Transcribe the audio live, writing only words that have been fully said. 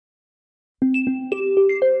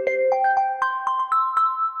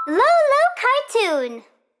cartoon.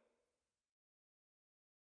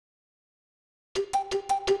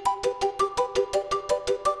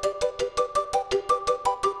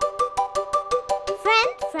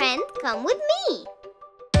 Friend, come with me.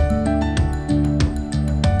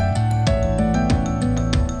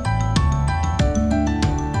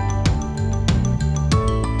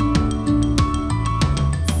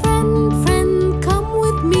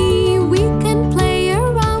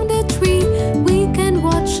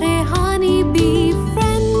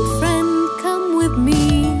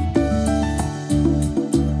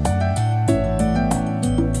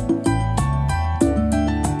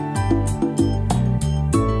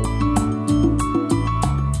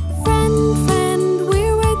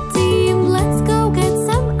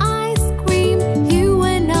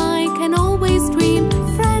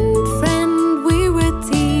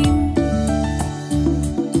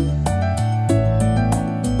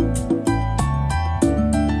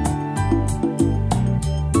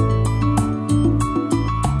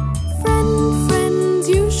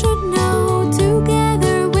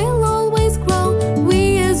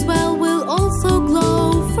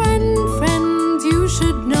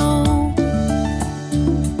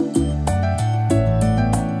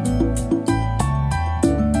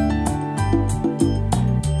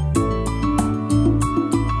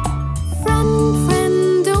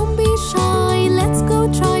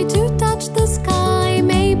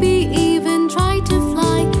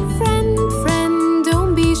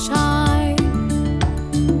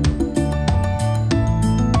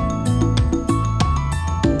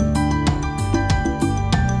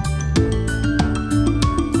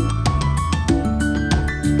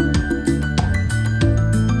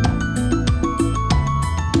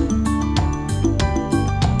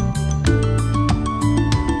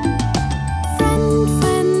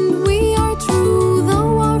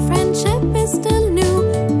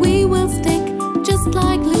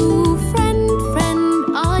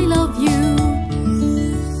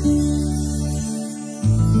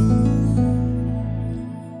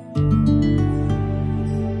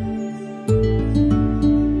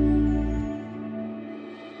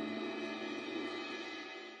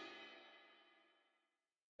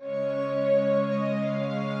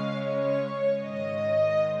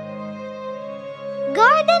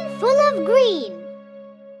 Garden full of green.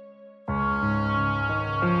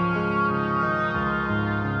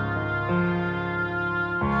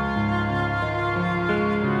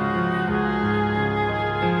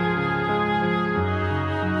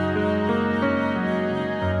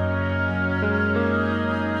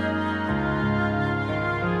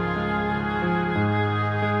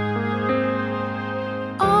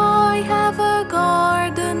 I have a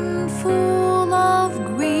garden full of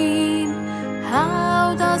green.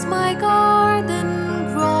 How does my garden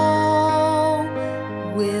grow?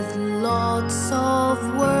 With lots of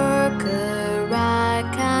work, a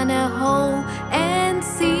rack and a hoe, and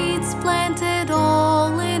seeds planted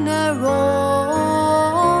all in a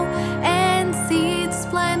row. And seeds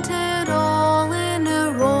planted all in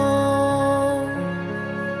a row.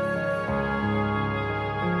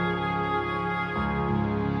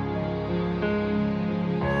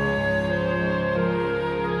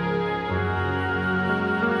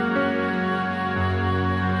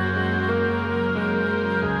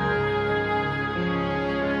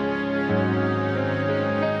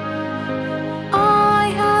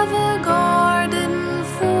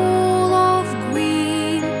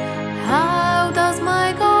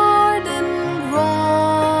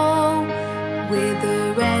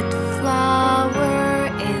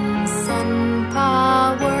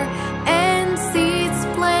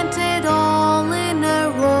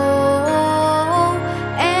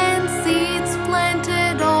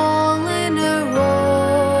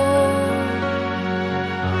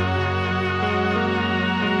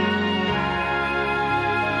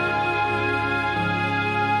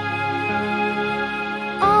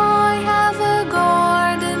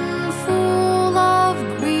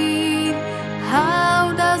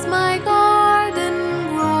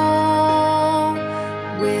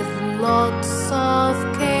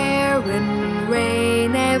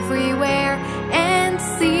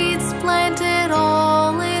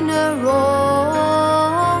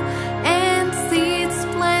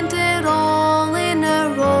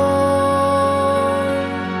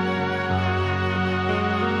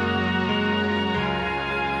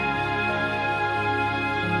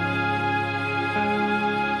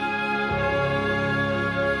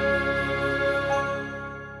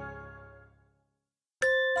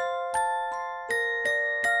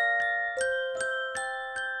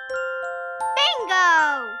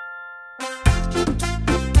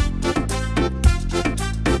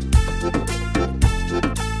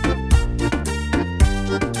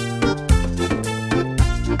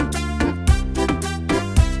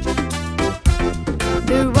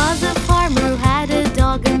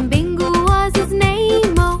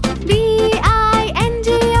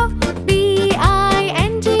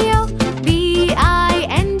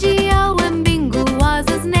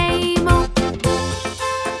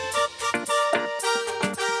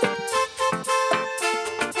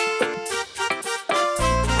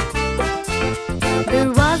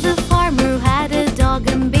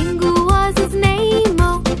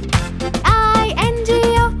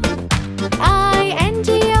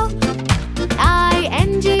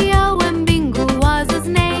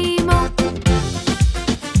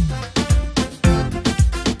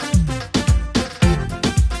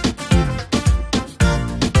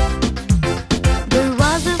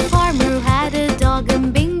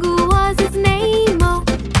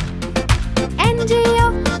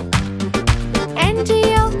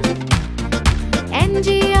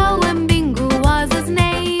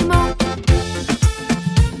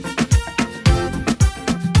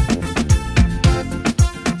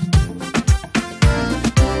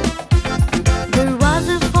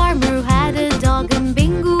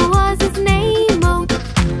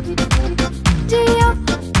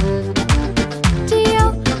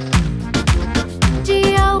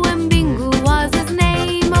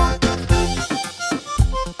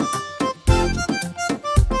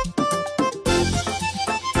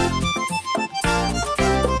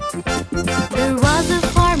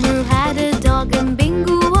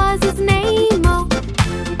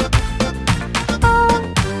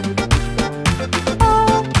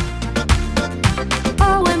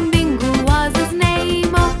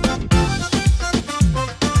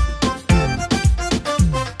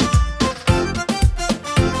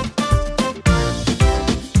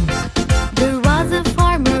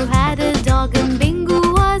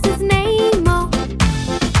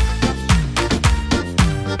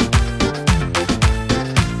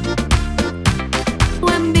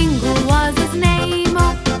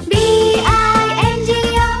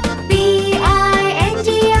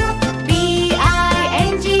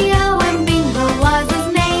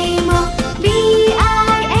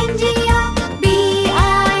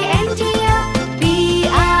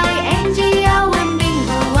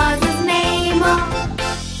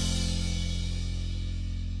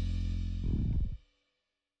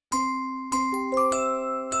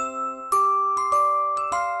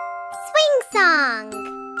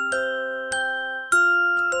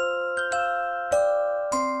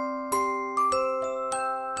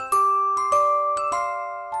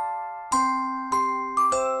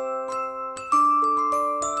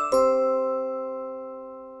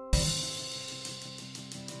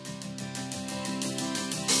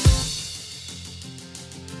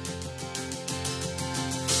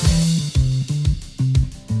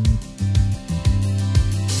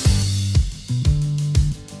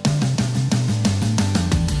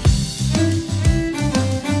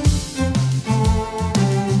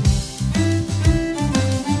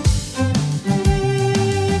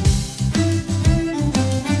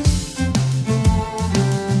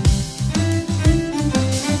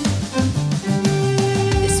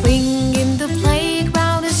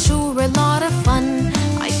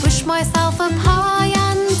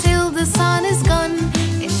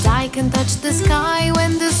 touch the sky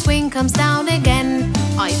when the swing comes down again.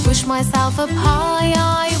 I push myself up high,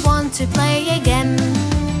 I want to play again.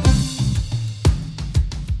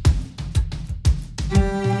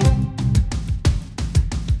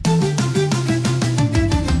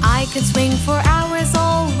 I could swing for hours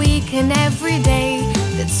all week and every day.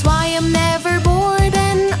 That's why I'm never bored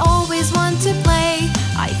and always want to play.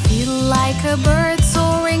 I feel like a bird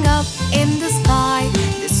soaring up in the sky.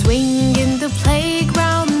 The swing in the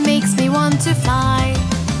playground makes me want to fly.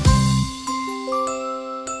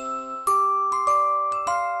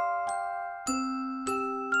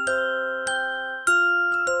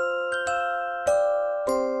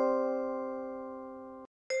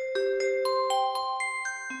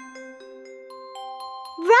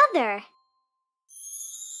 Brother.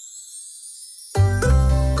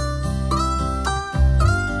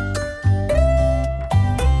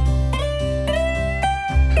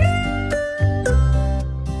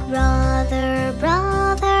 Brother,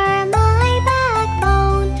 brother, my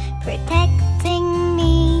backbone, protecting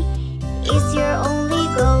me is your only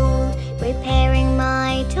goal. Repairing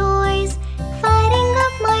my toys, fighting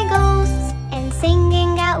off my ghosts, and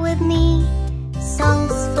singing out with me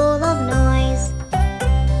songs full of noise.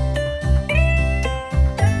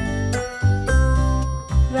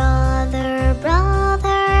 Brother,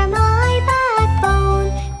 brother, my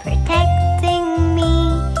backbone, protecting me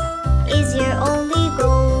is your only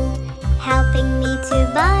goal. Helping me to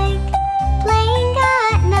bike, playing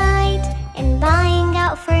at night, and buying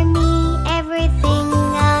out for me everything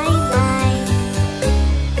I like.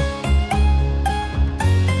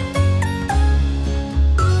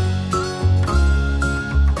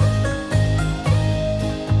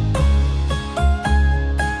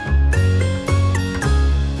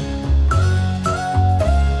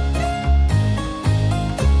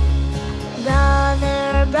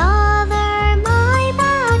 Brother, brother, my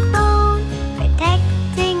backbone,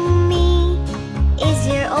 protecting me is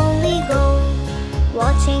your only goal.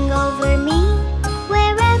 Watching over me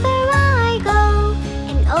wherever I go,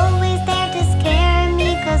 and always there to scare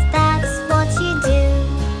me, 'cause that's what you do.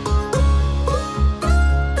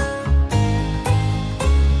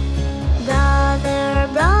 Brother,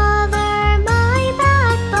 brother, my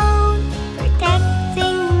backbone,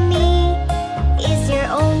 protecting me is your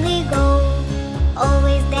only goal.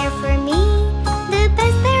 Always there for me, the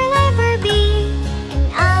best there'll ever be, and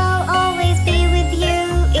I'll always be with you,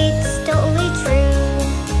 it's totally true.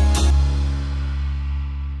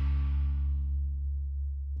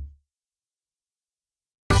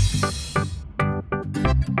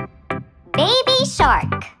 Baby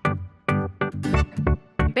shark.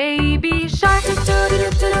 Baby shark,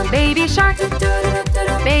 baby shark,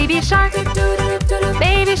 baby shark,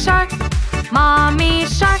 baby shark. Mommy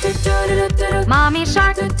shark, mommy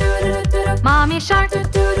shark, mommy shark,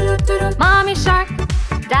 mommy shark.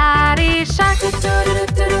 Daddy shark,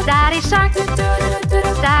 daddy shark,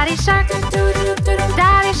 daddy shark,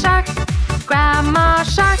 daddy shark. Grandma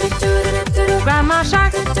shark, grandma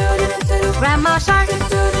shark, grandma shark,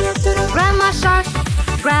 grandma shark.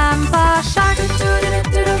 Grandpa shark,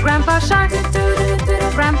 grandpa shark,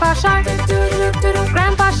 grandpa shark,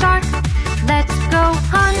 grandpa shark. Let's go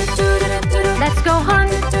hunt, let's go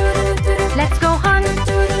hunt, let's go hunt,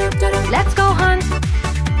 let's go hunt.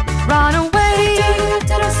 Run away,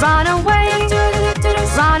 run away,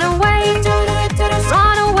 run away,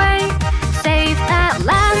 run away. Safe at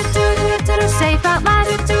last, safe at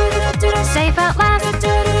last, safe at last,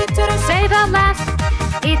 safe at last.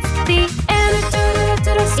 It's the end,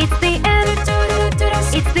 it's the end, it's the end,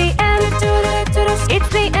 it's the end, it's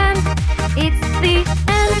the end,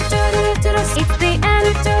 it's the end,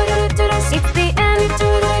 it's the end,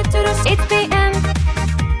 it's the end.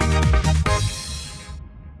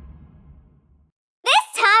 This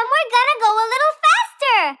time we're gonna go a little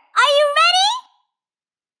faster. Are you ready?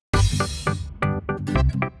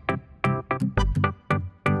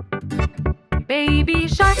 Baby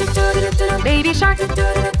shark, baby shark,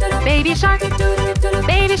 baby shark,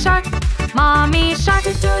 baby shark. Mommy shark,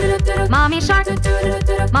 mommy shark,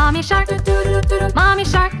 mommy shark, mommy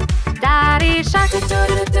shark. Daddy shark,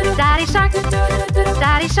 daddy shark,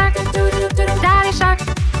 daddy shark, daddy shark.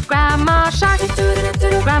 Grandma shark,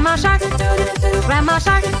 grandma shark, grandma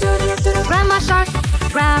shark, grandma shark.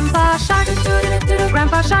 Grandpa shark,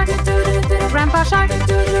 grandpa shark, grandpa shark,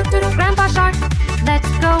 grandpa shark. Let's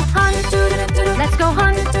go hunt, let's go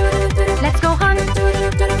hunt, let's go hunt,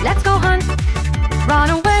 let's go hunt. Run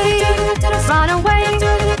away, run away,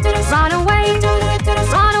 run away,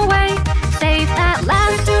 run away. Safe at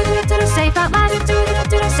last, safe at last,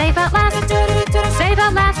 safe at last, safe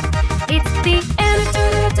at last. It's the end,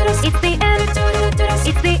 it's the end,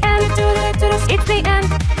 it's the end,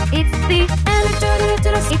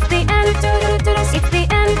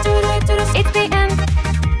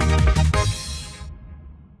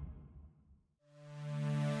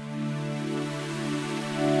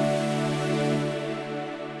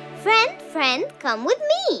 come with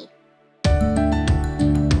me.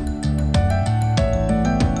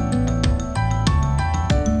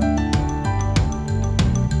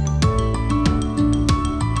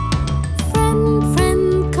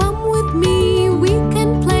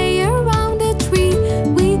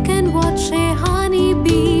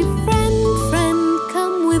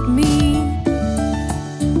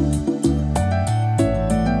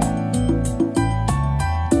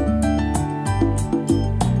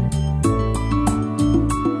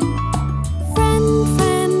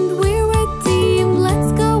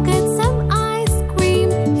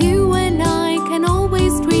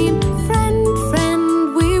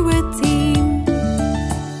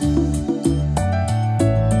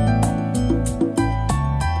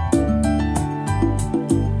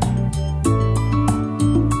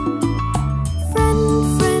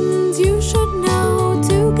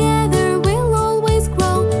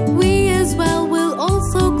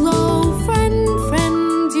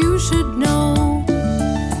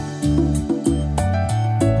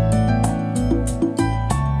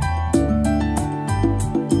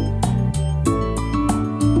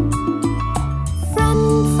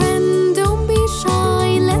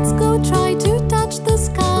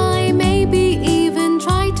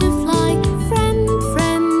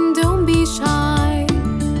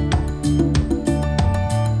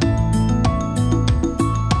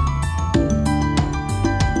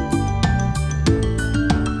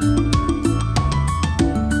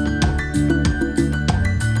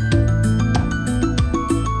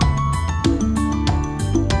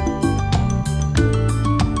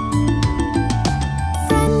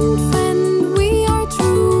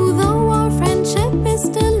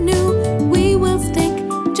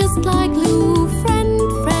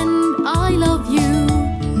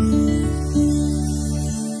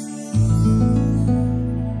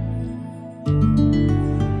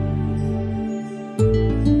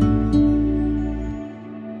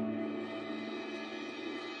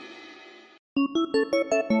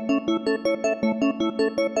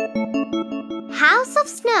 House of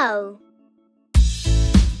Snow.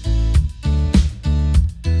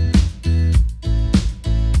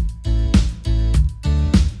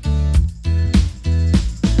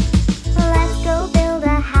 Let's go build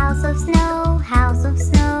a house of snow, house of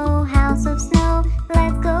snow, house of snow.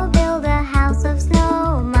 Let's go build a house of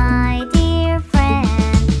snow, my dear friend.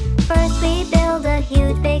 First we build a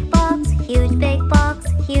huge big box, huge big box,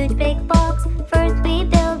 huge big box. First we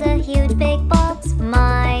build a huge big box,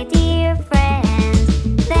 my dear friend.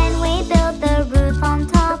 Then we build the roof on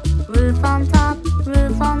top, roof on top,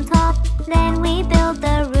 roof on top. Then we build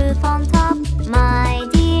the roof on top, my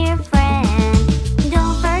dear friend.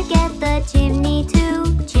 Don't forget the chimney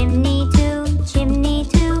too, chimney too, chimney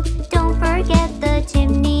too. Don't forget the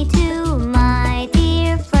chimney too, my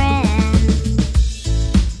dear friend.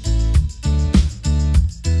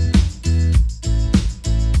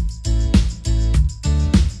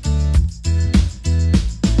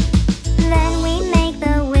 Then we make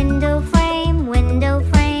the window frame, window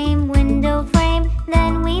frame, window frame.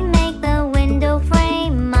 Then we make the window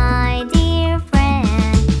frame, my dear friend.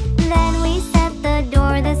 Then we set the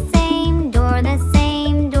door the same, door the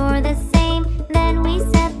same, door the same. Then we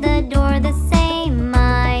set the door the same,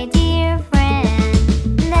 my dear friend.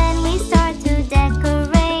 Then we start to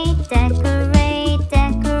decorate, decorate,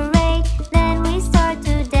 decorate. Then we start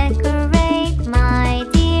to decorate, my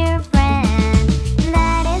dear friend.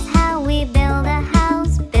 That is how we build a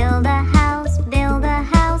house, build a house, build a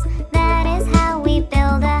house. That is how we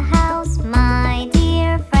build a house, my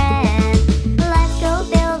dear friend. Let's go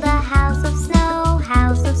build a house of snow,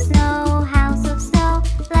 house of snow, house of snow.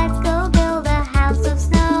 Let's go build a house of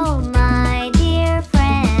snow, my dear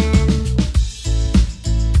friend.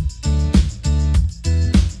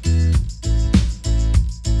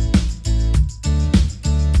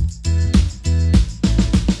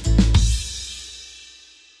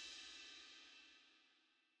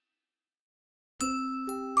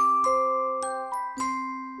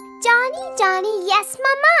 Johnny, Johnny, yes,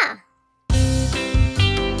 Mama.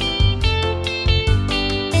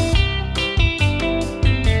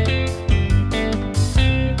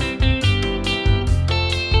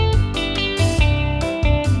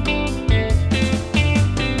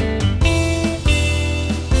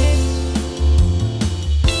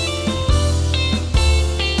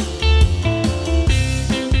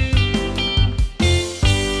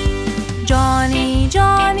 Johnny,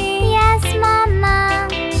 Johnny, Yes, Mama.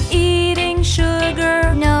 eating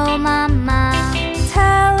sugar. No,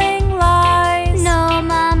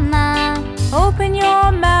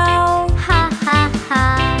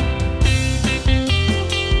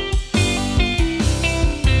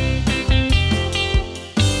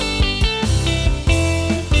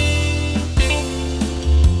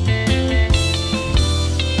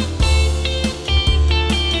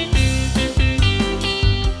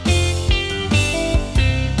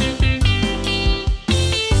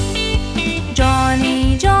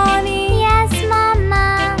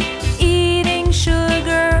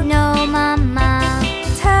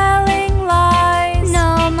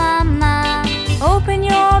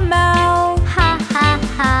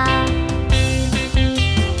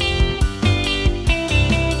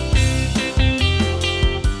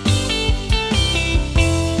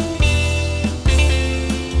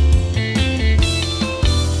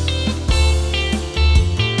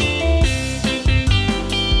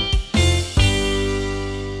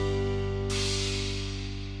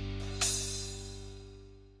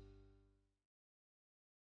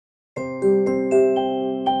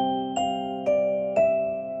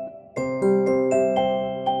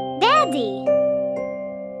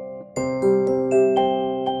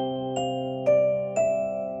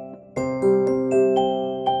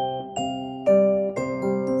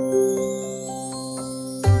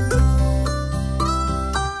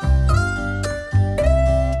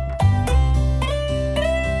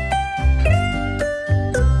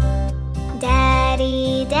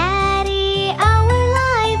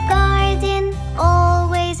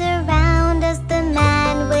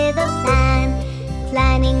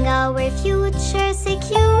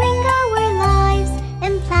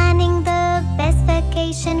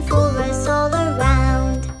 vacation for us all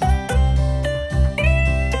around.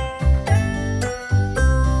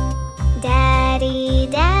 Daddy,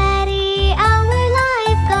 Daddy, our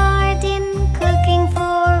life garden, cooking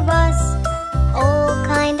for us all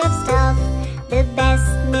kind of stuff. The best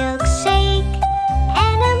milkshake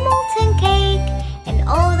and a molten cake, and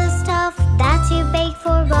all the stuff that you bake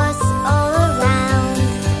for us all around.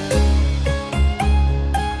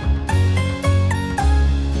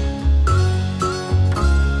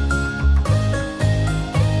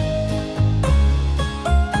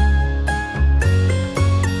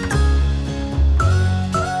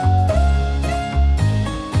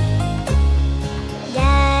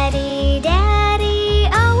 Daddy, Daddy,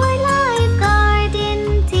 our life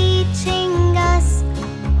garden, teaching us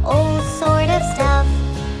all sort of stuff.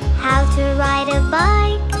 How to ride a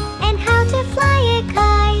bike and how to fly a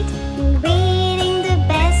kite, and reading the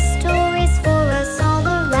best stories for us all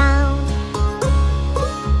around.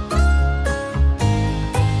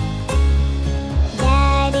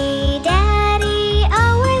 Daddy, Daddy,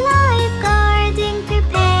 our life garden,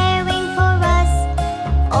 preparing for us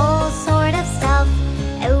all sort of stuff.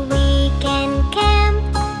 A weekend camp,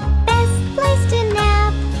 best place to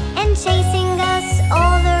nap, and chasing us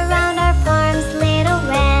all around our farm's little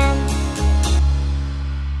ram.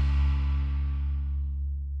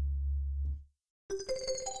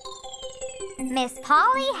 Miss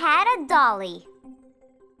Polly had a dolly.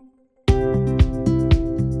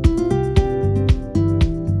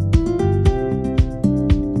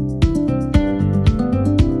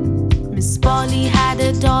 Miss Polly had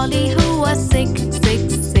a dolly who was sick, sick,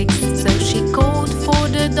 sick. So she called for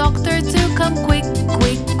the doctor to come quick,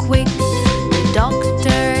 quick, quick. The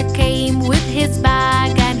doctor came with his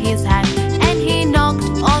bag and his hat, and he knocked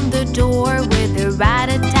on the door with a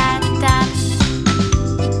rat-a-tat-tat.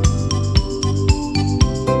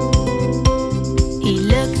 He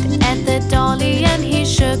looked at the dolly and he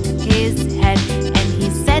shook his head, and he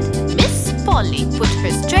said, "Miss Polly, put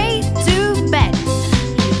her straight to bed."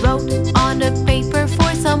 He wrote on a paper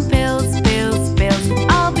for some pills, pills, pills.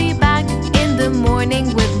 "I'll be back in the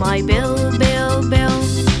morning with my bill, bill, bill."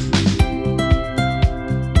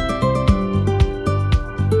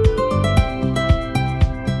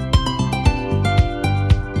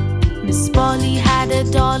 Miss Polly had a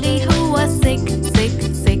dolly who was sick, sick,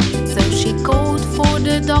 sick. So she called for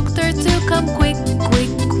the doctor to come quick,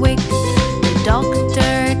 quick, quick. The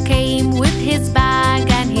doctor came with his bag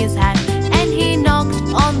and his hat, and he knocked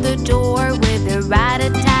on the door with a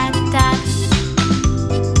rat-a-tat-tat.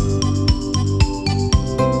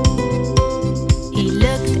 He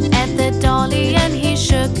looked at the dolly and he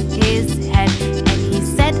shook his head, and he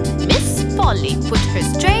said, "Miss Polly, put her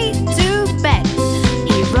straight to bed."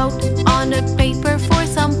 He wrote on a paper for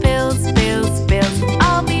some pills, pills, pills.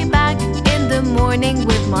 "I'll be back in the morning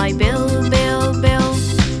with my bill, bill, bill."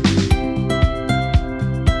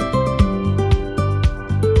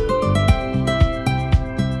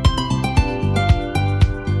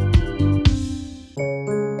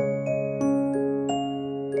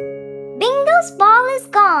 Bingo's ball is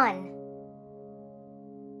gone.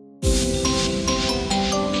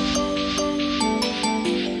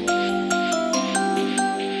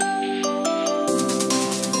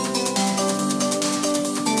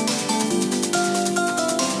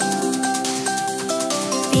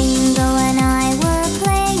 Bingo and I were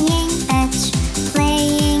playing fetch,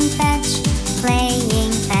 playing fetch,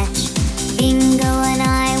 playing fetch. Bingo and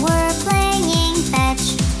I were playing fetch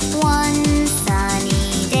one sunny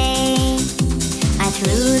day. I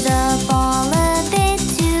threw the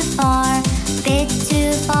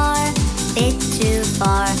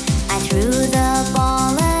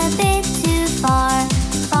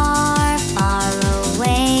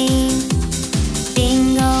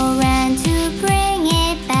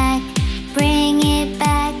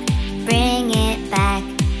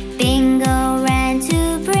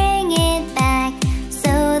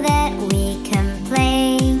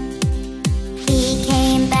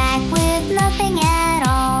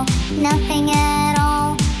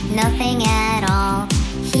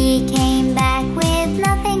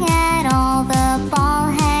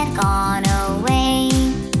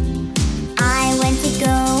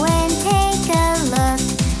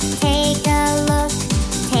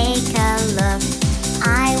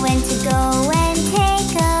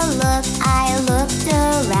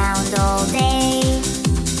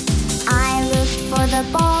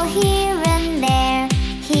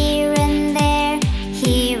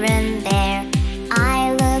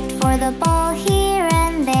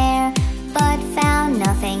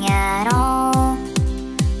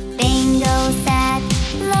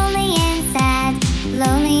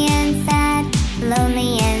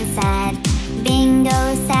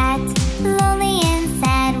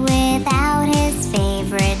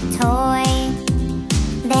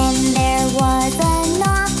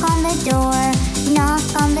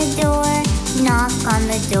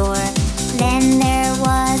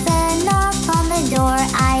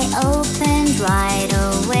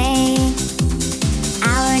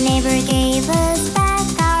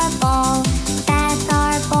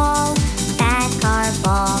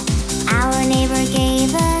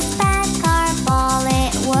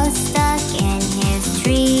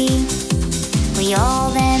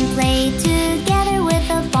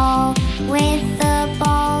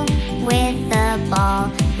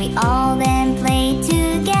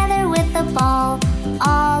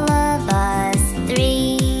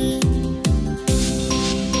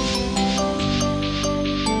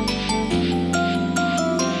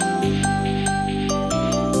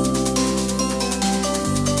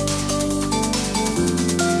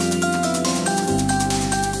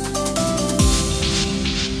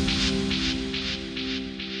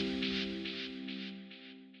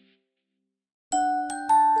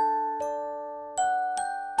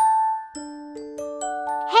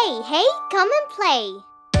come and play.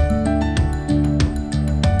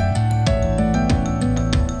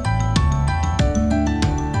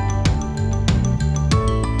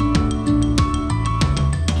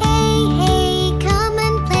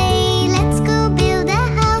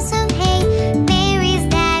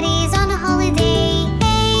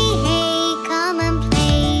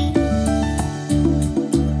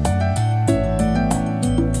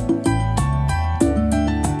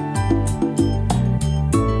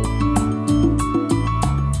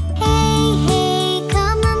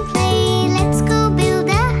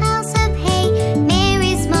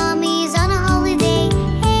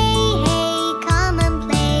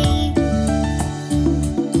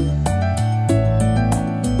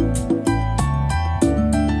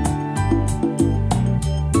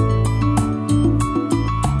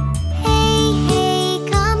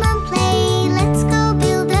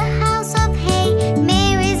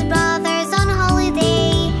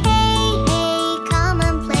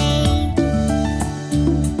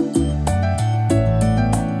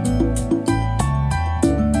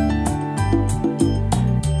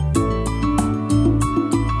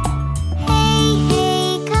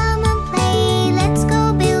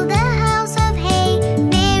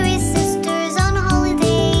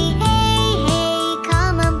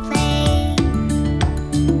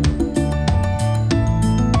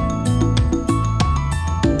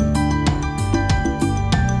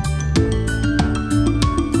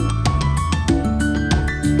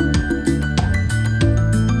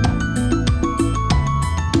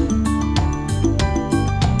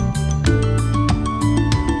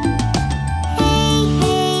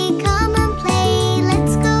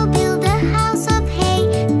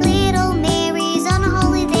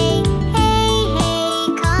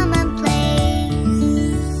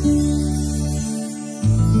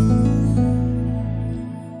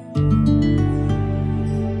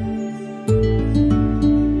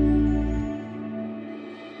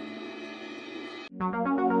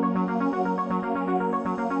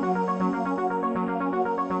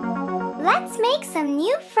 Let's make some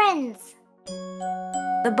new friends.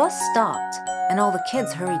 The bus stopped and all the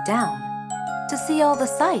kids hurried down to see all the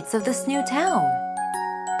sights of this new town.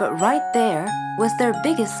 But right there was their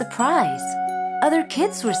biggest surprise. Other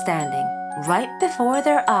kids were standing right before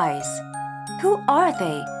their eyes. Who are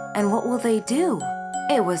they and what will they do?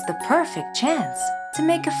 It was the perfect chance to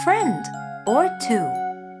make a friend or two.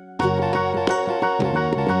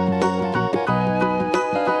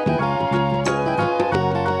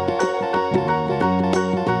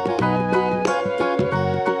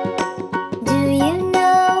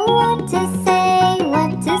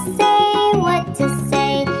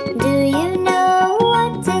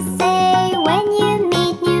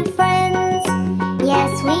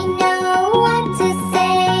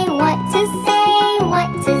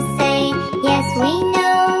 We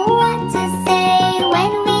know what to say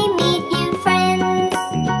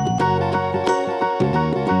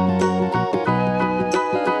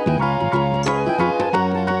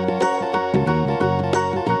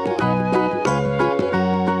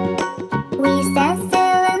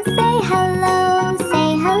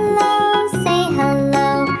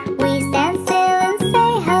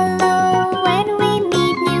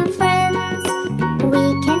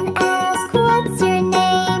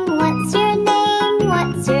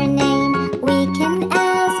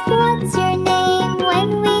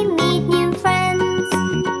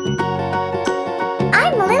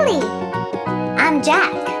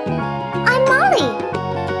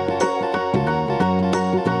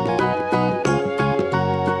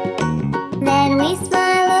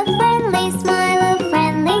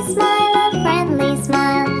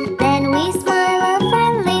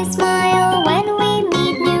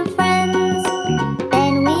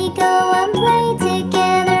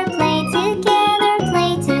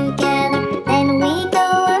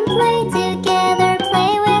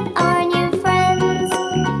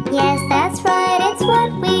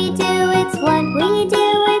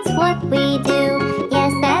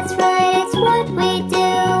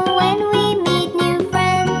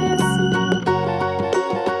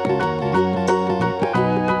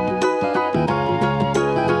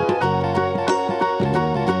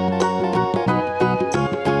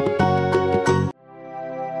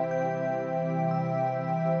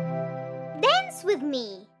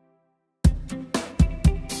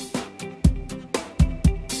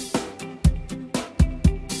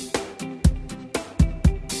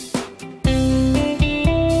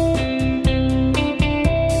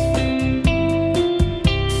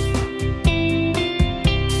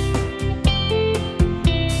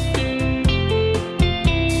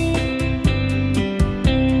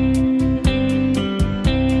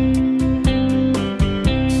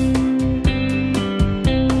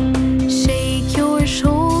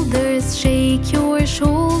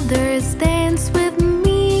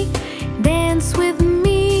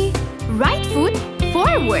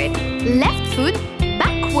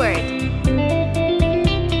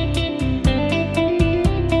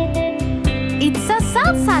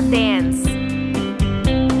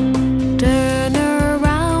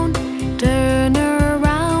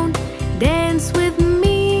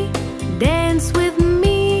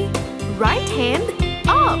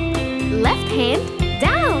hand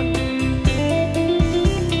down.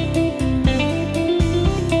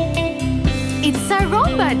 It's a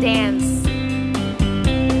rumba dance.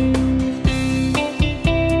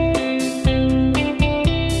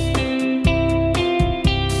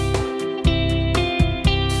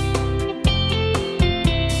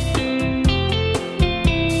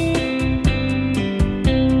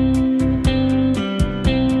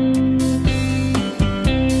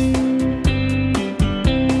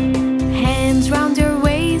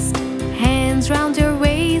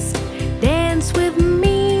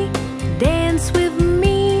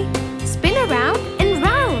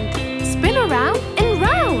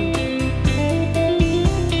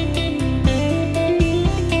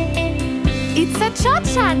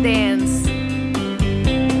 Cha-cha dance.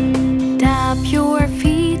 Tap your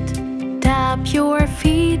feet, tap your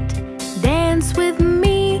feet. Dance with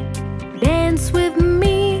me, dance with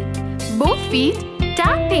me. Both feet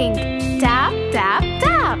tapping, tap, tap,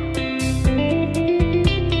 tap.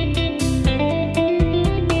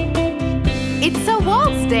 It's a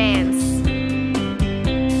waltz dance.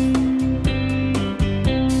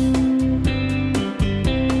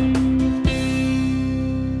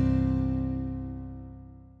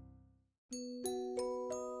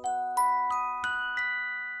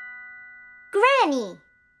 Granny.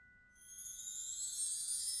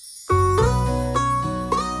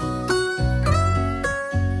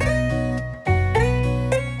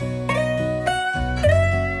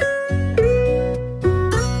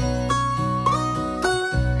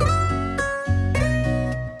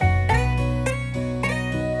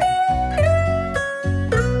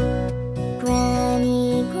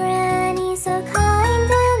 Granny, Granny, so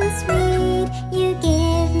kind and sweet. You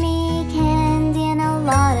give me candy and a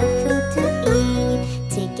lot of food to eat.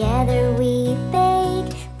 Together we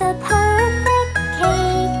bake the perfect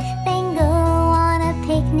cake, then go on a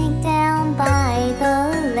picnic down by the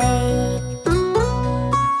lake.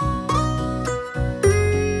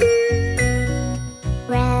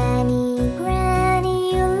 Granny, Granny,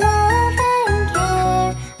 you love and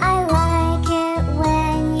care. I like it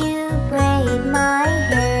when you braid my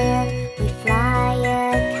hair. We fly a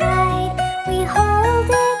kite, we hold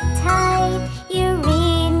it tight. You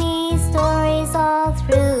read me stories all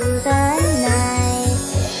through the night.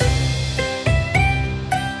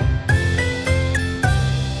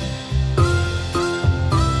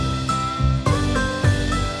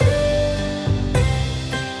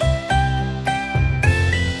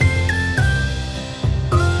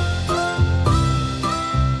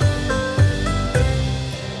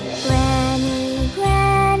 Granny,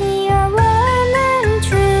 Granny, you're warm and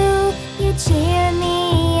true. You cheer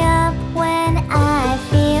me up when I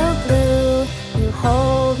feel blue. You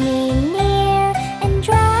hold me near and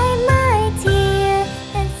dry my tear,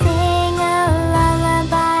 and sing a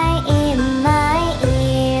lullaby in my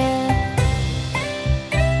ear.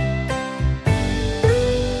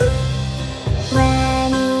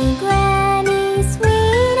 Granny, Granny,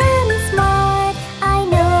 sweet and smart, I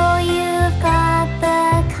know you've got the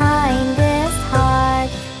kindest heart.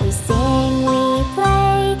 We sing, we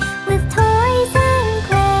play with toys and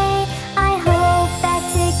clay. I hope that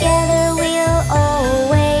together we'll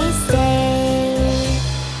always stay.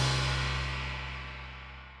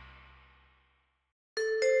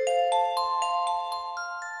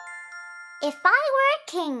 If I were a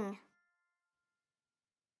king.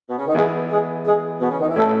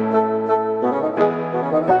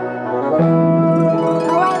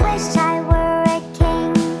 Oh, I wish I were a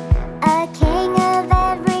king of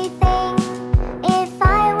everything. If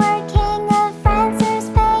I were king of France or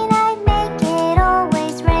Spain, I'd make it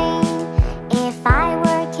always rain. If I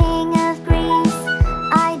were king of Greece,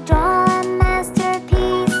 I'd draw a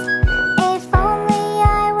masterpiece. If only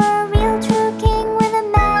I were a real true king with a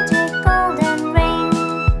magic golden ring.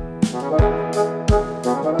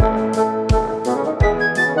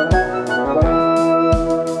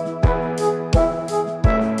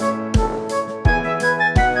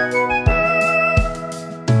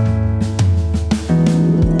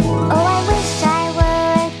 Oh, I wish I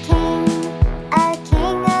were a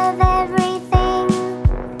king of everything.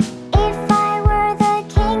 If I were the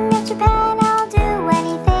king of Japan, I'll do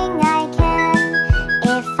anything I can.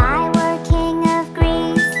 If I were king of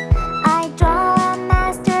Greece, I'd draw a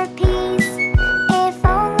masterpiece. If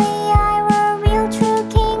only I were a real true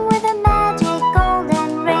king with a magic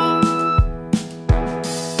golden ring.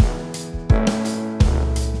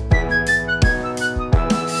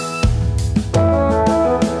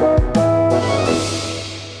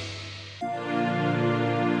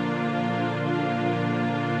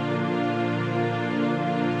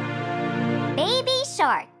 Baby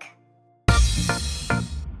shark.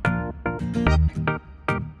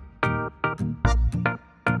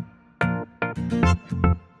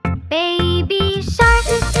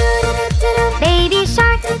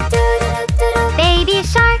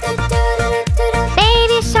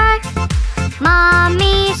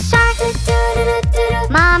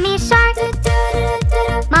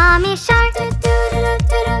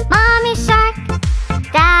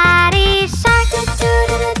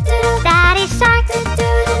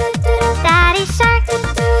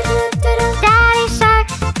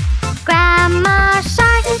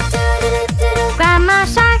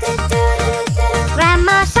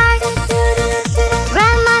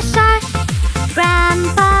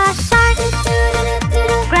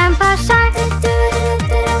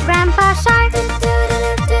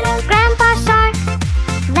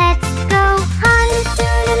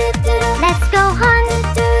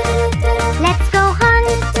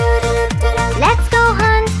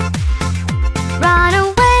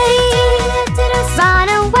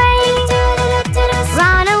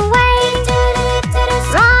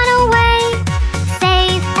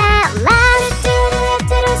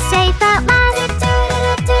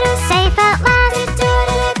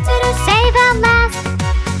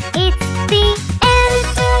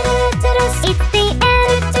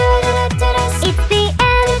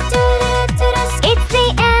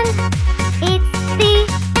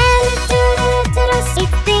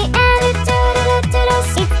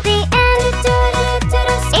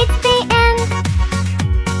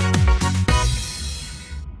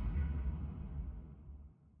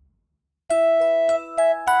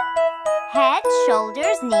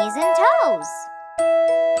 knees and toes.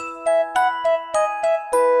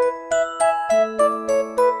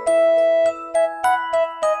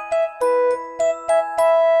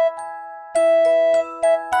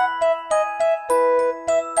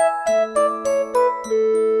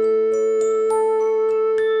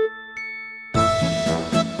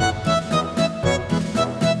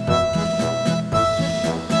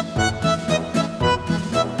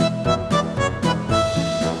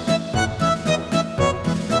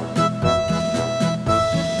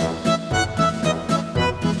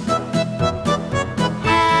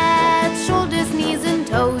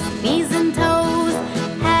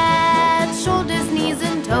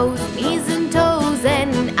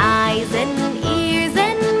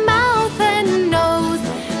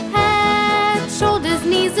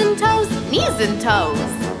 And toes.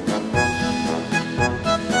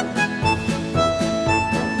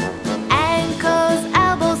 Ankles,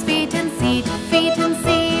 elbows, feet and seat, feet and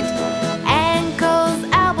seat. Ankles,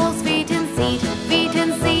 elbows, feet and seat, feet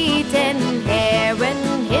and seat. And hair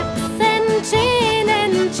and hips and chin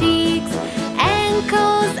and cheeks.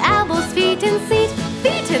 Ankles, elbows, feet and seat,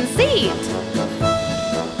 feet and seat.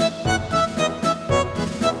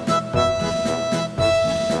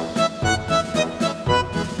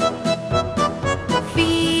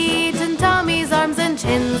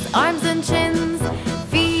 Arms and chins,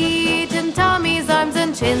 feet and tummies, arms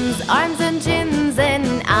and chins, arms and chins,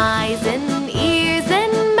 and eyes and ears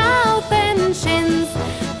and mouth and shins,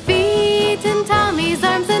 feet and tummies,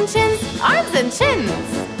 arms and chins, arms and chins.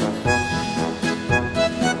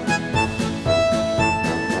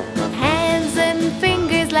 Hands and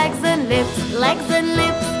fingers, legs and lips, legs and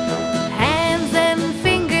lips, hands and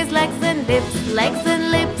fingers, legs and lips, legs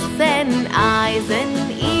and lips, and eyes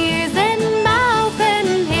and ears and mouth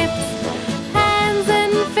and hips, hands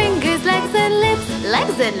and fingers, legs and lips,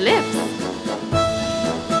 legs and lips.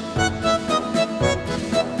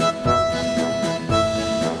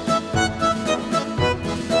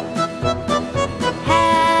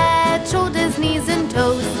 Head, shoulders, knees and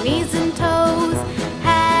toes, knees and toes.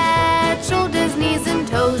 Head, shoulders, knees and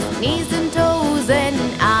toes, knees and toes, and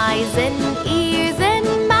eyes and ears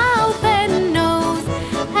and mouth and nose.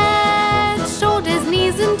 Head, shoulders,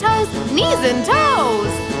 knees and toes, knees and toes.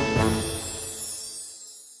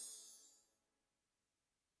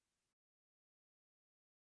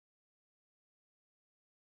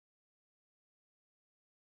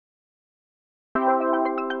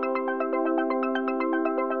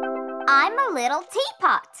 I'm a little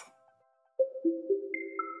teapot.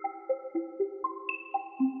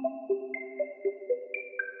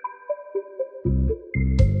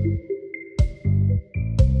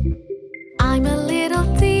 I'm a little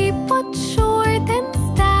teapot, short and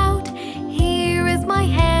stout. Here is my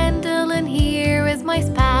handle and here is my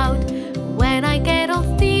spout. When I get all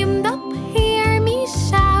steamed up, hear me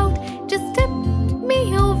shout. Just tip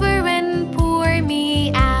me over and pour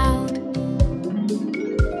me out.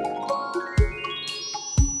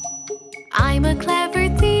 I'm a clever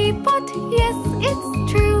teapot, yes,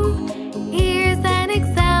 it's true. Here's an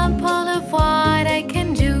example of what I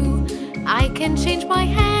can do. I can change my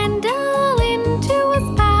handle into a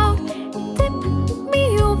spout. Tip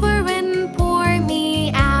me over and pour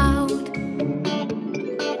me out.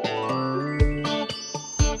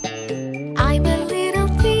 I'm a little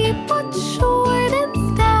teapot, short and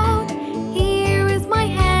stout. Here is my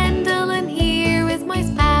handle and here is my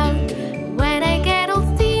spout. When I get all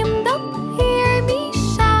steamed up, hear me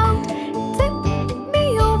shout. Tip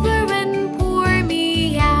me over and pour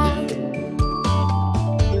me out.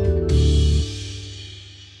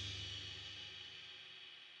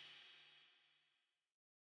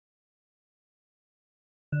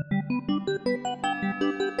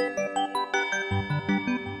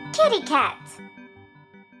 Kitty cat.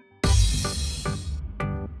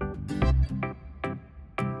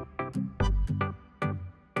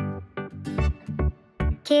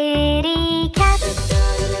 Kitty cat,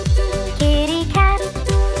 kitty cat,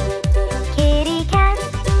 kitty cat,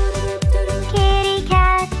 kitty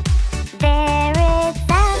cat. There it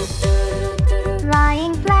sat,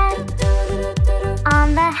 lying flat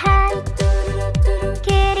on the hat.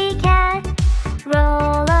 Kitty cat,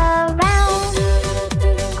 roll around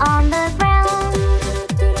on the ground.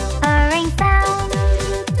 Purring sound,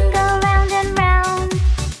 go round and round.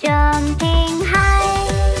 Jumping high,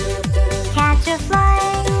 catch a fly.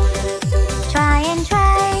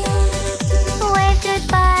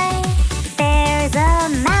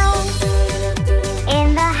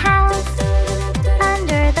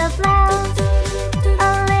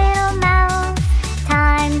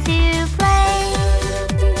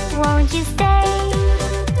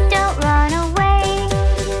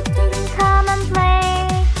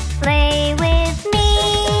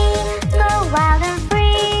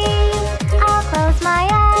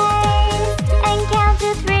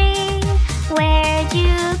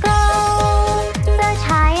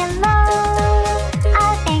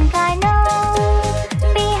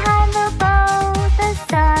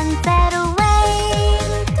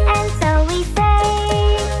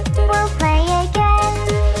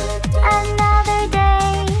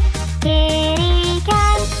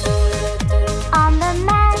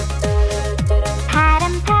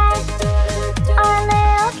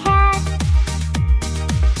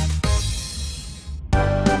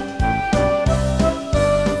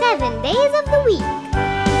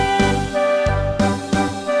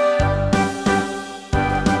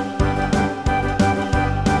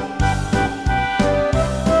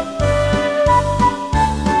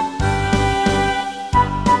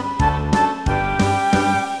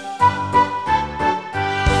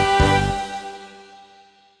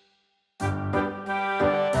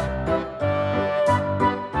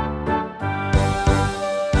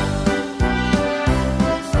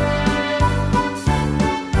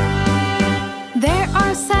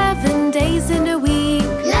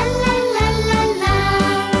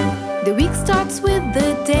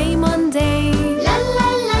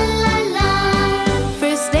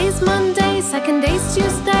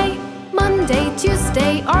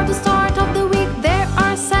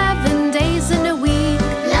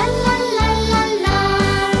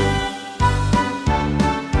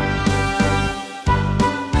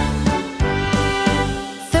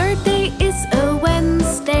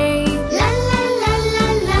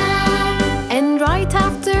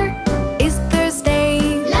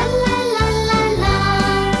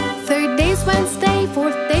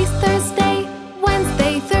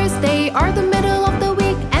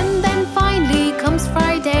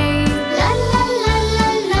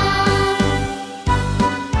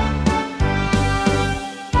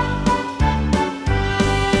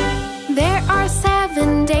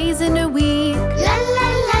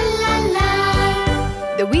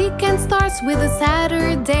 starts with a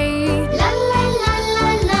Saturday. La la la la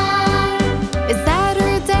la. A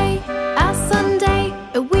Saturday, a Sunday,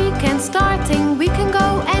 a weekend starting. We can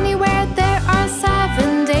go anywhere. There are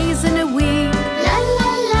 7 days in a week. La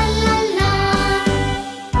la la la la.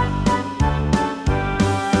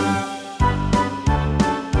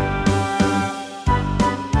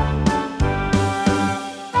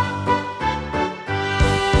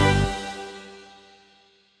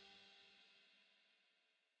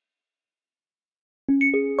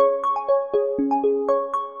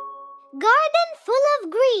 Garden full of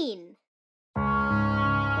green.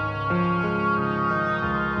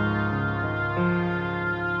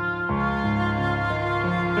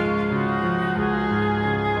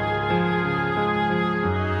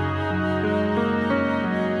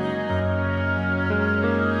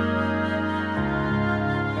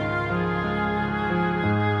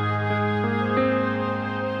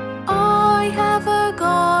 I have a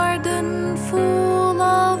garden full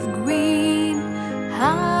of green.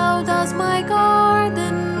 How does my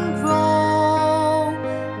garden grow?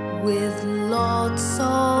 With lots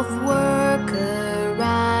of work, a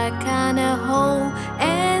rack and a hoe,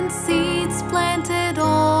 and seeds planted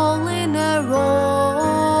all in a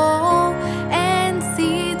row. And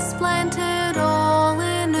seeds planted all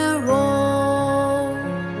in a row.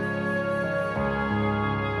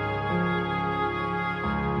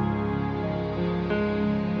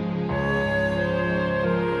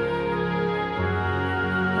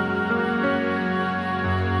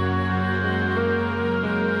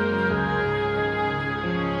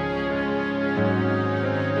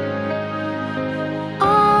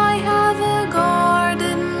 I have a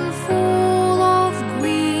garden full of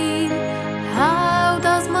green. How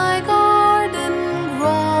does my garden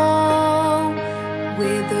grow?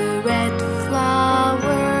 With a red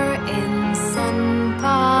flower in sun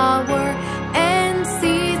power, and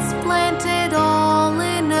seeds planted all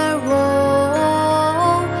in a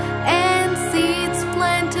row. And seeds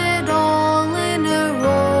planted all in a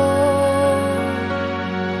row.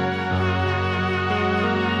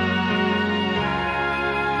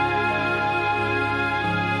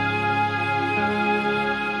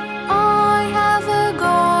 I have a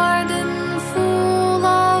garden full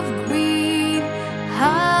of green.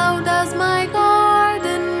 How does my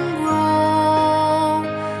garden grow?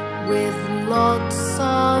 With lots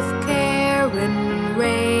of care and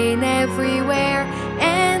rain everywhere,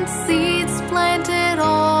 and seeds planted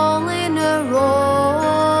all in a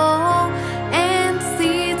row. And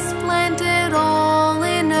seeds planted all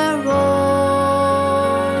in a row.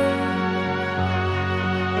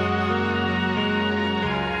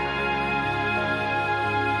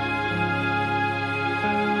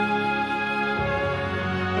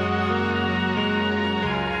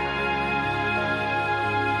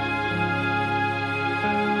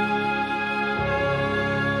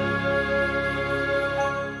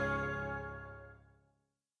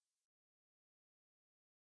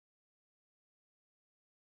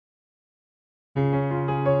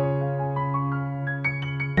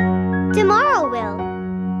 Tomorrow will.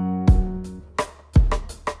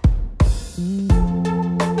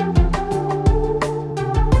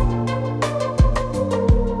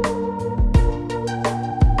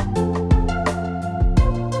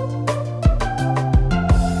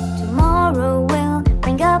 Tomorrow will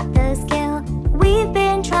bring up the skill we've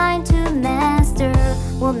been trying to master.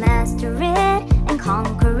 We'll master it and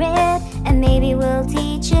conquer it, and maybe we'll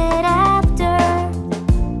teach it after.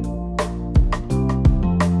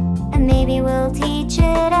 And maybe we'll teach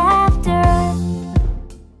it after.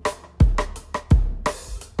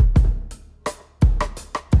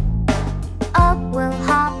 Up we'll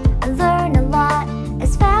hop and learn a lot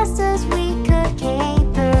as fast as we could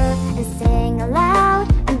caper, and sing aloud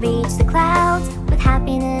and reach the clouds with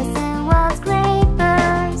happiness and wild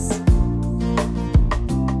scrapers.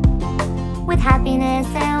 With happiness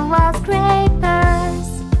and wild scrapers.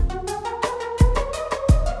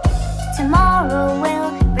 Tomorrow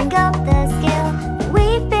will bring up the skill that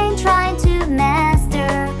we've been trying to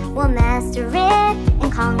master. We'll master it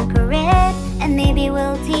and conquer it, and maybe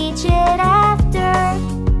we'll teach it after.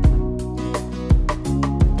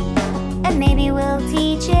 And maybe we'll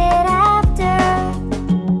teach it after.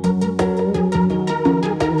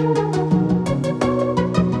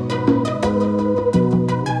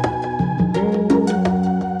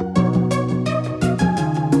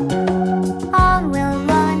 On we'll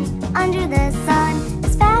run under the sun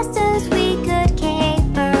as fast as we could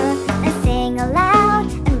caper, and sing aloud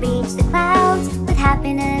and reach the clouds with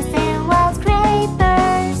happiness and wild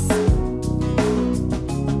scrapers.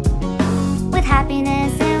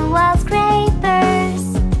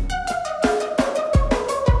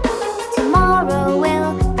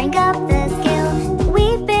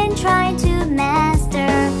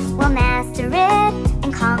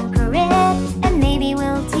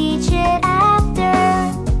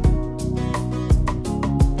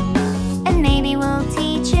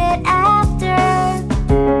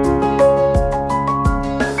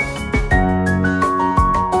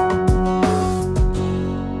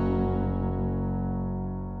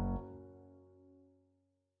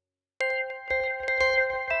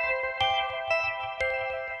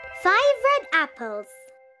 red apples.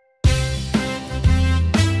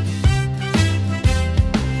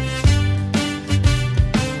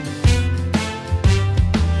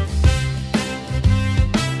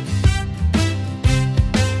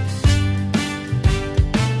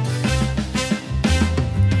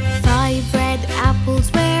 5 red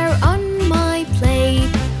apples were on my plate,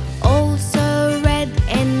 also red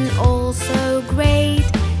and also great.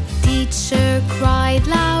 Teacher cried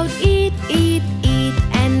loud, eat, eat, eat,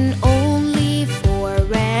 and only 4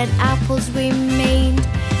 red apples remained.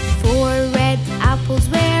 4 red apples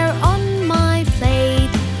were on my plate,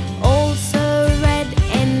 also red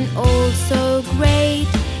and also great.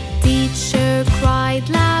 Teacher cried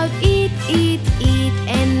loud, eat, eat, eat,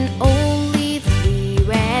 and only 3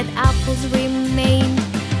 red apples remained.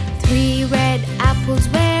 3 red apples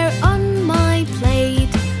were on my plate,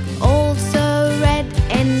 also red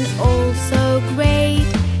and also great.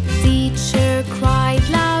 Teacher cried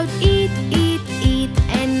loud, eat, eat, eat,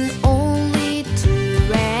 and only 2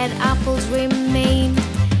 red apples remained.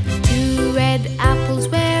 2 red apples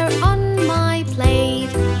were on my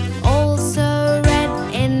plate, also red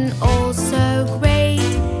and also great.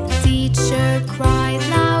 Teacher cried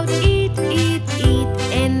loud, eat, eat, eat,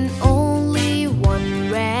 and only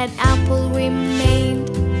 1 red apple remained.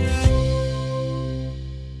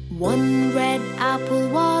 1 red apple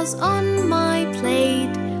was on my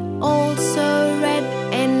plate, also red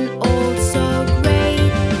and also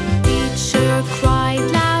great. Teacher cried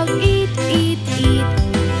loud, eat, eat, eat,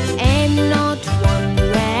 and not 1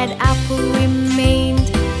 red apple remained.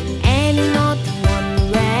 And not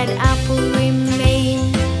 1 red apple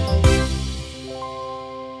remained.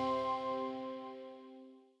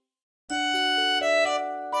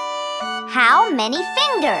 How many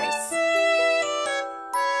fingers?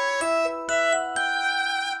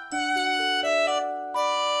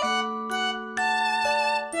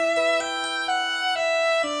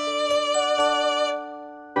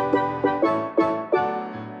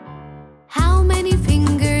 How many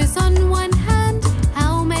fingers on one hand?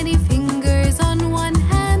 How many fingers on one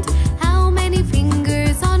hand? How many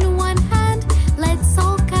fingers on one hand? Let's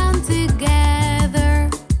all count together.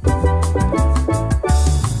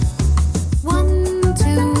 1,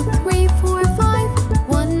 2, 3.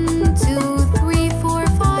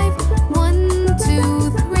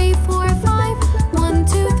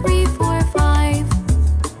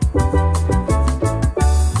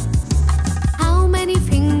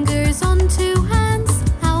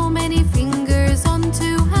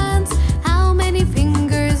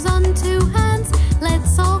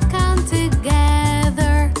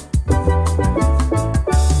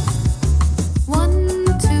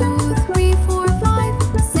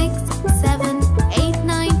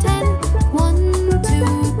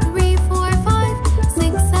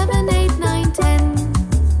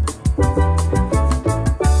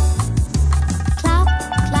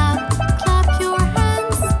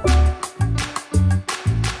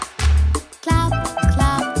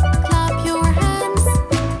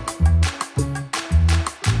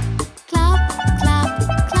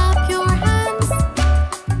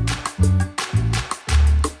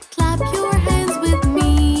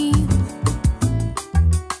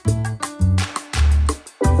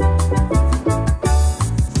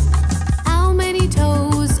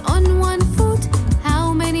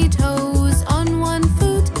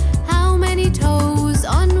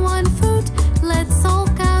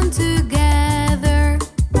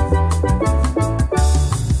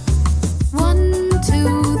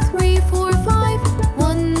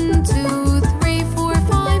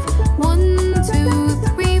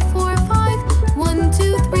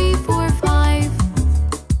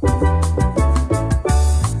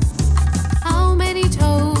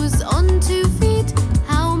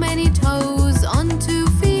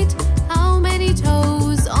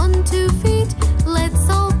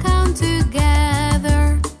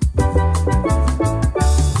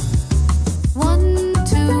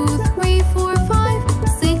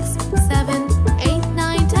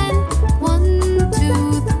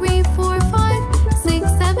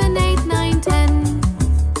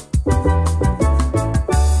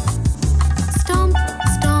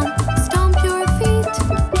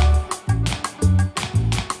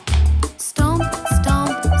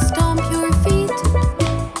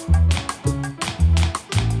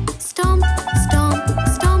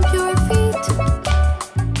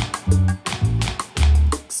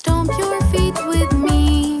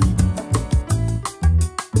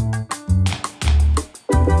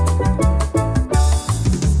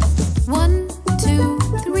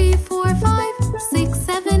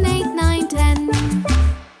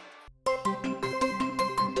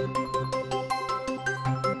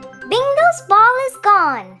 Bingo's ball is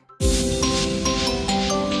gone.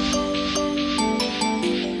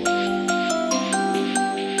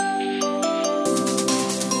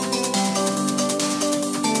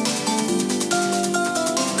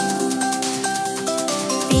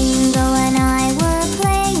 Bingo and I were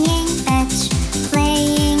playing fetch,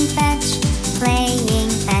 playing fetch, playing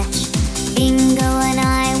fetch. Bingo and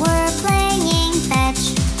I were playing fetch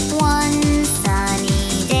one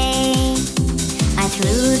sunny day. I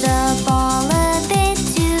threw the ball a bit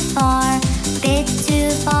too far, bit too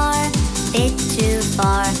far, bit too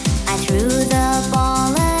far. I threw the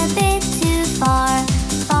ball a bit too far,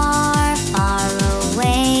 far, far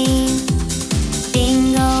away.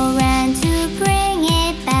 Bingo ran to bring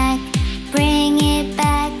it back, bring it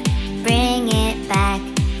back, bring it back.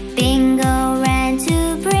 Bingo ran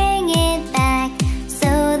to bring it back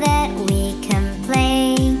so that we can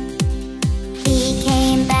play. He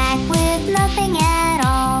came back with nothing at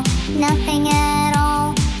all, nothing at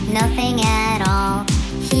all, nothing at all.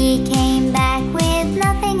 He came back with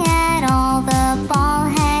nothing at all. The ball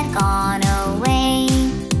had gone away.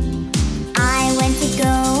 I went to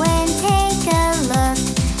go and take a look,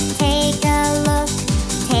 take a look,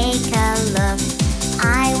 take a look.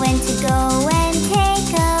 I went to go and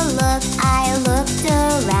take a look. I looked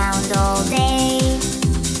around all day.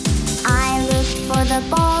 I looked for the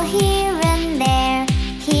ball here and there,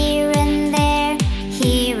 here and there,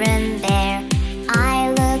 here and there. I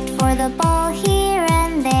looked for the ball here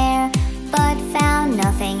and there, but found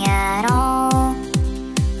nothing at all.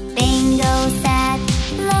 Bingo sat,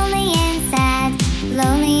 lonely and sad,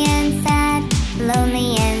 lonely and sad,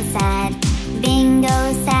 lonely and sad. Bingo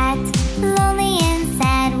sat, lonely and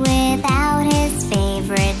sad, without his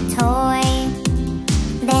favorite toy.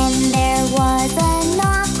 Then there was a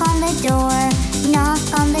knock on the door, knock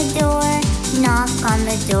on the door, knock on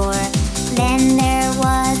the door. Then there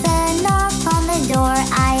was a knock on the door.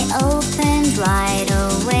 I opened right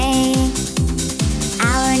away.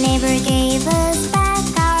 Our neighbor gave us back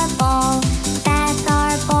our ball, back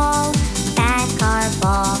our ball, back our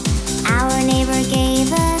ball. Our neighbor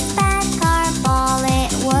gave us back our ball.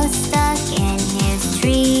 It was stuck in his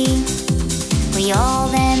tree. We all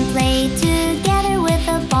then played together with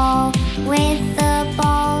the ball, with the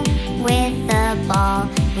ball, with the ball.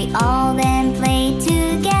 We all then played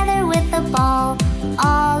together with the ball,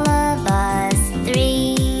 all of us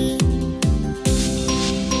three.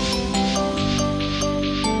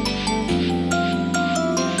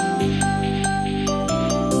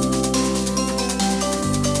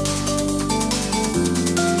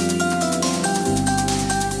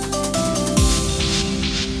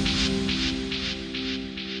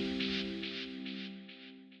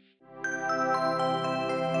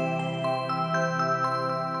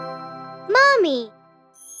 Mommy!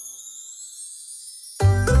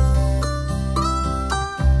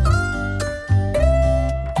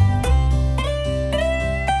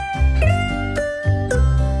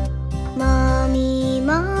 Mommy,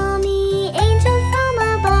 mommy, angel from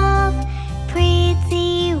above,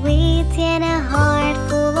 pretty, witty, and a heart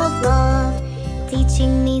full of love,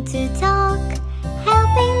 teaching me to talk,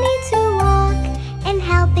 helping me to walk, and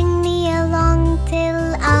helping me along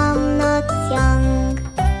till I'm not young.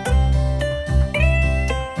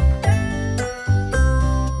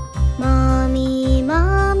 Mommy,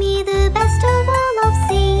 mommy, the best of all I've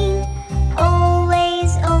seen,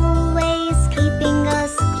 always, always keeping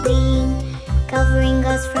us clean, covering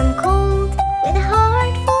us from cold with a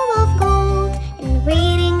heart full of gold, and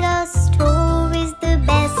reading us stories the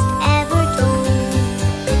best ever told.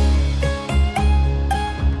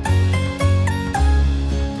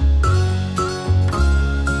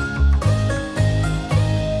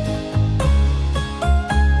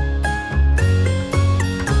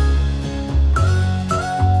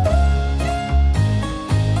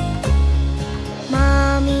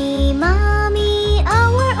 Mommy, mommy,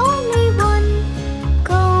 our only one,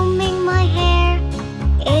 combing my hair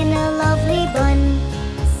in a lovely bun,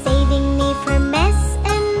 saving me from mess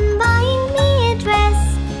and buying me a dress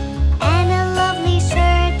and a lovely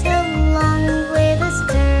shirt along with a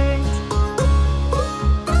skirt.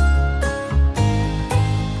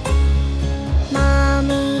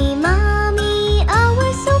 Mommy, mommy,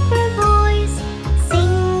 our super voice,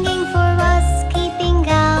 singing for us, keeping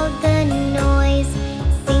out the noise,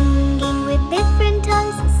 singing with different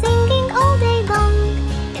tongues, singing all day long,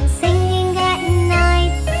 and singing at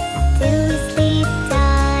night till we sleep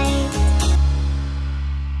tight.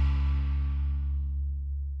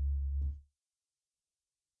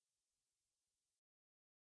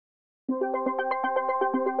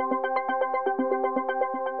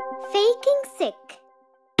 Faking sick.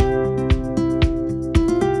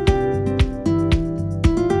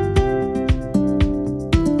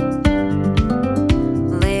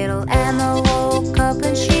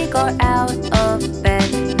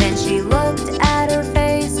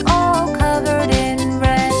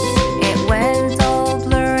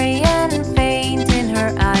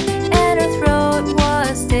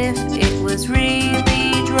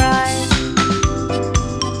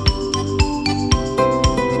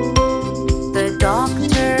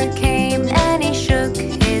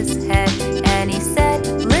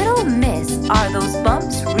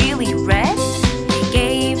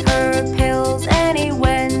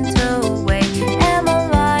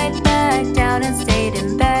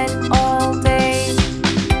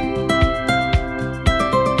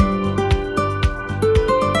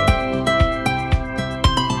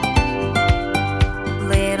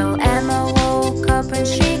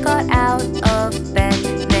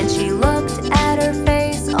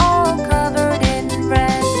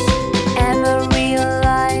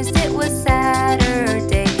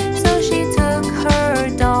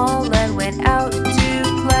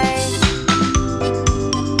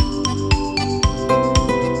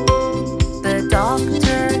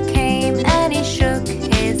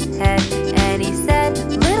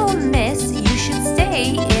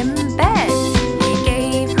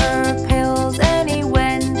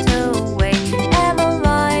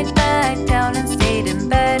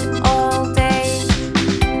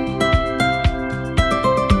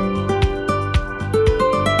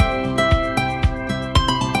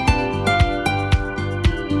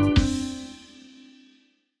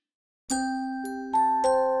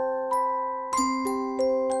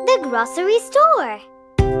 grocery store.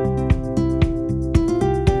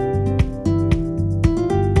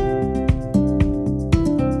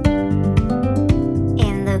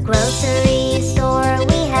 In the grocery store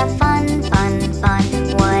we have fun, fun, fun.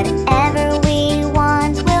 Whatever we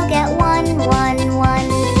want, we'll get one.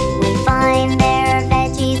 We find their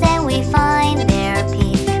veggies and we find their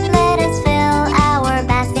peas. Let us fill our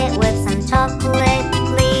basket with some chocolate,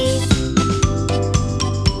 please.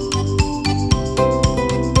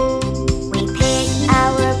 We pick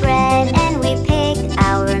our bread and we pick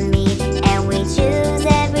our meat, and we choose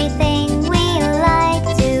everything we like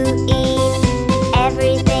to eat.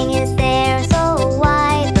 Everything is there, so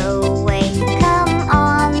why the wait? Come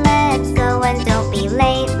on, let's go and don't be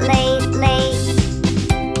late, late, late.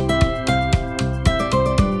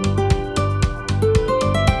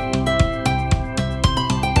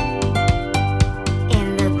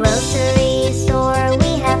 In the grocery store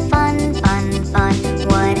we have fun, fun, fun.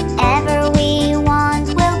 Whatever we want,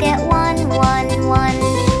 we'll get one.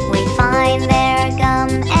 We find their gum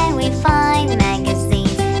and we find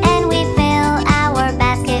magazines, and we fill our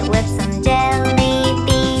basket with some jelly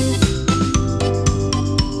beans.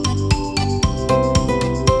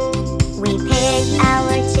 We pick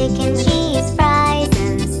our chicken, cheese, fries,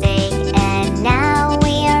 and steak, and now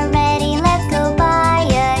we are ready. Let's go buy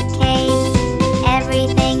a cake.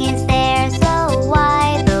 Everything is there, so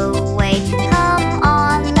why the wait? Come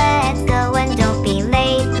on, let's go and don't be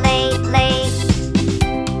late, late, late.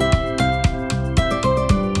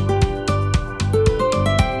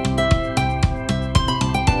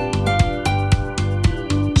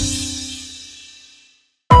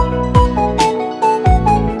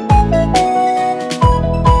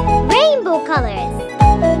 Rainbow colors.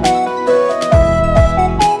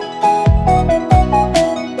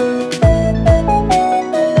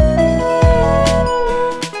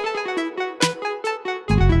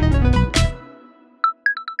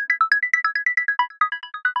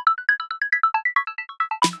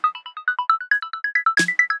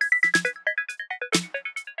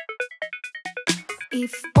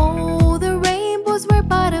 If all the rainbows were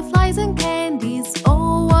butterflies and candies,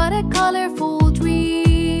 oh, what a colorful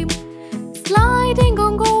dream. Sliding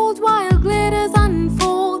on gold while glitters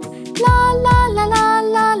unfold. La la la la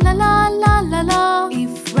la la la la la la.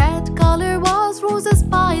 If red color was roses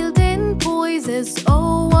piled in poises,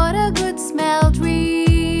 oh, what a good smell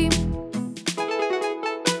dream.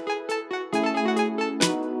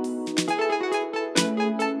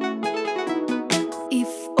 If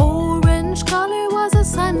orange color was a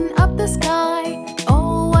sun up the sky,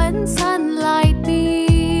 oh, when sunlight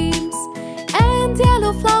beams, and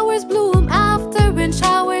yellow flowers bloom after rain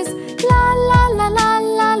showers, la la la la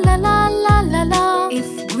la la la la la la.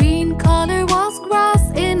 If green color was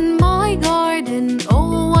grass in my garden,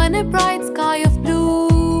 oh, what a bright sky of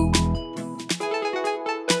blue.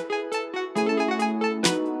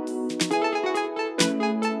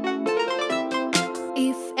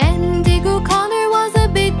 If indigo color was a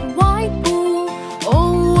big white pool,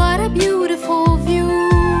 oh, what a beautiful view.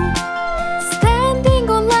 Standing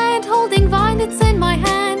on land, holding violets in my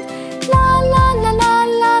hand, la la la la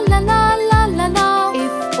la la la la la la.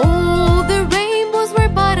 If all the rainbows were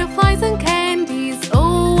butterflies and candies,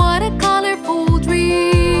 oh, what a colorful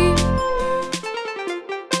dream.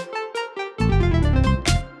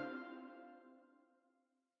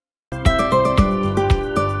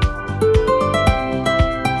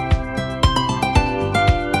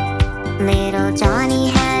 Little Johnny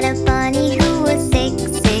had a bunny who was sick,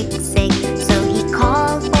 sick, sick. So he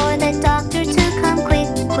called for the doctor to come quick,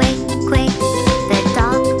 quick, quick. The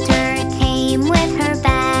doctor came with her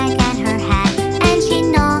bag and her hat, and she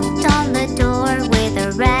knocked on the door with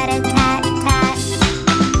a rat-a-tat-tat.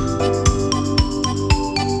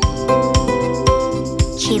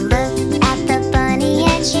 She looked at the bunny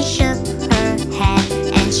and she shook her head,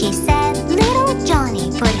 and she said, "Little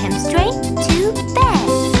Johnny, put him straight to bed."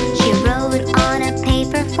 She wrote on a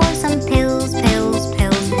paper for some pills, pills,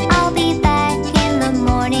 pills. I'll be back in the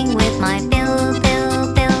morning with my pill,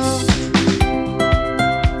 pill, pill.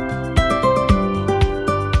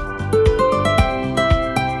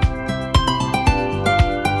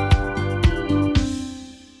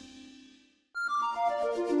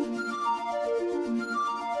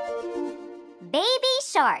 Baby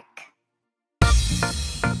shark.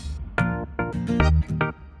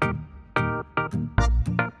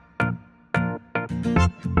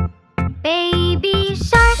 Baby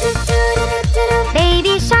shark,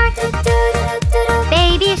 baby shark,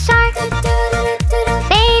 baby shark,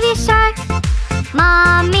 baby shark,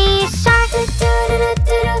 mommy shark,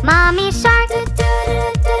 mommy shark,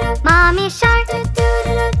 mommy shark,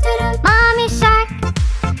 mommy shark,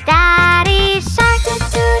 daddy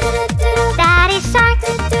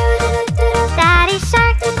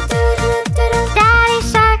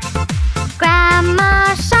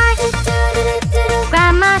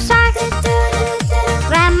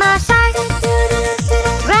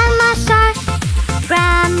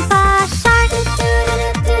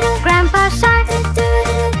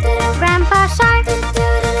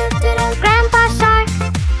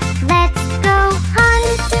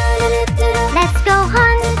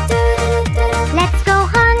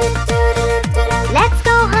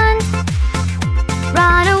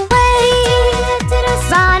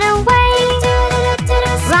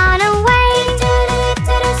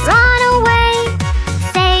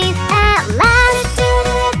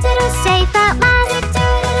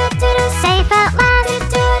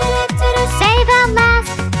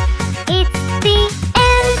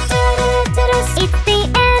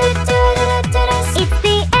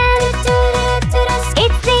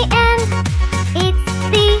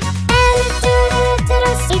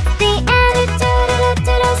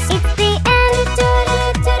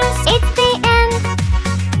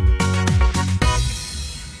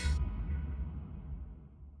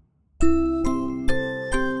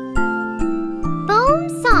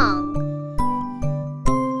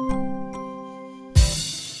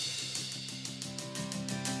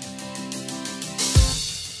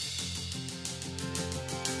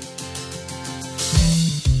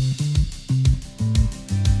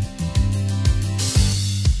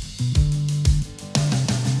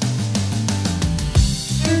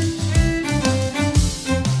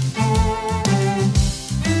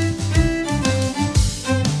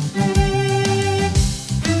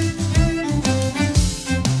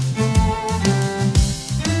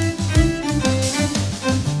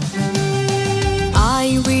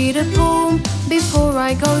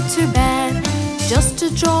I go to bed, just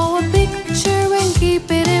to draw a picture and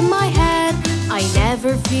keep it in my head. I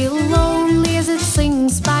never feel lonely as it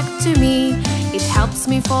sings back to me. It helps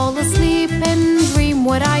me fall asleep and dream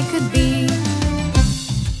what I could be.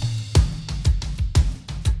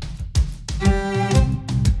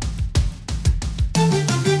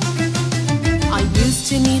 I used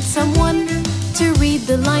to need someone to read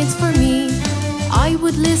the lines for me. I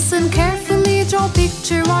would listen carefully, draw a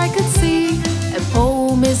picture I could see. A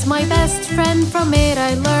poem is my best friend, from it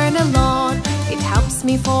I learn a lot. It helps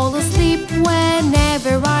me fall asleep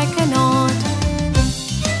whenever I cannot.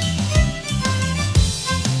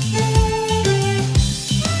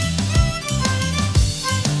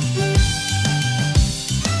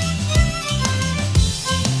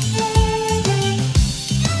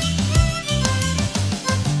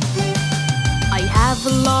 I have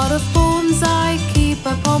a lot of poems I keep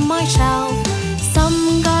up on my shelf.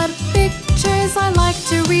 Some got pictures I like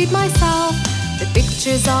to read myself. The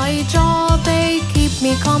pictures I draw, they keep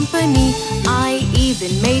me company. I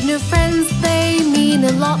even made new friends, they mean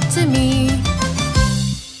a lot to me.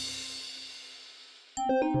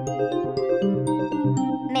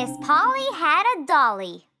 Miss Polly had a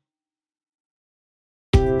dolly.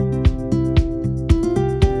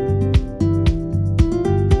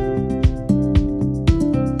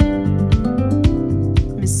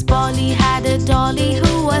 Miss Polly had a dolly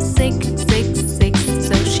who was sick, sick, sick.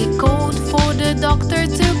 So she called for the doctor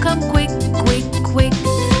to come quick, quick, quick.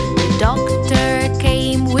 The doctor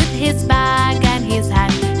came with his bag and his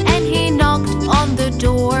hat, and he knocked on the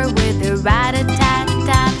door with a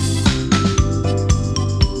rat-a-tat-tat.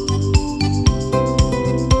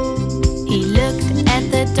 He looked at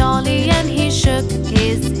the dolly and he shook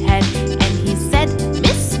his head, and he said,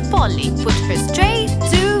 "Miss Polly, put her straight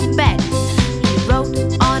to bed." Wrote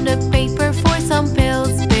on a paper for some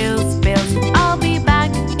pills, pills, pills. I'll be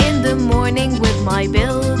back in the morning with my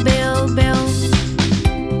bill, bill, bill.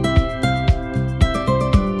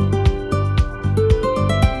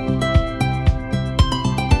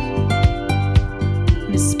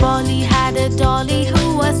 Miss Polly had a dolly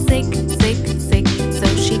who was sick, sick, sick. So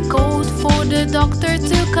she called for the doctor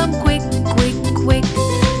to come quick, quick, quick.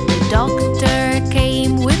 The doctor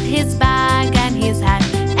came with his bag and his hat,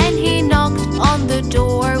 and he knocked on the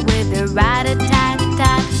door with a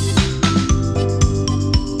rat-a-tat-tat.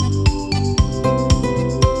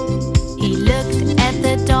 He looked at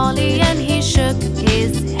the dolly and he shook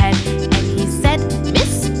his head, and he said,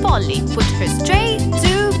 "Miss Polly, put her straight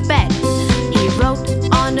to bed." He wrote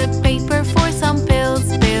on a paper for some pills,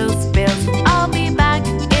 pills, pills. I'll be back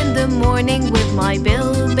in the morning with my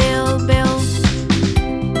bill, bill, bill.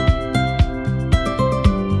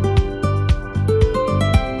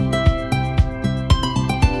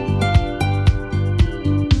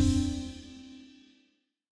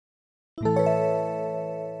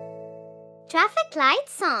 Traffic light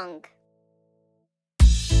song.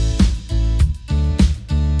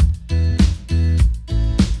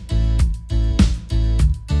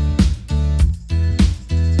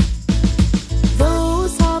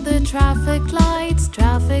 Those are the traffic lights,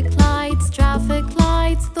 traffic lights, traffic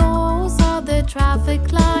lights. Those are the traffic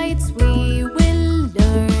lights we will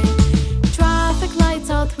learn. Traffic lights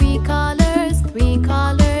are three colors, three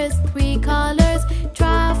colors, three colors.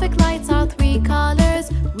 Traffic lights are three colors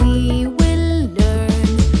we will learn.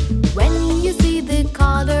 When you see the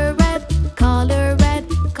color red, color red,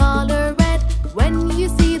 color red. When you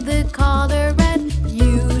see the color red,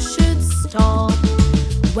 you should stop.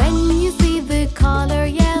 When you see the color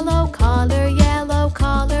yellow, color yellow,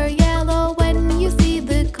 color yellow. When you see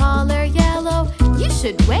the color yellow, you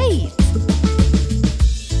should wait.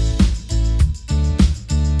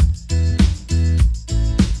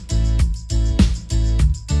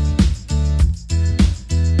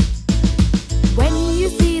 When you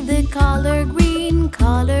see the color green,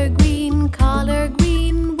 color green, color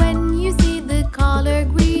green. When you see the color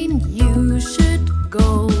green, you should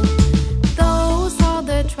go. Those are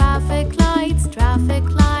the traffic lights, traffic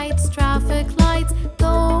lights, traffic lights.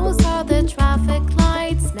 Those are the traffic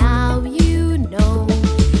lights, now you know.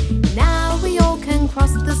 Now we all can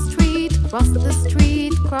cross the street, cross the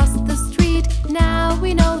street, cross the street. Now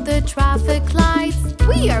we know the traffic lights,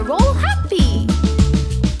 we are all happy.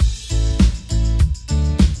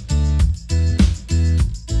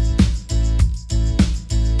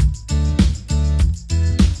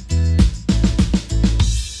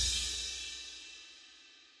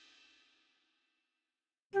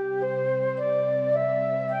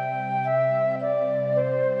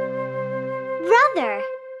 Brother.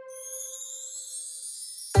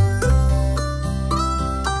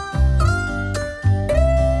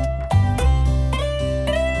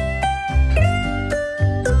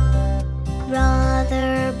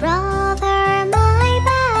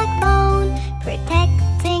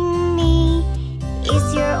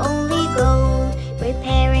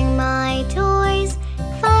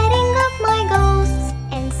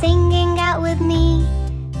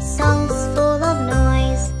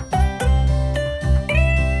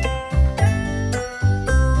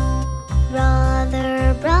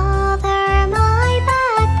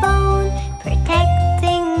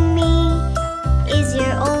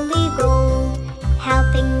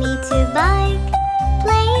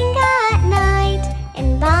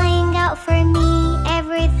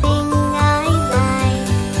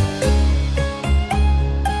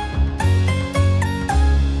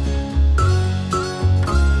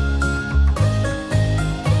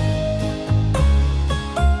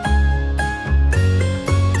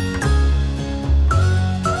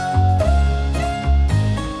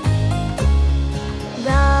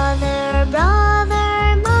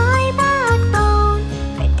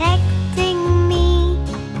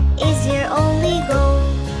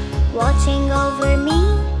 watching over me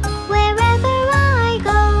wherever I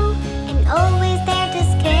go, and always there to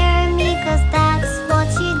scare me, 'cause that's what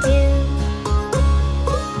you do.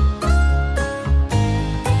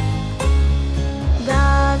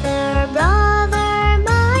 Brother, brother,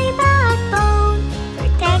 my backbone,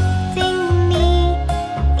 protecting me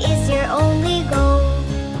is your only goal.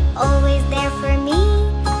 Always there for me,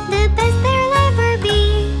 the best there'll ever be,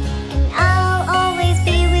 and I'll always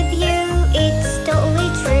be with you, it's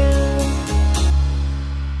totally true.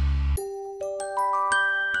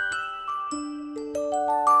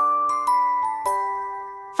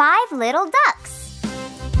 5 little ducks.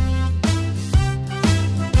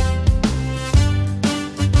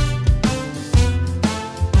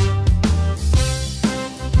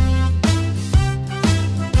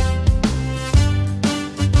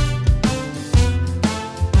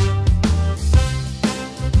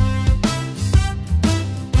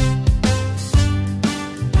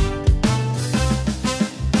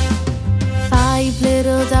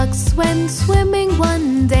 Little ducks went swimming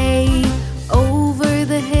one day over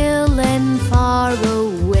the hill and far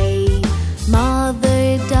away.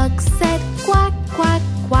 Mother duck said quack, quack,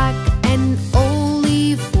 quack, and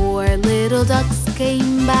only 4 little ducks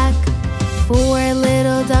came back. 4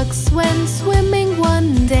 little ducks went swimming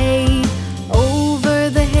one day over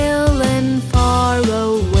the hill and far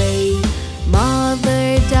away. Mother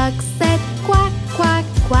duck said quack, quack,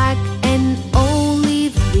 quack, and only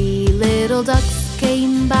 3 little ducks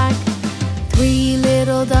came back. 3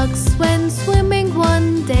 little ducks went swimming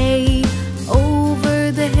one day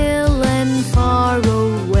over the hill and far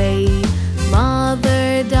away.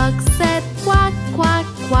 Mother duck said quack, quack,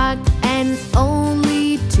 quack, and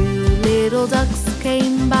only 2 little ducks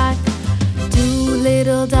came back. 2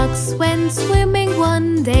 little ducks went swimming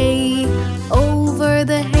one day over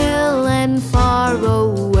the hill and far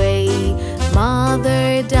away.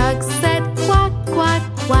 Mother duck said quack, quack,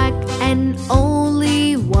 quack, and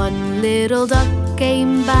only 1 little duck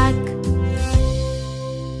came back.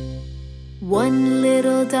 1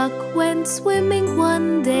 little duck went swimming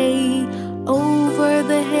one day over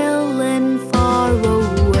the hill and far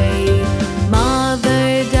away. Mother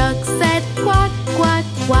duck said quack, quack,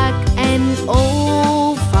 quack, and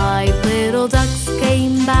all 5 little ducks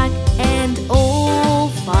came back, and all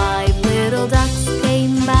 5 little ducks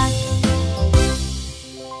came back.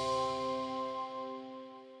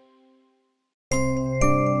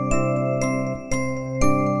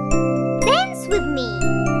 Dance with me.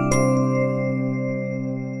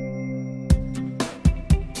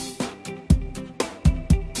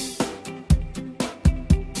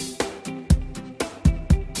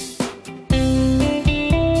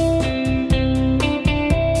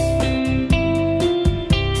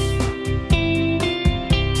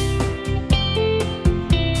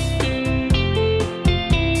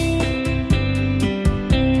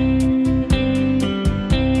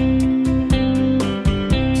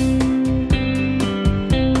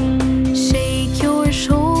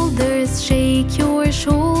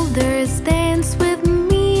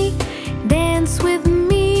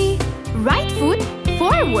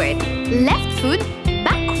 Left foot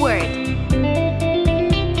backward.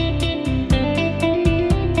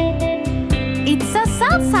 It's a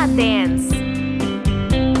salsa dance.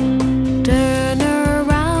 Turn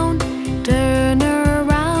around,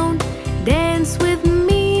 dance with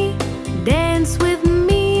me, dance with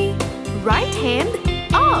me. Right hand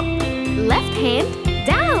up, left hand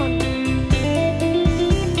down.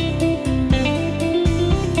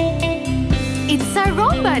 It's a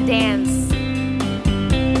rumba dance.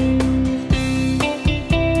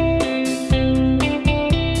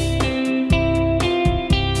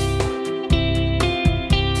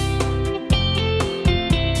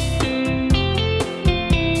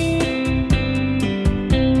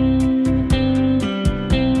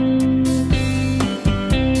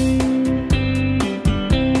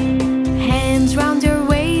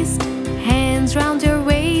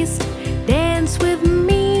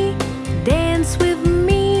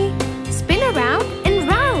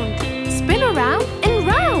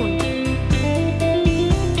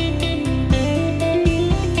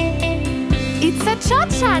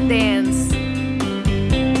 Cha-cha dance.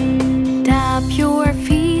 Tap your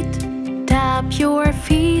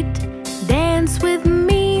feet, dance with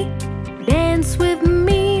me,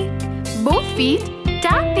 both feet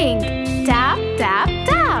tapping, tap, tap,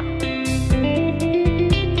 tap.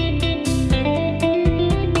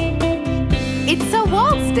 It's a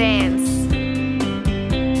waltz dance.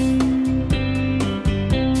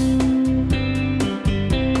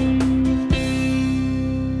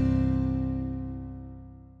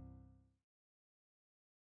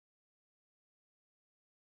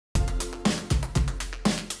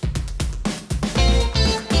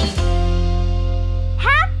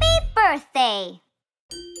 birthday!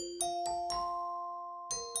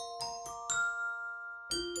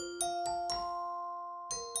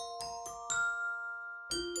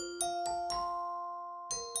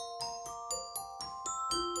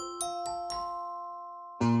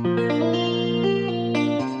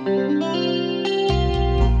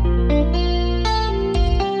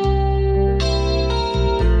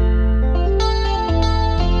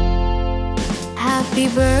 Happy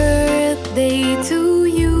birthday to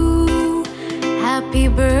you. Happy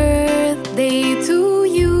birthday to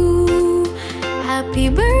you. Happy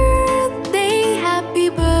birthday, happy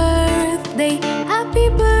birthday, happy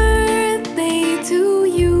birthday to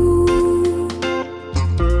you.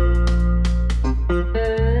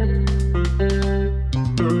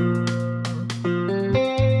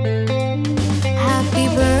 Happy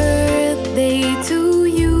birthday to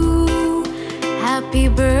you. Happy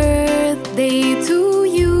birthday to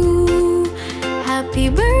you. Happy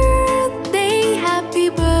birthday, happy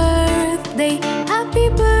birthday, happy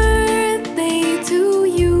birthday to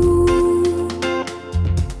you.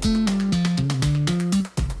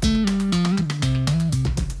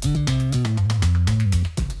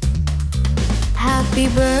 Happy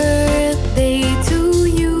birthday to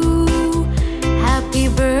you. Happy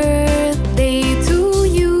birthday to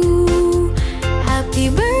you. Happy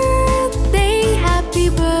birthday, happy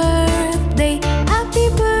birthday, happy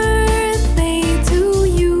birthday to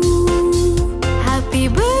you. Happy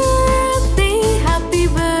birthday, happy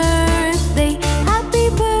birthday, happy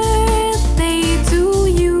birthday to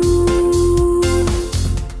you.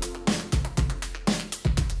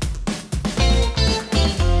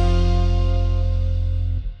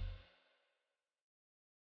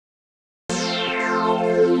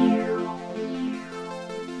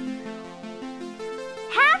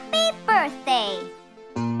 Happy birthday!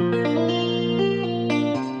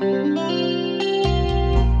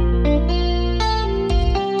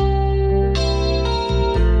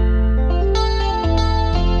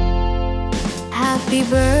 Happy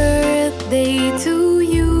birthday to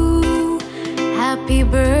you. Happy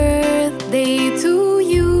birthday to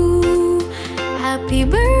you. Happy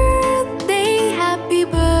birthday, happy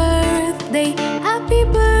birthday, happy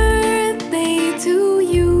birthday to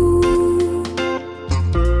you.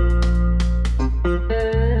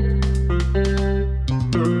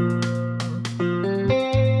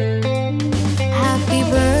 Happy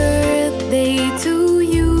birthday to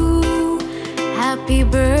you. Happy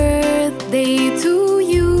birthday to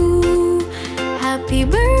you. Happy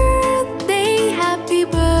birthday, happy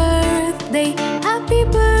birthday, happy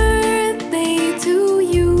birthday to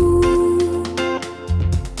you.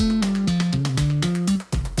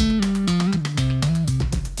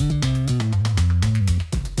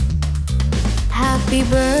 Happy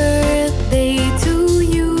birthday to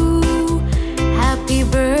you. Happy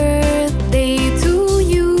birthday to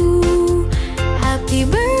you. Happy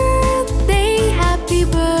birthday, happy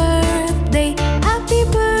birthday, happy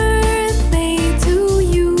birthday to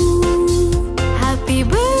you. Happy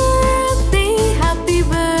birthday, happy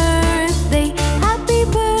birthday, happy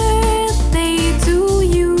birthday to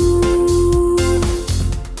you.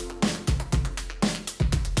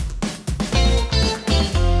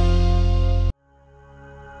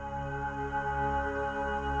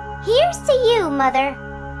 Here's to you, Mother.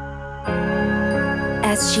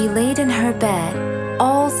 As she laid in her bed,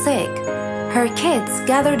 all sick, her kids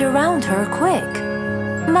gathered around her quick.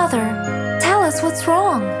 Mother, tell us what's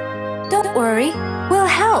wrong. Don't worry, we'll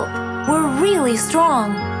help. We're really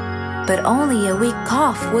strong. But only a weak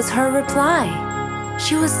cough was her reply.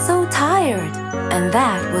 She was so tired, and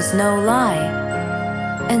that was no lie.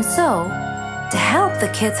 And so, to help, the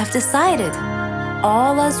kids have decided,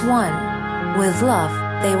 all as one, with love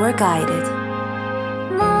they were guided.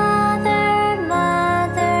 Mother,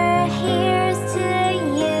 Mother, here's to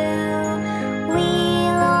you.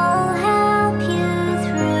 We'll all help you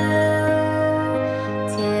through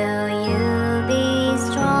till you be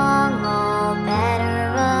strong, all better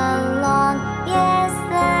along. Yes,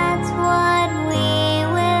 that's what we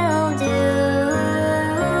will do.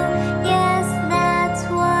 Yes, that's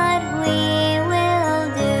what we will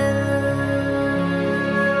do.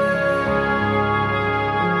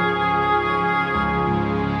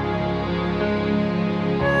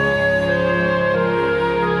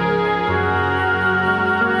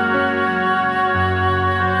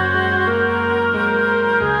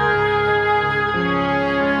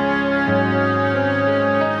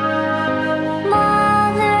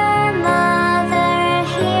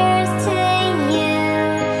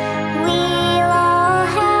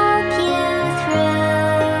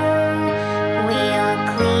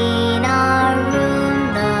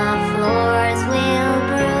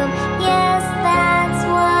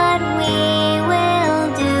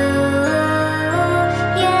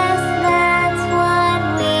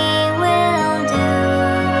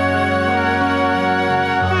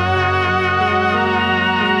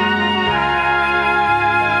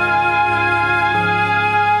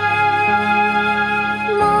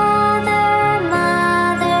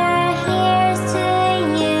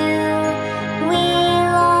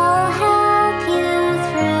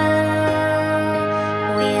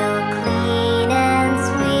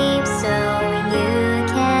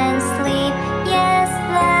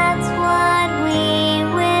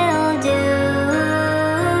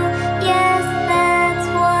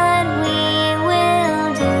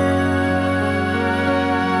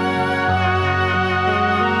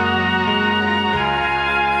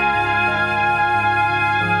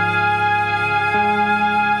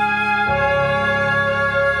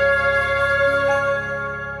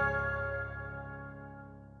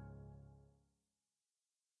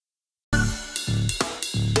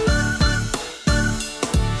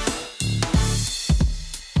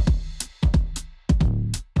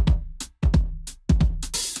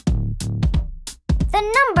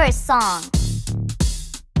 first song.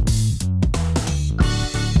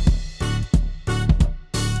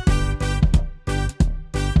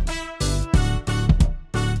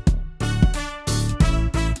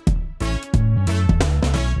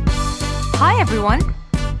 Hi everyone!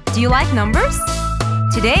 Do you like numbers?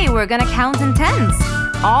 Today we're gonna count in tens,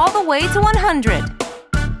 all the way to 100.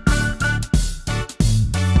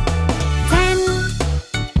 10,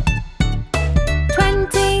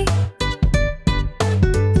 20,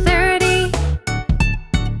 30,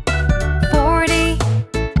 40,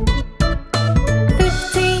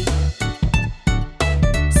 50,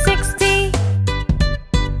 60,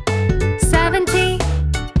 70,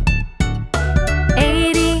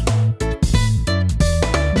 80,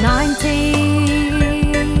 90,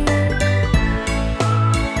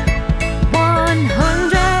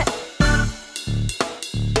 100.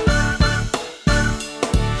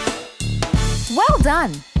 Well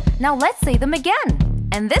done! Now let's say them again.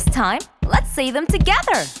 And this time, let's say them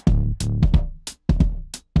together.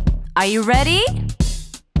 Are you ready?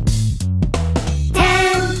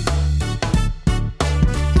 10,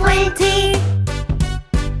 20,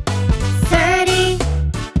 30,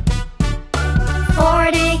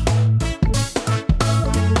 40,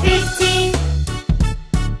 50,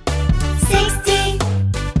 60,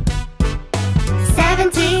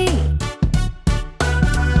 70,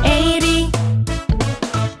 80,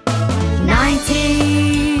 90,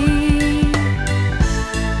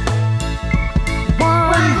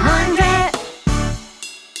 100.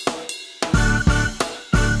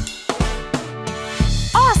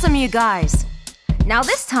 Awesome, you guys! Now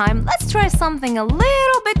this time, let's try something a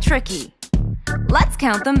little bit tricky. Let's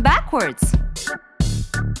count them backwards.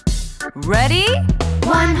 Ready?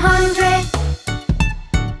 100,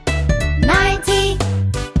 90,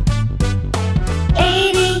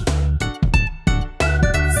 80,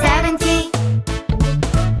 70,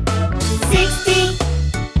 60,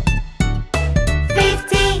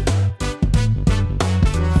 50,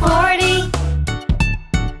 40,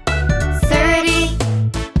 30,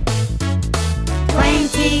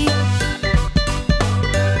 20,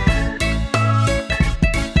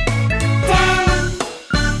 10.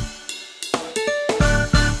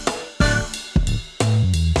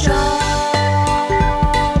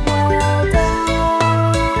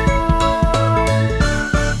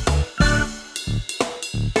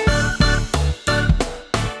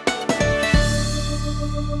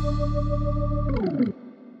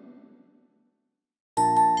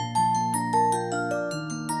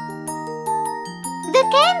 The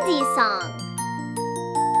Candy Song.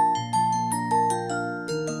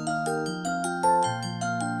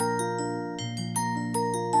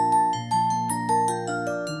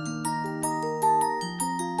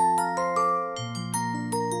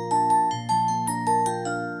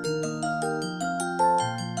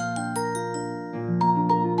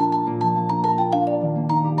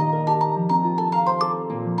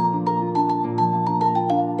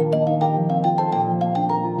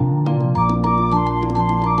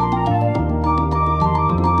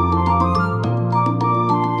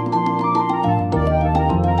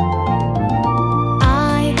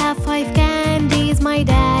 I have 5 candies, my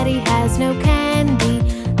daddy has no candy.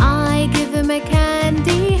 I give him a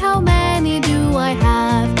candy, how many do I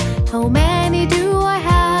have? How many do I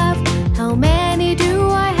have? How many do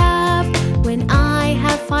I have? When I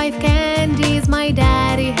have 5 candies, my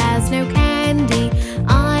daddy has no candy.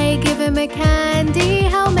 I give him a candy,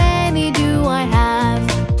 how many do I have?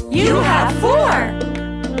 You have 4!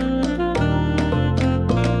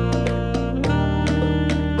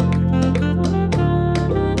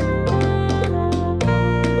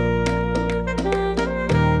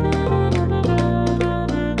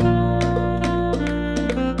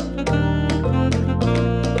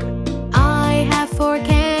 I have 4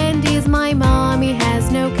 candies, my mommy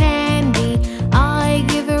has no candy. I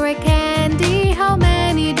give her a candy, how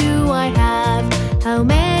many do I have? How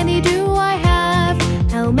many do I have?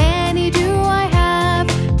 How many do I have?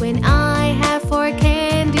 When I have 4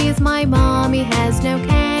 candies, my mommy has no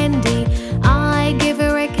candy. I give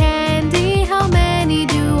her a candy, how many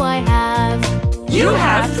do I have? You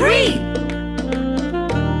have 3!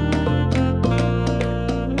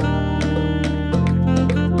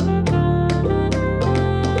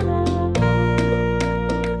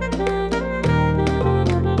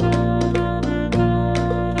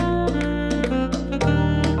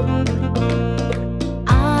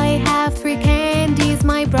 I have 3 candies,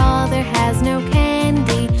 my brother has no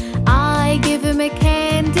candy. I give him a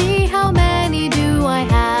candy, how many do I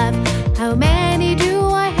have? How many do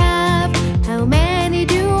I have? How many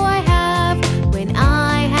do I have?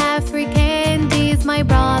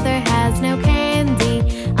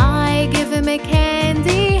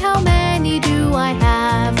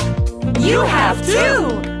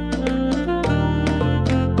 too!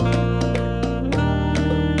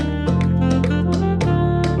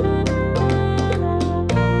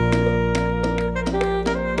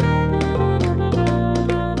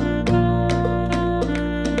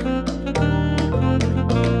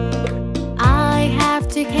 I have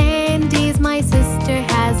two candies, my sister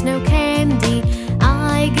has no candy.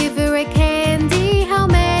 I give her a candy, how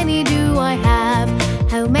many do I have?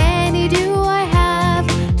 How many do I have?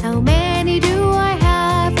 How many do I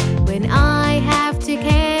have? When I have two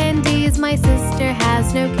candies, my sister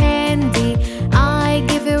has no candy. I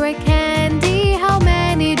give her a candy, how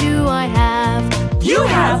many do I have? You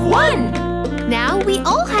have one! Now we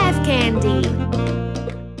all have candy.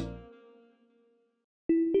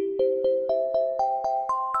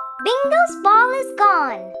 Bingo's ball is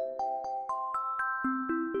gone.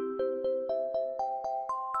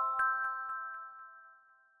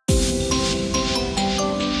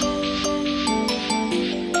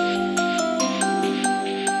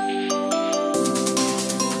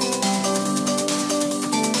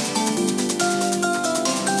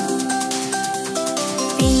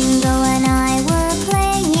 Bingo and I were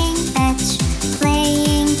playing fetch,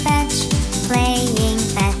 playing fetch, playing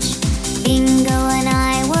fetch. Bingo and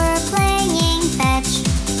I were playing fetch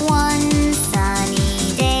one sunny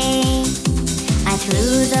day. I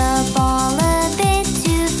threw the ball a bit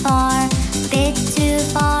too far, bit too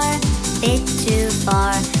far, bit too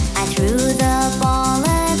far. I threw the ball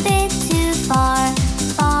a bit too far,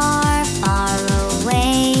 far, far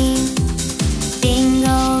away.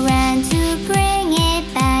 Bingo ran to bring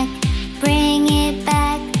it back, bring it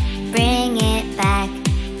back, bring it back.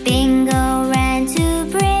 Bingo ran to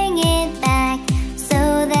bring it back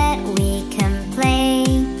so that we can play.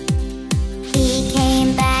 He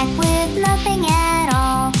came back with nothing at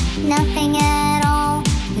all, nothing at all,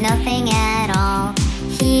 nothing at all.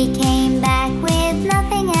 He came back with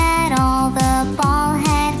nothing at all, the ball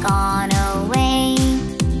had gone away.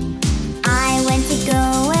 I went to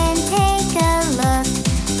go and take a look,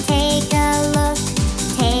 take a look,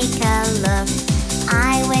 take a look.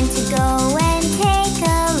 I went to go and take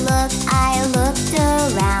a look. I looked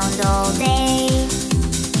around all day.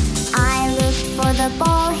 I looked for the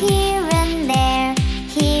ball here and there,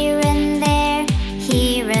 here and there,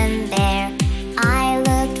 here and there. I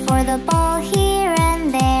looked for the ball here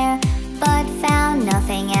and there, but found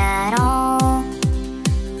nothing at all.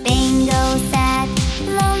 Bingo sat,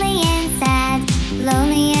 lonely and sad,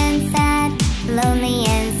 lonely and sad, lonely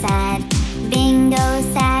and sad. Bingo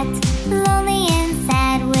sat, lonely and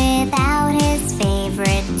sad, without his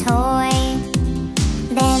favorite toy.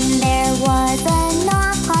 Then there was a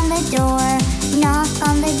knock on the door, knock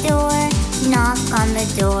on the door, knock on the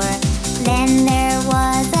door. Then there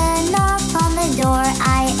was a knock on the door,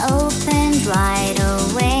 I opened right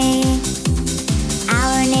away.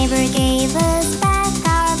 Our neighbor gave us back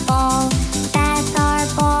our ball, back our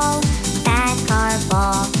ball, back our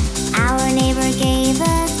ball. Our neighbor gave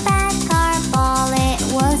us back our ball, it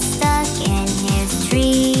was stuck in his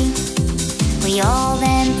tree. We all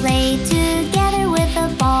then played together with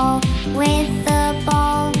the ball, with the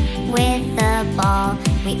ball, with the ball.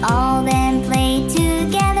 We all then played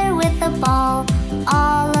together with the ball,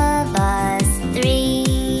 all of us three.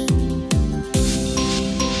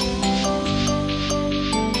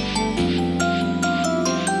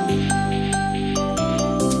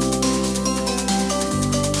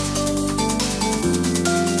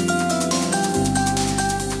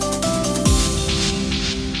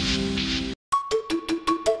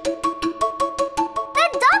 The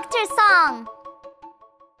doctor song.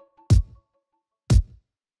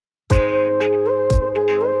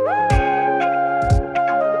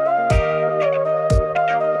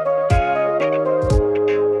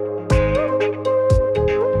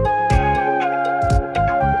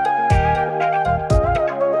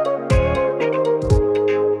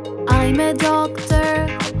 I'm a doctor,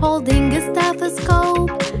 holding a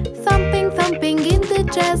stethoscope. Thumping, thumping in the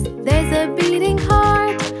chest, there's a beating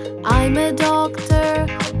heart. I'm a doctor,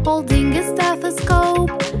 holding a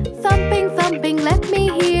stethoscope. Thumping, thumping, let me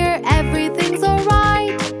hear, everything's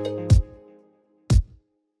alright.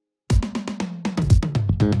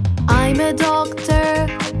 I'm a doctor,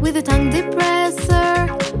 with a tongue depressor.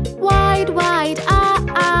 Wide, wide, ah,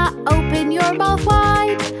 ah, open your mouth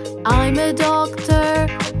wide. I'm a doctor,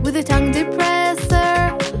 with a tongue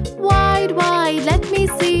depressor. Wide, wide, let me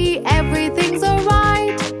see, everything's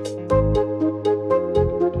alright.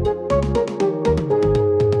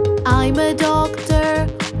 I'm a doctor,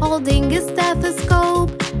 holding a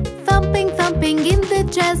stethoscope. Thumping, thumping in the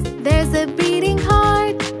chest, there's a beating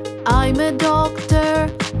heart. I'm a doctor,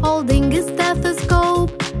 holding a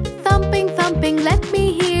stethoscope. Thumping, thumping clapping, let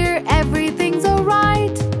me hear. Everything's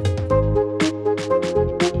alright.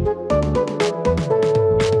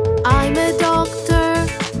 I'm a doctor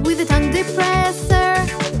with a tongue depressor.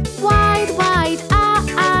 Wide, wide, ah,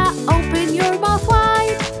 ah, open your mouth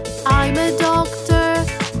wide. I'm a doctor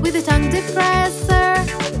with a tongue depressor.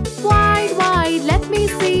 Wide, wide, let me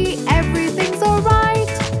see. Everything's alright.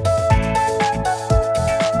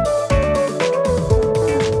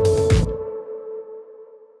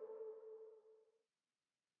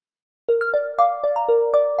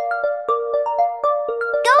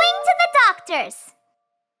 Going to the doctor's.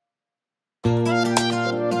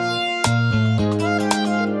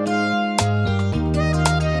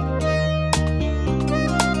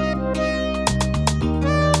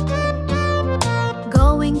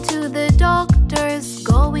 Going to the doctor's,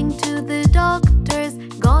 going to the doctor's.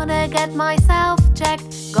 Gonna get myself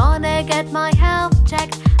checked, gonna get my health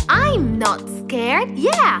checked. I'm not scared,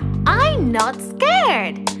 yeah, I'm not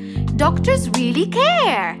scared. Doctors really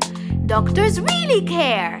care, doctors really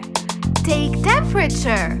care. Take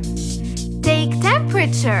temperature, take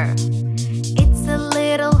temperature. It's a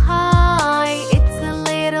little high, it's a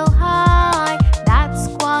little high. That's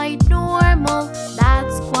quite normal,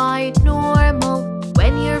 that's quite normal.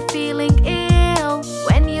 When you're feeling ill,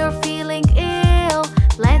 when you're feeling ill,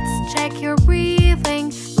 let's check your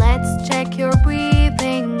breathing, let's check your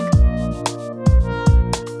breathing.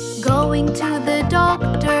 Going to the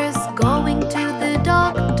doctor's, going to the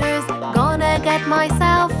doctor's. Gonna get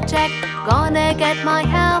myself checked, gonna get my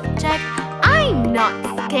health checked. I'm not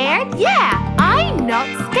scared, yeah, I'm not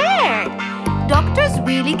scared. Doctors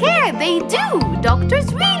really care, they do,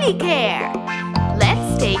 doctors really care.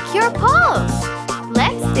 Let's take your pulse,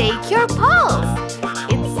 let's take your pulse.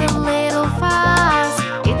 It's a little fast,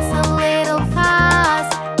 it's a little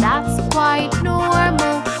fast. That's quite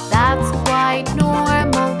normal, that's quite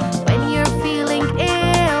normal. When you're feeling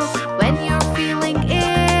ill, when you're feeling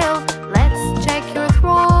ill, let's check your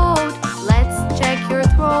throat, let's check your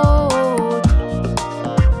throat.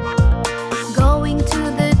 Going to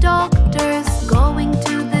the doctor's, going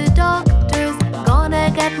to the doctor's.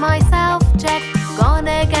 Gonna get myself checked,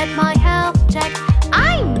 gonna get my health checked.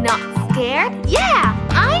 I'm not scared, yeah,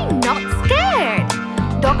 I'm not scared.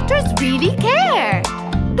 Doctors really care,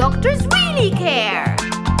 doctors really care.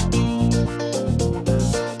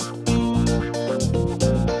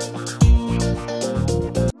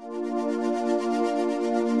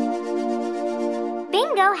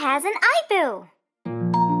 Bingo has an eyeboo.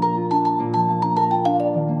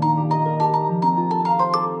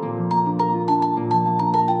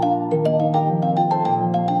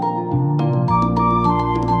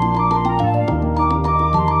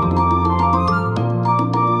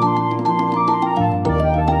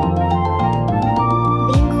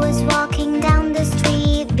 Bingo was walking down the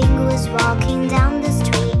street. Bingo was walking down the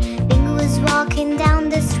street. Bingo was walking down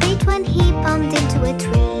the street when he bumped into a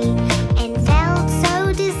tree and felt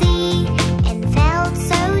so dizzy, and felt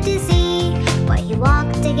so dizzy. But he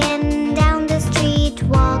walked again down the street,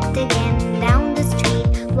 walked again down the street,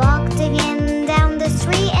 walked again down the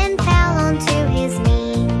street and fell onto his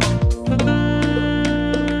knee.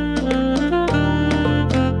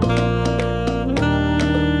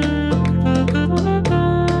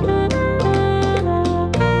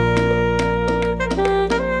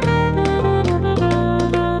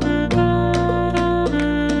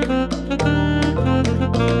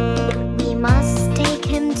 We must take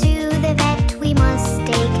him to the vet, we must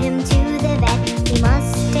take him to the vet, we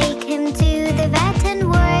must take him to the vet and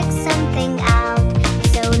work something out.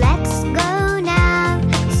 So let's go now,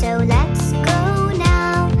 so let's go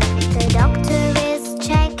now. The doctor is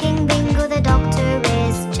checking Bingo, the doctor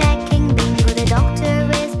is checking Bingo, the doctor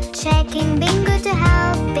is checking Bingo to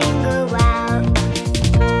help Bingo out.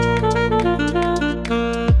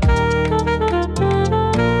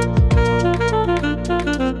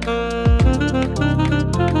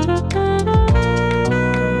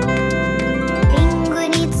 Bingo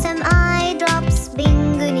needs some eye drops,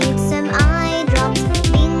 Bingo needs some eye drops,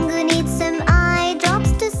 Bingo needs some eye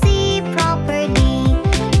drops to see properly,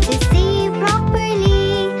 to see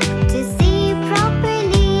properly, to see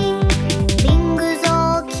properly. Bingo's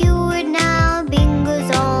all cured now, Bingo's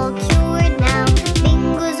all cured now,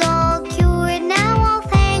 Bingo's all cured now, all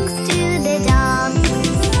thanks to the dog.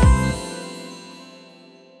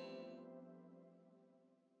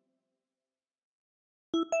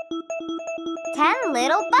 10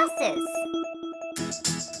 little buses.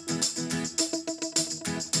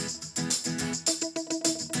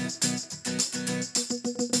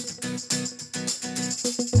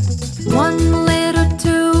 One little,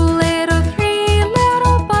 two little, three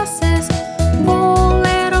little buses. 4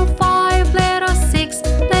 little, 5 little.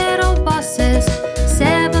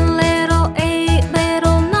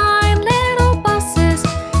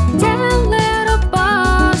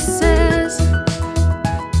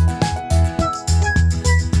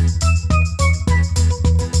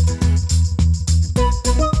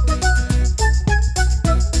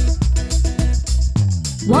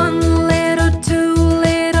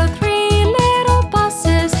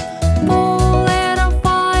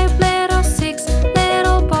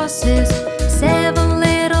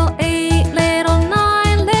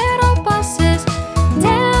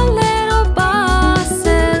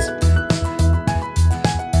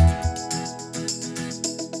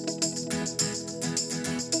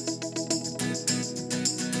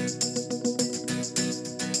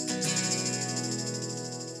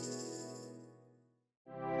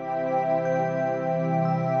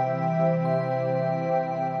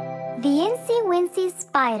 Wincy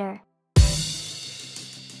Spider.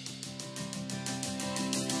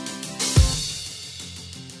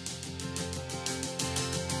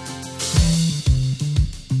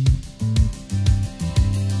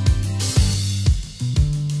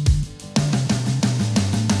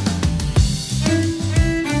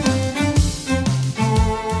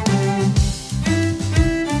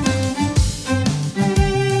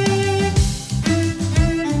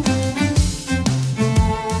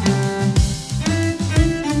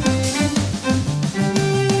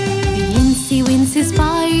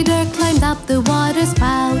 Up the water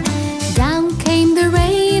spout, down came the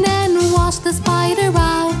rain and washed the spider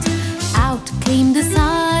out. Out came the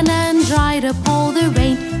sun and dried up all the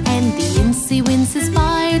rain, and the incy wincy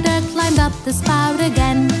spider climbed up the spout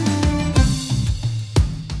again.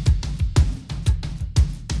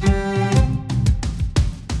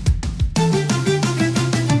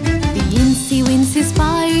 The incy wincy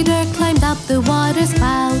spider climbed up the water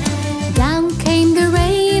spout, down came the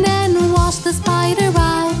rain and washed the spider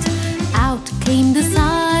out. Out came the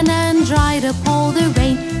sun and dried up all the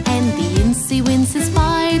rain, and the incy wincy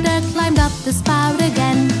spider climbed up the spout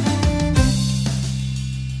again.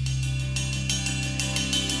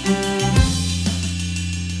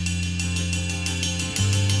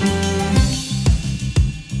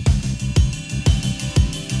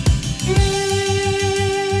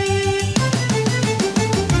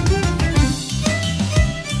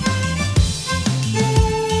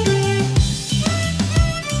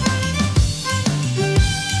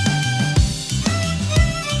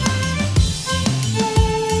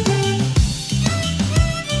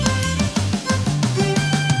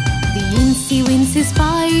 The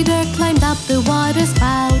spider climbed up the water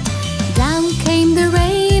spout, down came the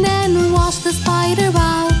rain and washed the spider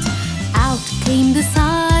out. Out came the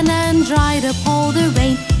sun and dried up all the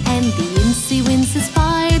rain, and the incy wincy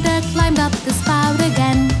spider climbed up the spout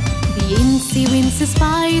again. The incy wincy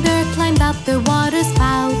spider climbed up the water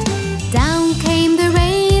spout, down came the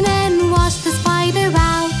rain and washed the spider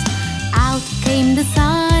out. Out came the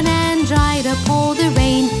sun and dried up all the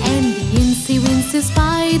rain, and the incy wincy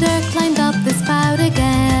spider climbed up the spout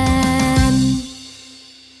again.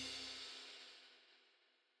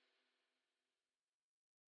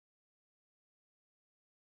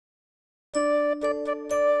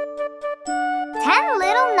 Ten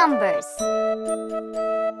little numbers.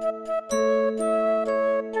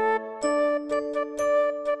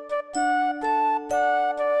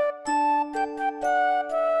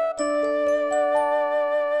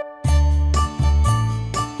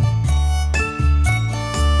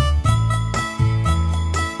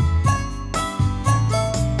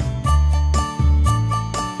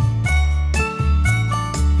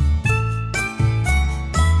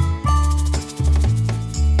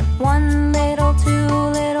 One little, two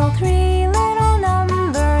little, three little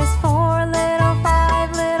numbers, four little, five.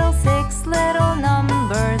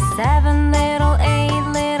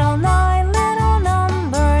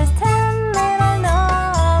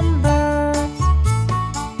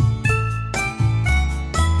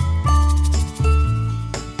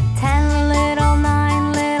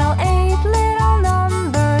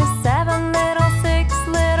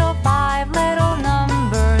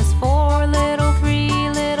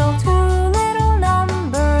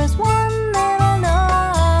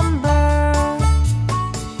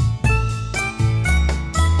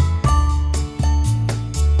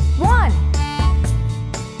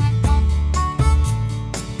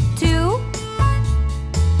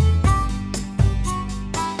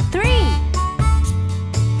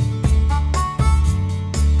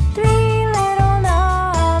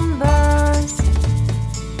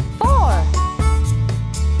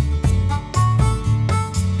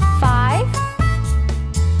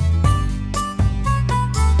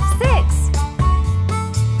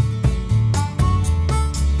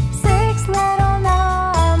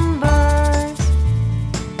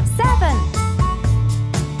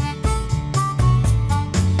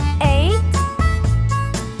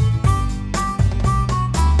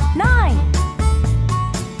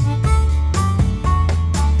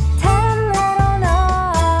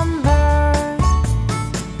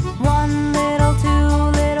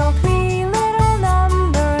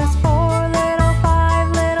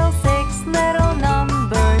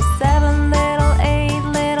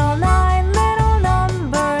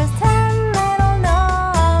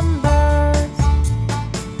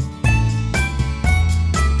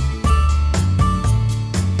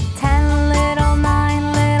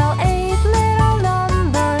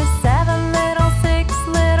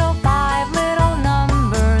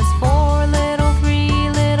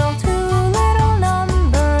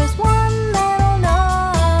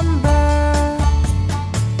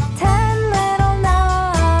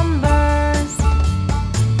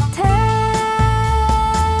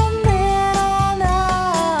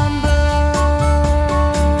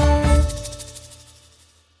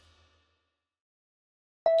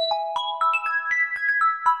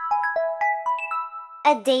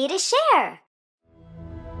 a day to share.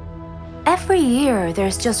 Every year,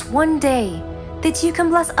 there's just one day that you can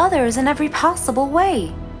bless others in every possible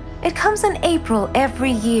way. It comes in April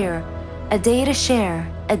every year, a day to share,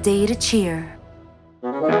 a day to cheer.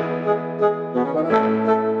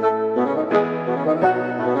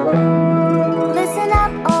 Listen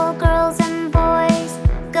up, all girls and boys.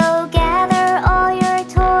 Go gather all your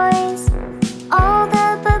toys. All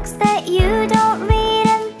the books that you don't read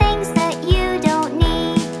and things that you don't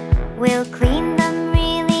need. We'll clean them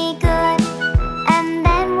really good and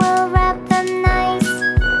then we'll wrap them nice.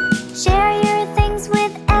 Share your things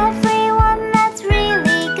with everyone, that's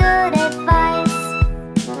really good advice.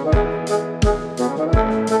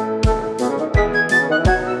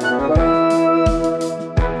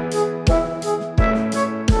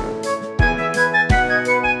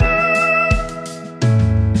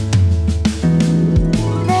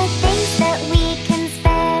 The things that we can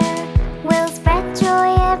spare will spread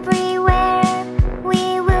joy everywhere.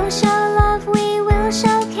 We will show love, we will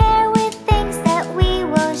show care with things that we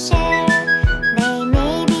will share. They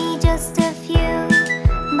may be just a few,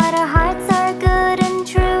 but our hearts are good and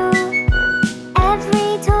true. Every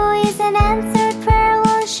toy is an answered prayer,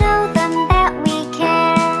 we'll show them that we care.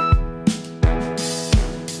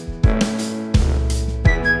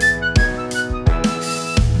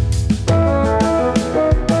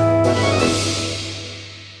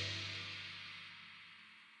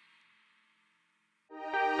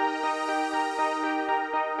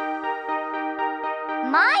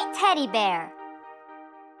 My teddy bear.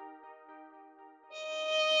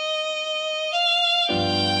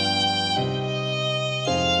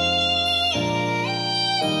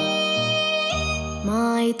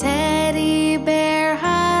 My teddy bear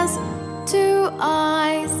has two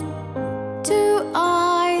eyes, two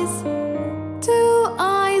eyes, two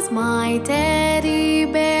eyes. My teddy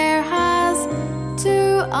bear has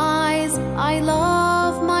two eyes. I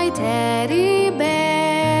love my teddy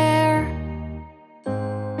bear.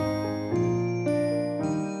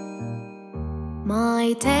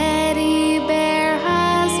 My teddy bear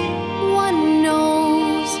has one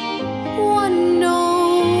nose, one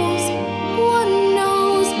nose, one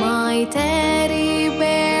nose. My teddy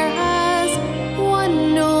bear has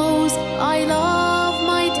one nose. I love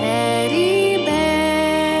my teddy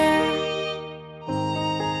bear.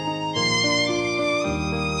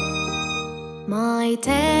 My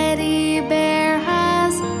teddy bear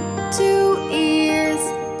has two ears,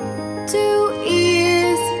 two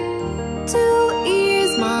ears, two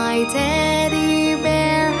ears. My teddy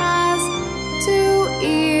bear has two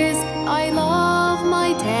ears. I love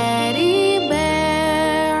my teddy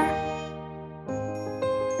bear.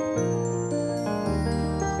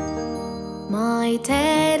 My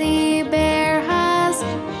teddy bear has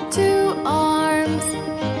two arms,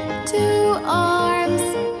 two arms,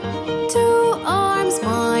 two arms.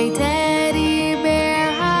 My teddy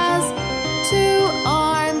bear has two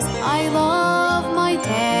arms. I love my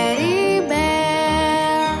teddy bear.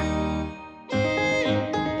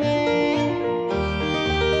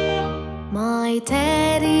 My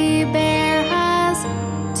teddy bear has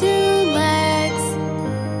two legs,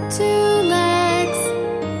 two legs,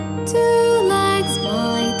 two legs.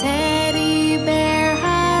 My teddy bear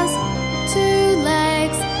has two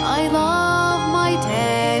legs. I love my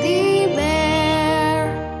teddy bear.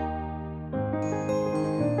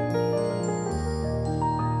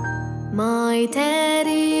 My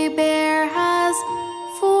teddy bear has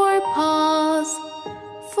four paws,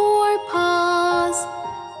 four paws,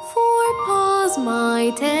 four paws.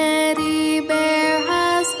 My teddy bear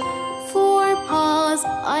has four paws.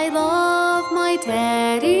 I love my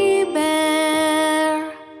teddy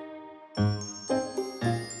bear.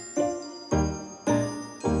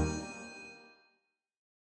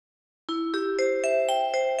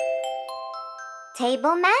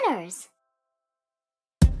 Table manners.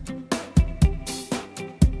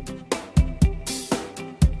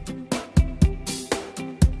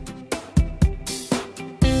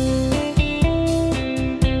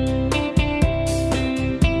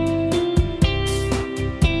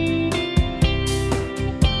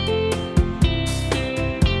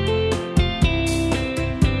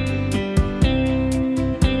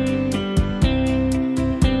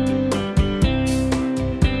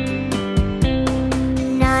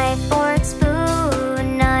 Knife or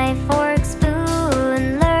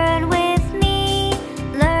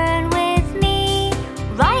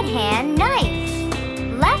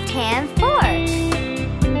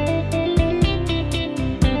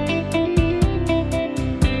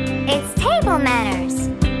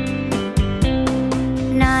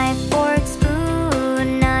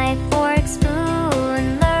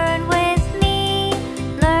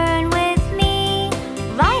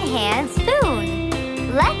hand,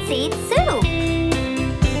 spoon. Let's eat soup.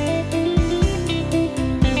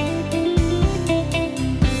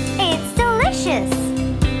 It's delicious.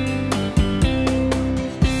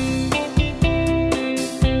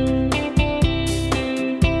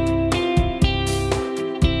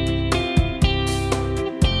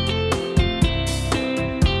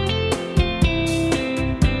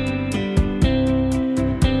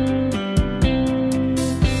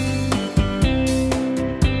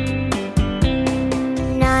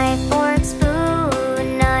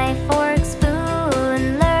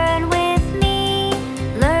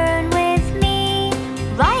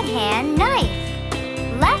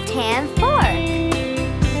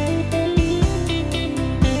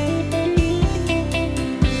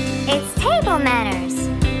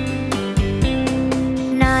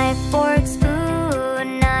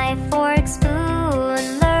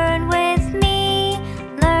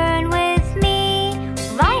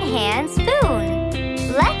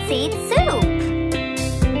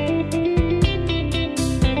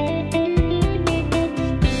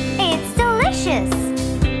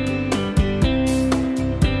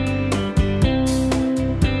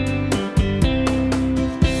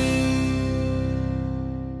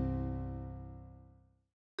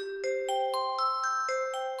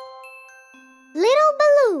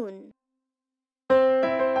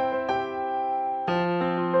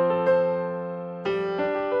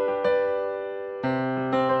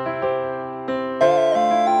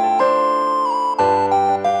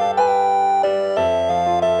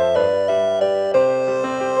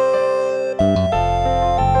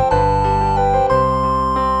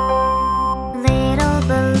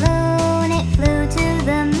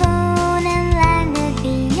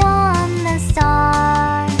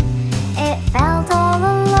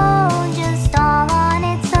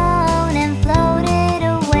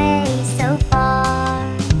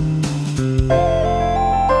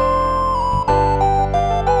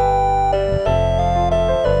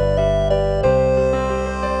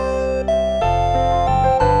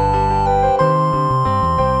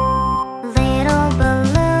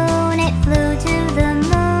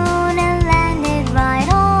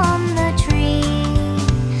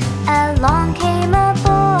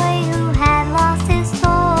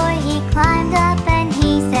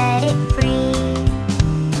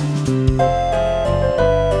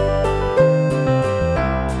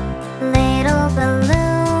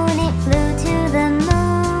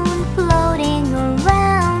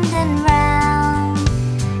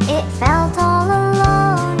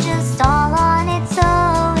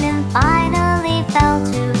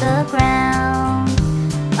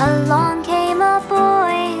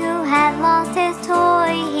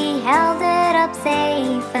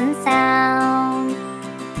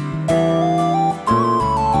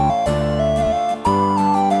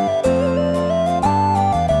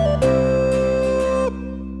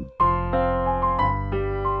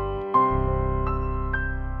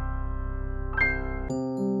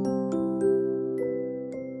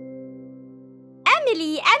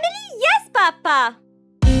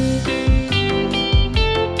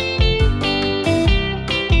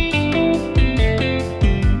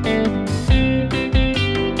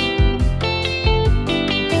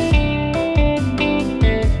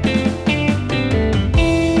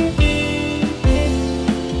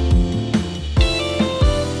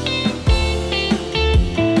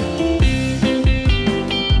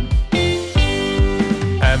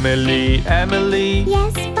 Emily.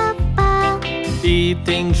 Yes, Papa.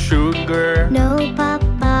 Eating sugar. No,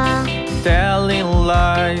 Papa. Telling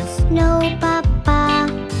lies. No, Papa.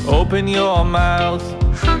 Open your mouth.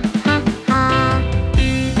 Ha, ha, ha.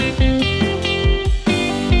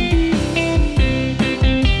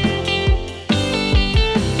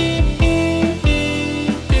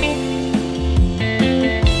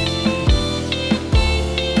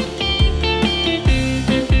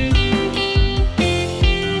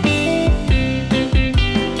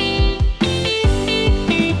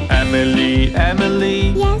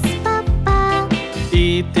 Emily. Yes, Papa.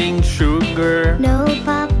 Eating sugar. No,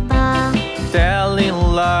 Papa. Telling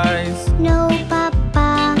lies. No,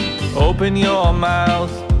 Papa. Open your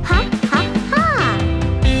mouth. Ha, ha, ha.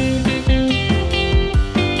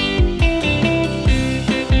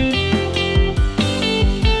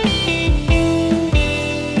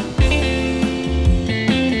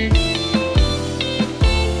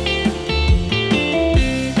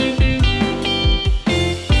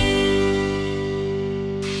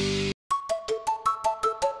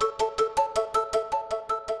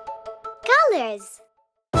 Colors.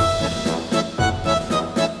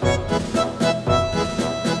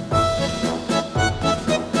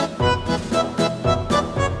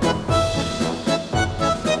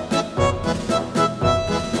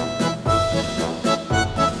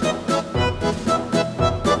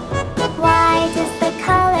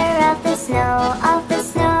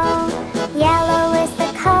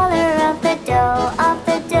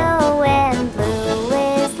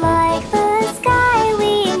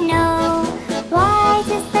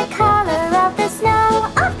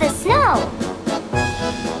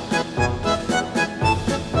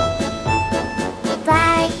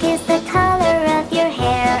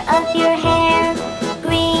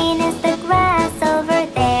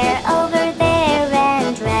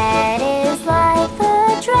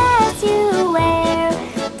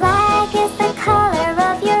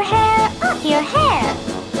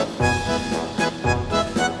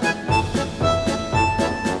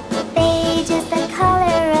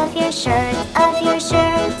 shirt, of your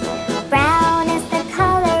shirt. Brown is the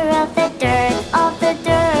color of the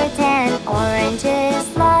dirt, and orange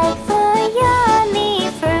is like the yummy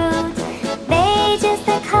fruit. Beige is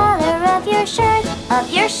the color of your shirt, of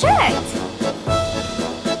your shirt.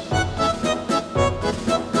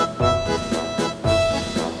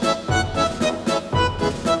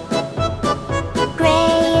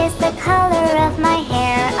 Gray is the color of my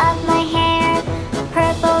hair, of my hair.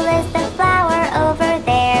 Purple is the flower over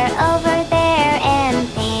there, and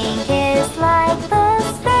pink is like the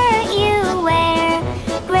skirt you wear.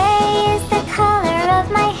 Gray is the color of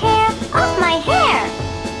my hair, of my hair.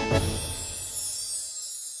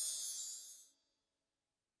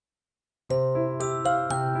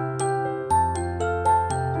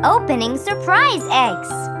 Opening surprise eggs.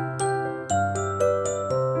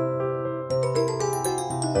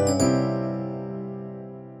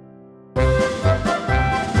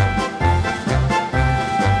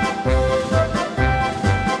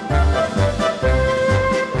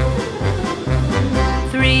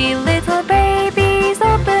 Three little babies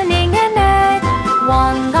opening an egg.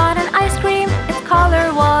 One got an ice cream, its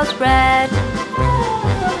color was red.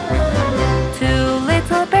 Two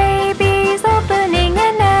little babies opening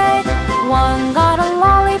an egg. One got a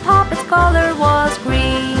lollipop, its color was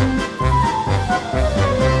green.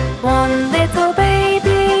 One little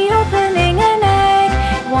baby opening an egg.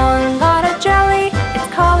 One got a jelly, its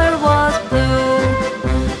color was blue.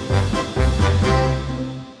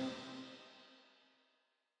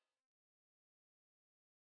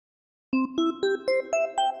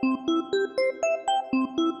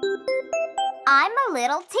 I'm a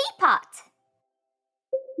little teapot.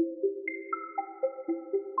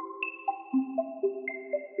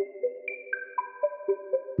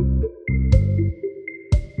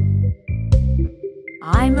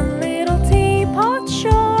 I'm a little teapot,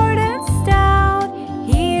 short and stout.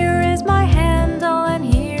 Here is my handle and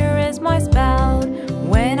here is my spout.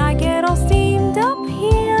 When I get all steamed up,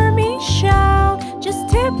 hear me shout. Just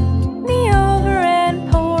tip me over and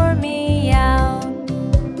pour me out.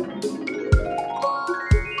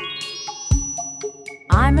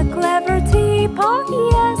 I'm a clever teapot,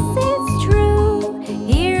 yes, it's true.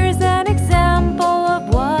 Here's an example of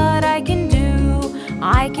what I can do.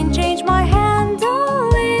 I can change my handle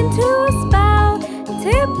into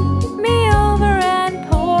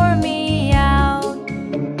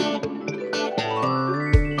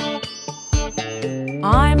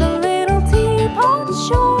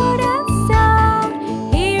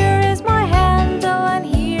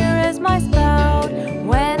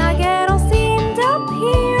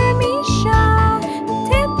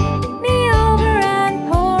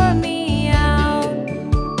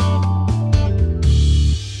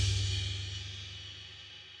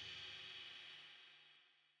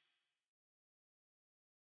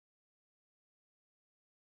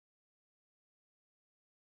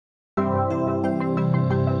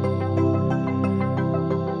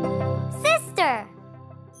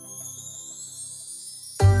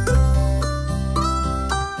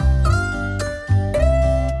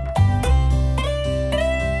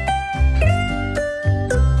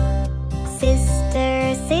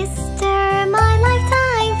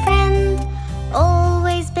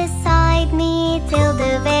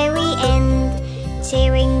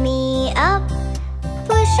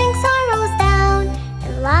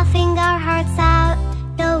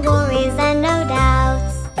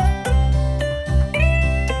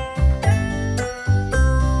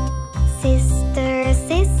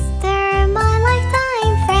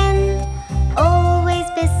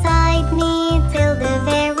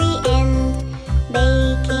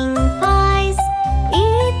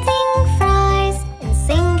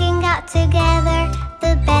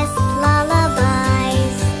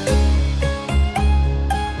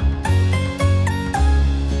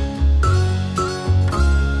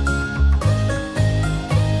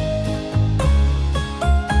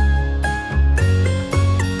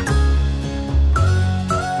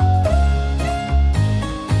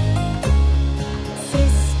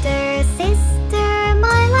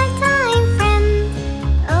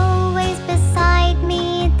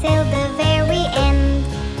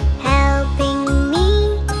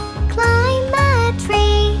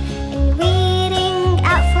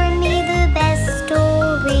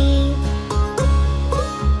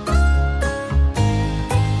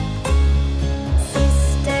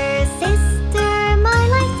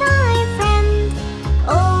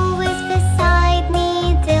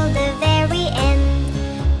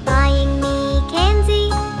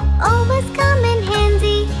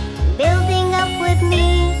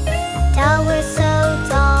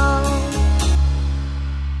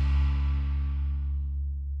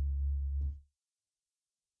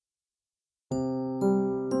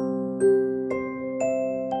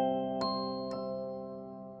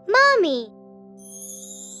Mommy.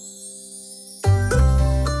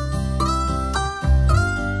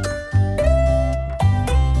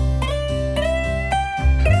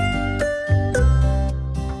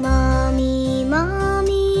 Mommy,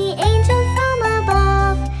 Mommy, angel from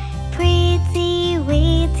above, pretty,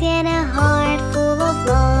 witty, and a heart full of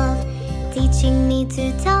love, teaching me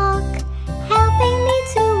to talk, helping me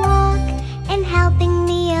to walk, and helping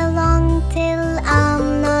me along till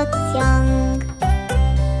I'm not young.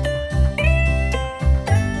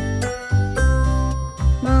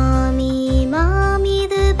 Mommy, Mommy,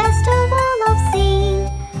 the best of all I've seen,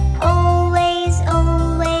 always,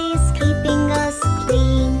 always keeping us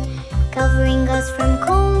clean, covering us from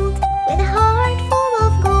cold with a heart full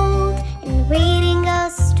of gold, and reading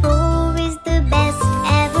us stories the best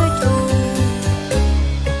ever told.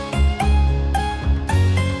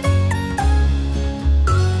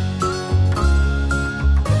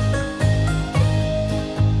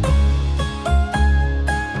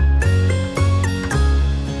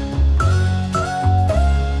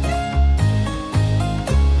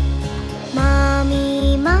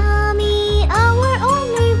 Mommy, Mommy, our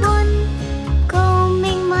only one,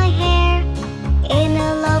 combing my hair in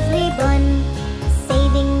a lovely bun,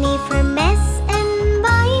 saving me from mess and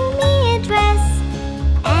buying me a dress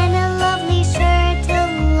and a lovely shirt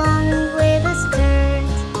along with a skirt.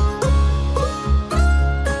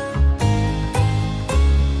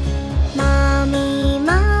 Mommy,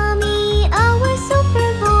 Mommy, our super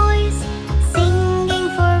voice, singing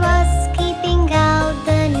for us, keeping out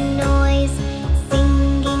the noise,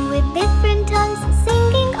 singing with different tongues,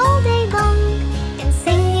 singing all day long, and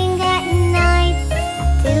singing at night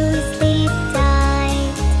till we sleep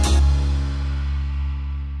tight.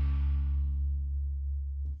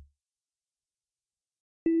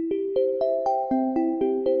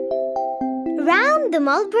 Round the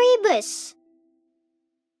mulberry bush.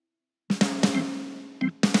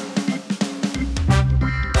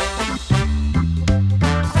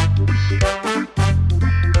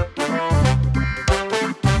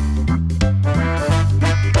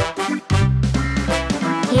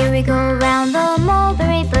 Here we go round the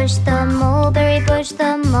mulberry bush, the mulberry bush,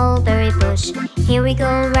 the mulberry bush. Here we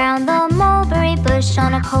go round the mulberry bush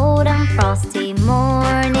on a cold and frosty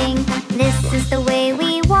morning. This is the way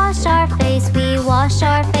we wash our face, we wash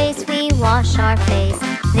our face, we wash our face.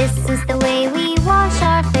 This is the way we wash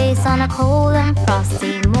our face on a cold and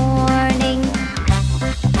frosty morning.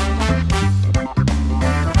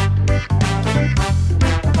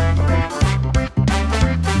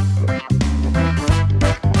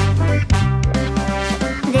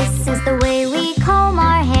 This is the way we comb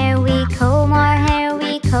our hair, we comb our hair,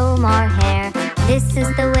 we comb our hair. This is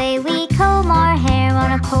the way we comb our hair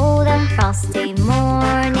on a cold and frosty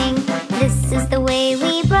morning. This is the way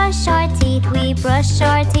we brush our teeth, we brush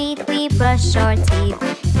our teeth, we brush our teeth.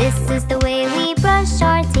 This is the way we brush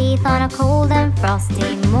our teeth on a cold and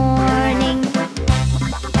frosty morning.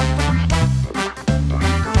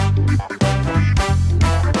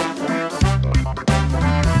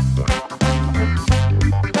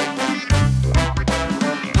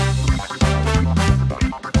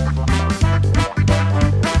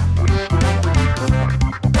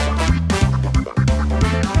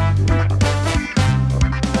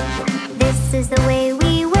 This is the way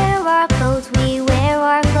we wear our clothes, we wear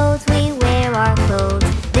our clothes, we wear our clothes.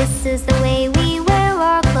 This is the way we wear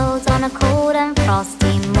our clothes on a cold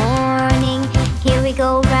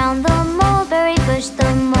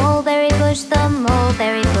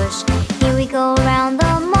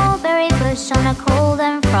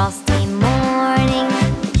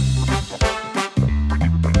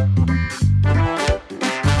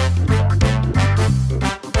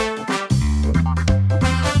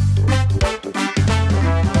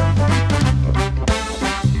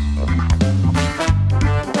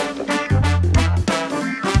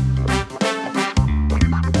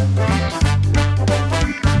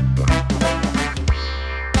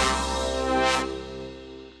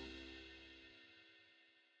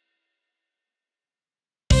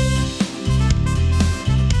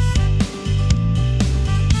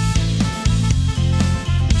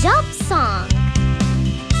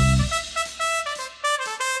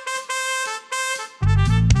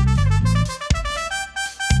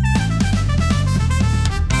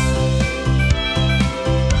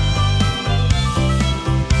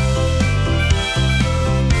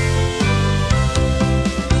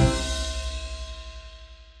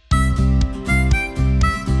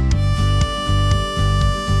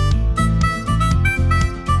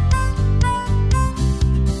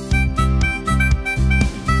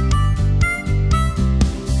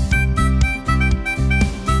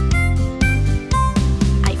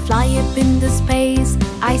High up in the space,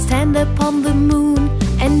 I stand upon the moon.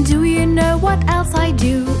 And do you know what else I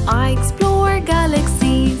do? I explore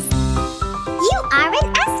galaxies. You are an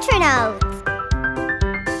astronaut.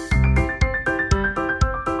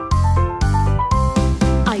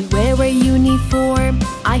 I wear a uniform,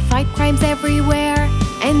 I fight crimes everywhere.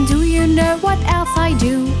 And do you know what else I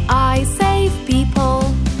do? I save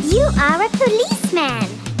people. You are a policeman.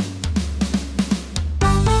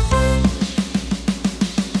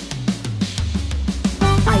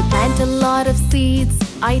 I plant a lot of seeds,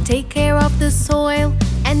 I take care of the soil.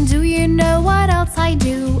 And do you know what else I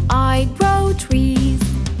do? I grow trees.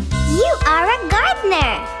 You are a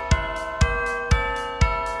gardener.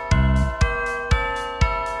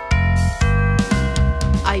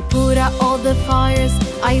 I put out all the fires,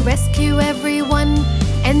 I rescue everyone.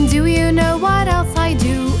 And do you know what else I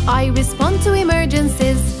do? I respond to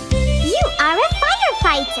emergencies. You are a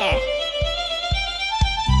firefighter.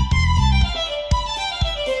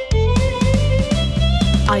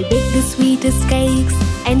 I bake the sweetest cakes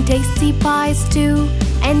and tasty pies too.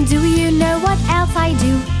 And do you know what else I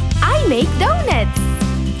do? I make donuts.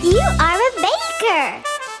 You are a baker.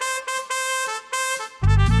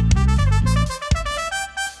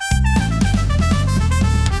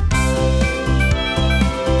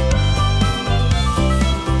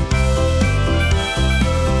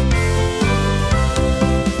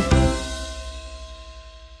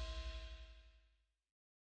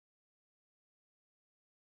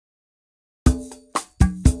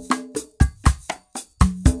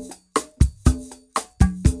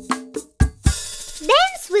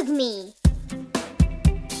 Dance with me.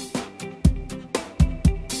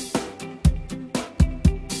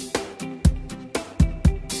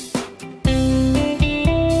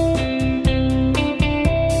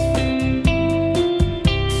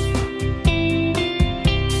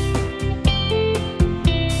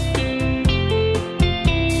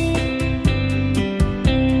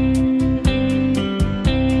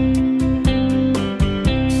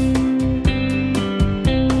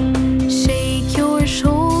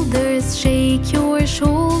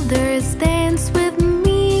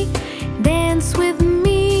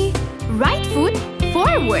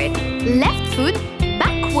 Left foot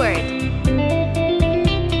backward.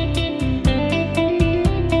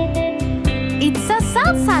 It's a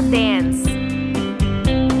salsa dance.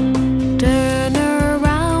 Turn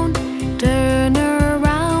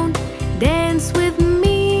around, dance with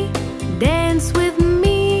me, dance with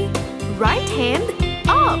me. Right hand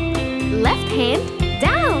up, left hand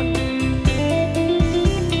down.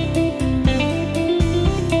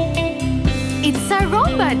 It's a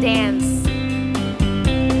rumba dance.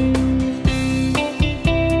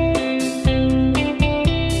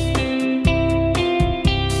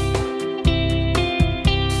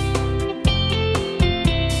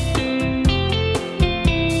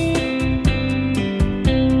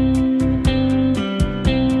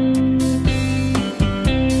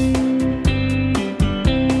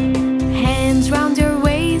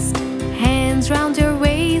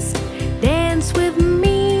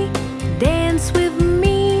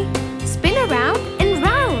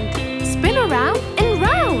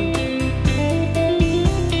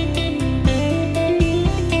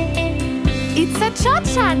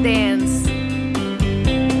 Cha-cha dance.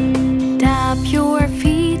 Tap your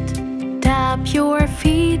feet,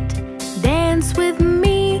 dance with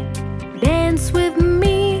me,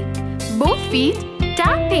 both feet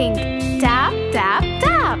tapping, tap, tap,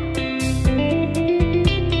 tap.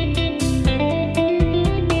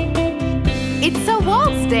 It's a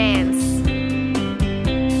waltz dance.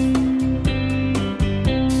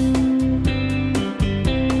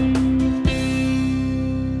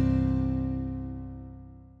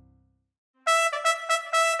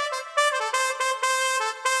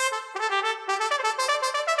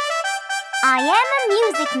 I am a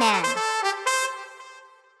music man.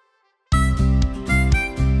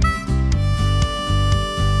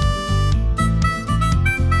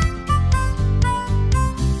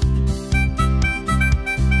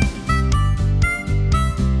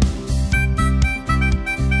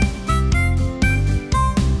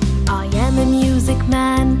 I am a music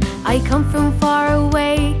man. I come from far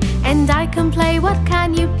away, and I can play. What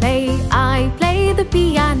can you play? I play the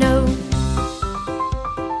piano.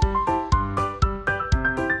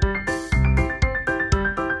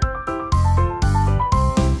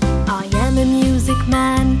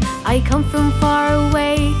 Man, I come from far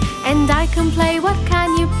away, and I can play. What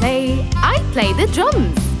can you play? I play the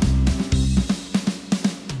drums.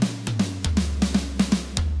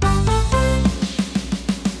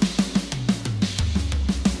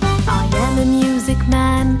 I am a music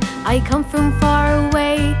man. I come from far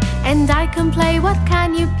away,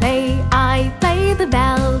 can you play? I play the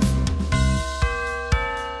bells.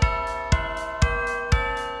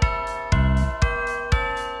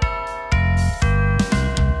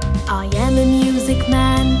 I am a music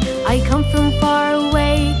man, I come from far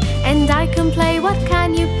away, and I can play. What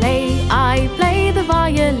can you play? I play the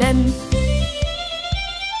violin.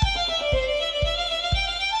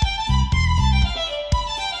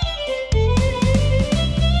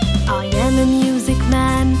 I am a music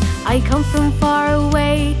man, I come from far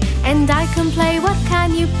away, and I can play. What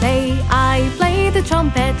can you play? I play the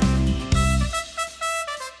trumpet.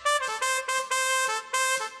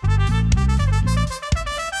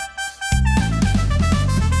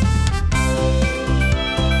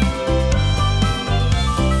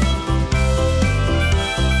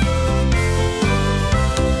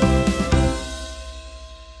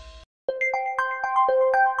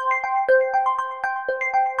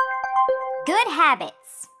 Good habits.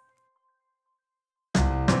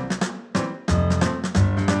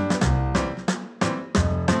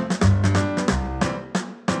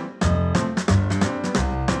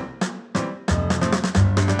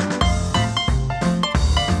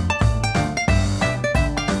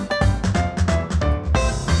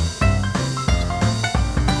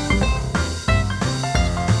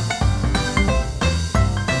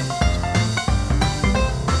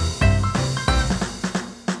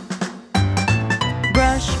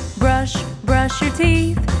 Brush your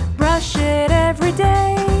teeth, brush it every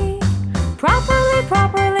day. Properly,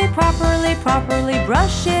 properly, properly, properly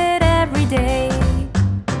brush it every day.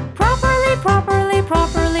 Properly, properly,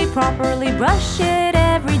 properly, properly brush it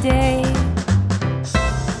every day.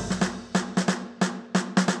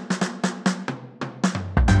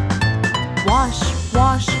 Wash,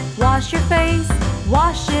 wash, wash your face,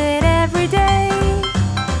 wash it every day.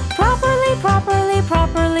 Properly, properly,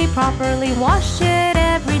 properly, properly wash it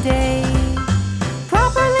every day.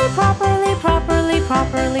 Properly, properly, properly,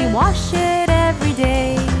 properly wash it every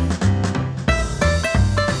day.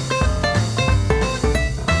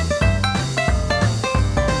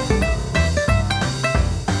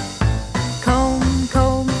 Comb,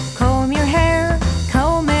 comb, comb your hair,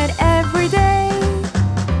 comb it every day.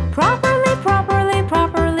 Properly, properly,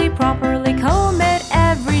 properly, properly comb it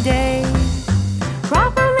every day.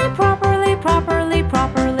 Properly, properly, properly,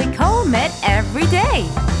 properly comb it every day.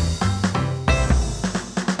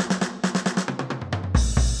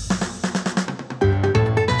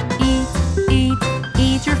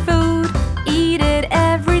 Eat your food, eat it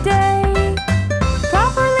every day.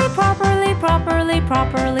 Properly, properly, properly,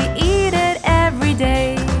 properly eat it every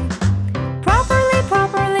day. Properly,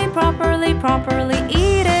 properly, properly, properly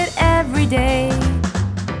eat it every day.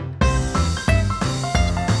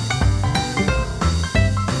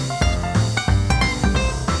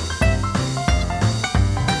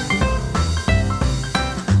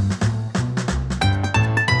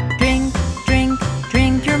 Drink, drink,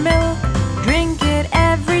 drink your milk, drink it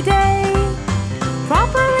every day.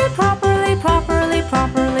 Properly, properly, properly,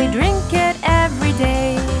 properly drink it every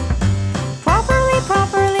day. Properly,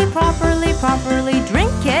 properly, properly, properly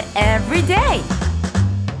drink it every day.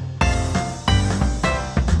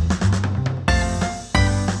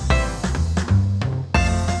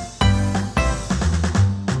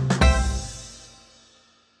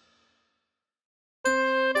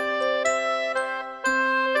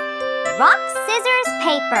 Rock, scissors,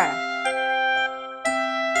 paper.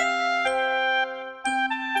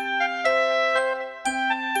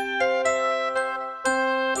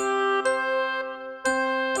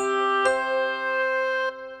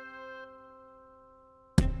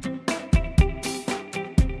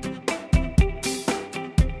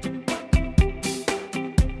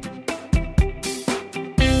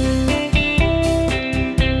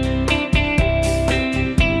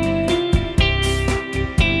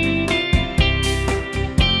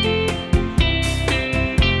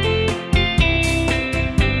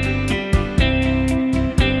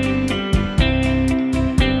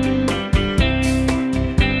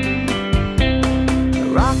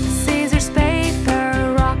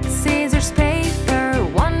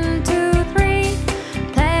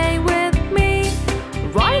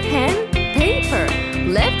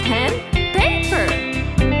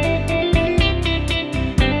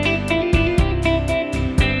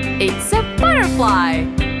 butterfly.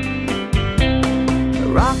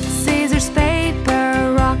 Rock, scissors,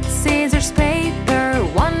 paper, rock, scissors, paper.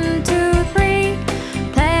 1, 2, 3,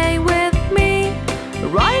 play with me.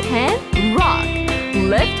 Right hand, rock,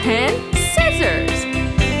 left hand, scissors.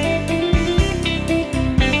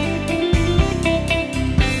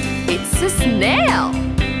 It's a snail.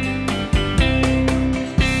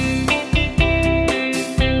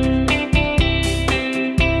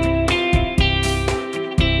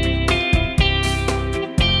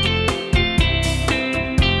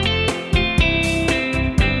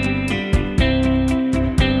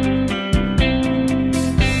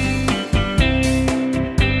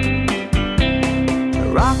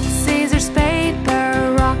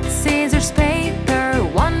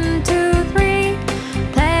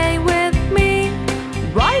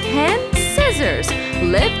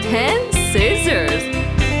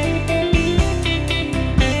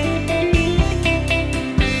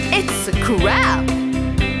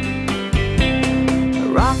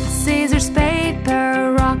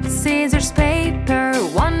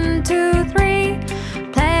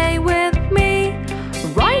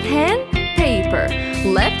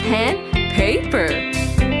 Left hand, paper.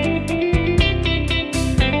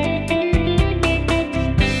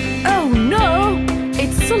 Oh no!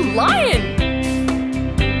 It's a lion!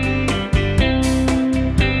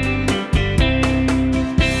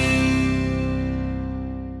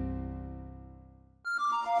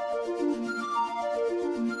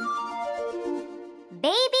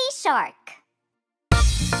 Baby shark.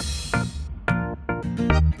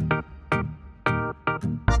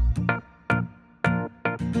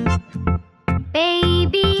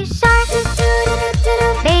 Baby shark,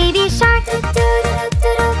 baby shark,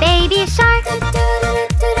 baby shark,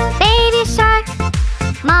 baby shark,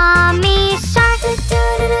 mommy shark,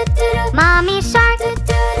 mommy shark,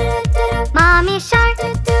 mommy shark,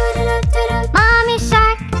 mommy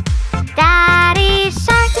shark, daddy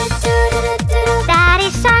shark, daddy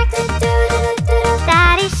shark,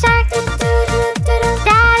 daddy shark,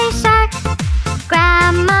 daddy shark,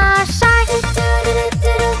 grandma shark,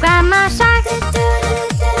 grandma shark,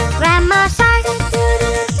 grandma shark,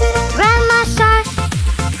 grandma shark,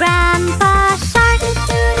 grandpa shark,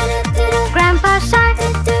 grandpa shark,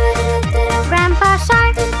 grandpa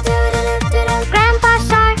shark, grandpa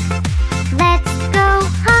shark. Let's go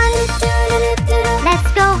hunt, let's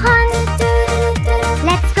go hunt,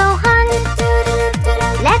 let's go hunt,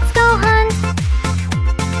 let's go hunt.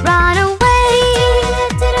 Run away,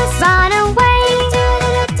 run away,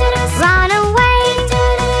 run away,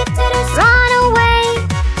 run away.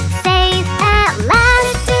 Safe at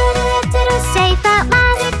last, safe at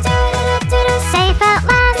last, safe at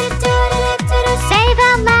last, safe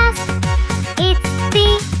at last. It's the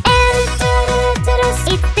end, it's the end,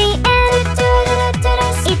 it's the end, it's the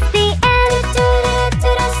end, it's the end, it's the end,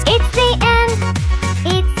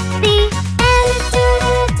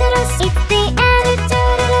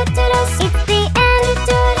 it's the end,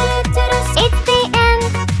 it's the end.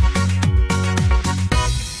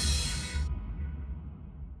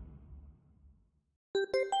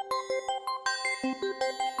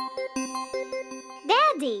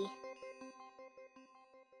 Daddy.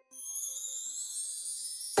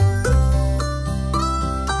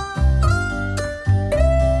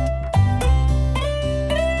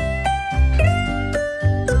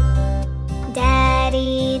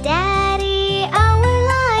 Daddy, Daddy, our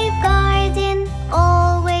life garden,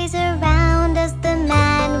 always around us, the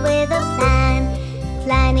man with a plan,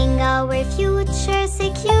 planning our future,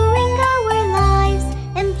 securing our lives,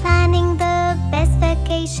 and planning the best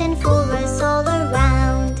vacation for us all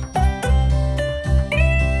around.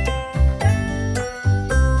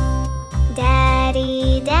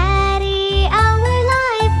 Daddy, Daddy, our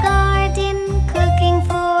life garden, cooking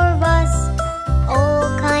for us all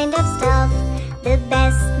kind of stuff, the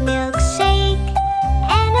best milkshake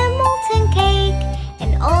and a molten cake,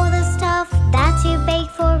 and all the stuff that you bake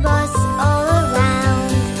for us all around.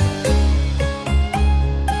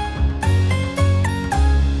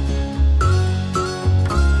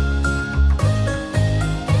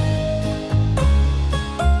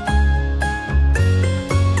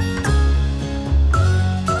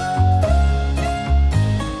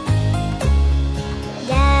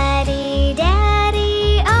 Daddy,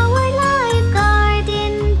 Daddy, our life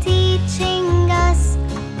garden, teaching us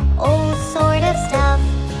all sort of stuff,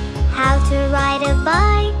 how to ride a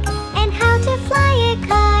bike and how to fly a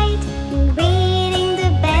kite, and reading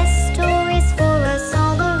the best stories for us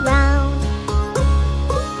all around.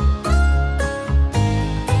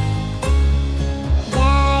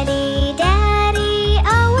 Daddy, Daddy,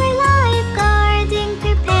 our life garden,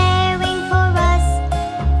 preparing for us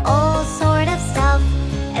all sort of stuff,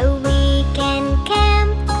 a weekend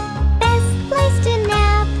camp, best place to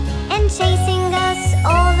nap, and chasing us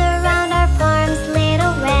all around our farm's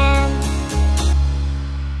little ramp.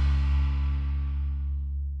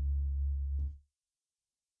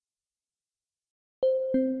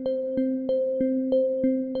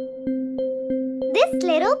 This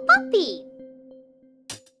little puppy.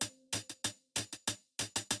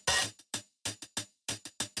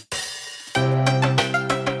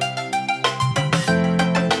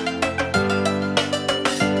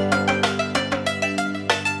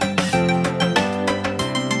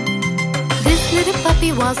 This little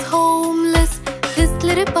puppy was homeless. This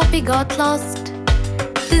little puppy got lost.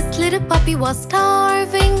 This little puppy was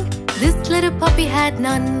starving. This little puppy had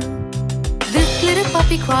none. This little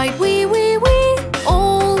puppy cried wee wee wee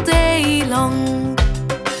all day long.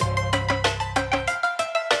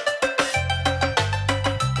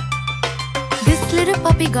 This little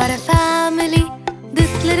puppy got a family.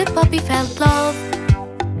 This little puppy felt love.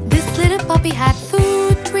 This little puppy had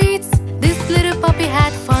food treats. This little puppy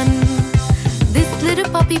had fun. This little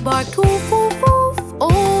puppy barked woof woof woof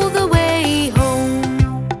all the way home.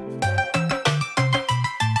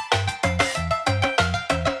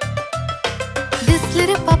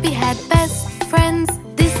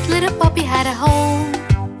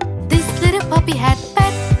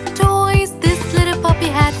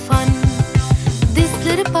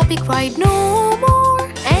 cried no more,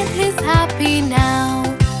 and he's happy now.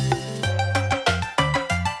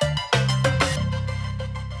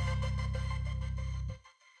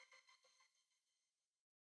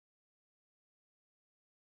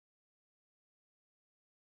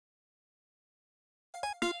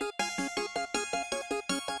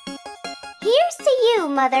 Here's to you,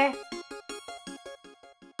 Mother.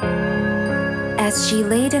 As she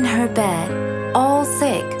laid in her bed, all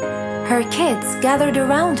sick, her kids gathered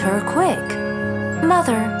around her quick.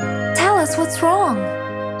 "Mother, tell us what's wrong."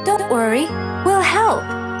 "Don't worry, we'll help.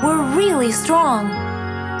 We're really strong."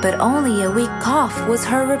 But only a weak cough was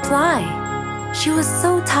her reply. She was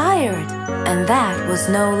so tired, and that was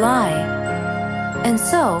no lie. And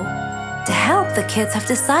so, to help, the kids have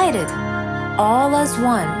decided, all as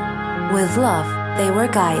one, with love they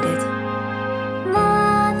were guided.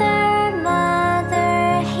 Mother, Mother,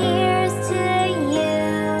 here's to you.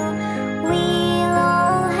 We'll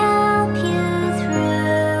all help you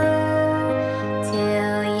through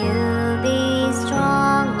till you be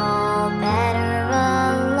strong, all better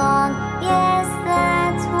along. Yes,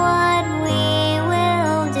 that's what we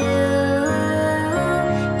will do.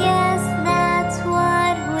 Yes, that's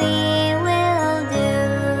what we will do.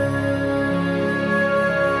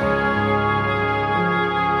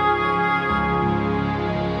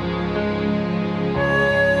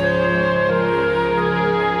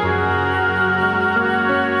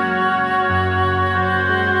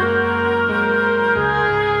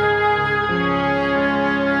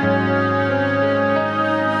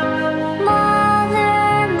 Mother,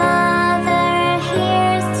 Mother,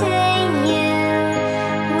 here's to you.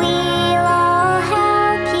 We'll all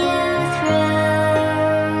help you through.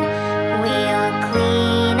 We'll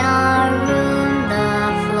clean our room, the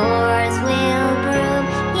floors will broom.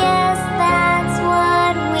 Yes, that's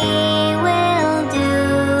what we will do.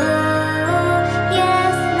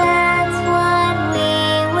 Yes, that's what we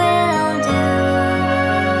will do.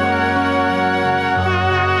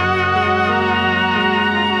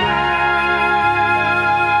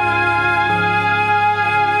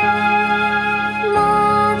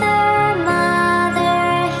 Mother, Mother,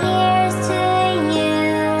 here's to you.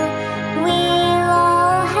 We'll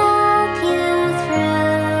all help you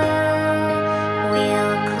through.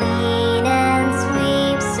 We'll clean and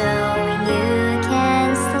sweep so you can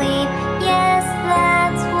sleep. Yes,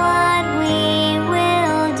 that's what we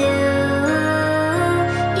will do.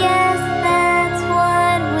 Yes, that's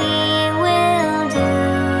what we will do.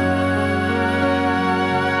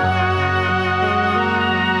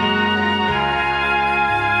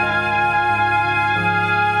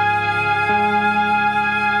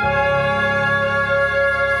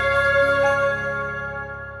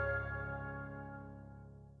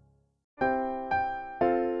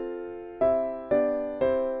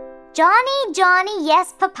 Johnny, Johnny,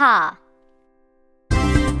 yes, Papa.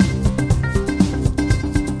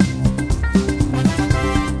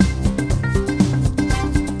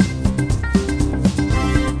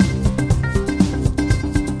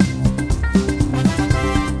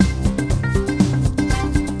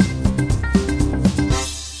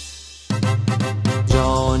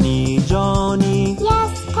 Johnny, Johnny,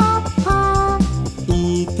 Yes, Papa.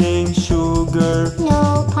 eating sugar,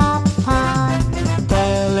 No, Papa.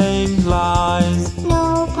 telling lies.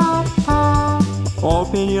 No, Papa.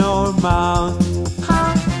 Open your mouth. Ha,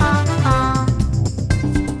 ha, ha.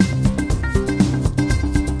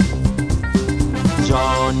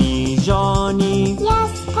 Johnny, Johnny,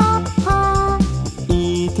 Yes, Papa.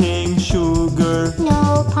 eating sugar,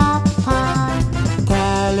 No, Papa.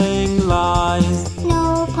 telling lies.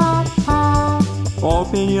 No, Papa.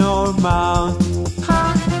 Open your mouth. Ha,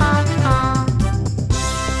 ha, ha.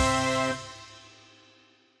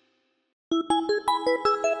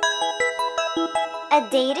 A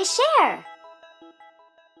day to share.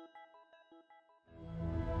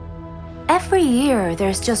 Every year,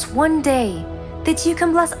 there's just one day that you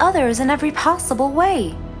can bless others in every possible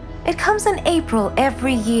way. It comes in April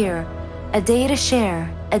every year. A day to share,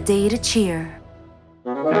 a day to cheer.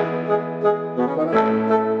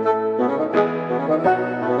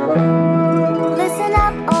 Listen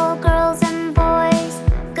up, all girls and boys.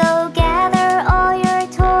 Go gather all your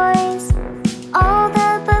toys. All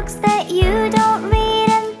the books that you don't read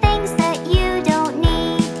and things that you don't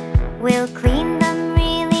need. We'll clean them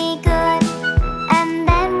really good and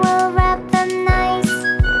then we'll wrap them nice.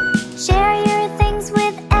 Share your things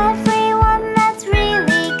with everyone, that's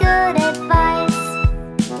really good advice.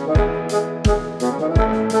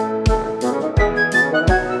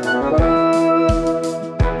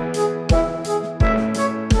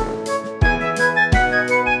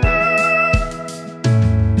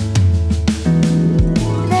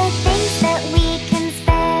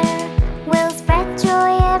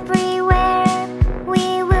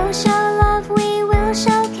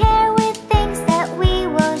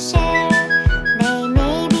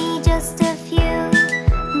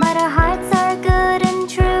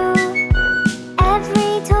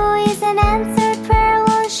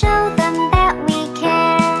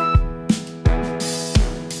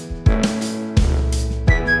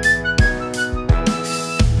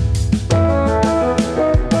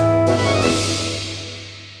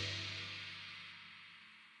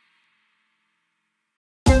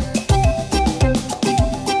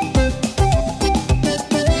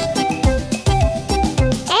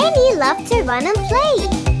 loved to run and play.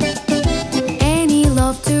 Annie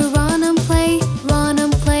loved to run and play, run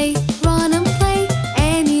and play, run and play.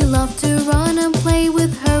 Annie loved to run and play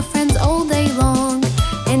with her friends all day long.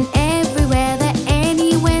 And everywhere that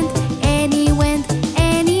Annie went, Annie went,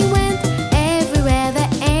 Annie went. Everywhere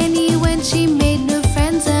that Annie went, she made new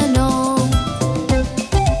friends and all.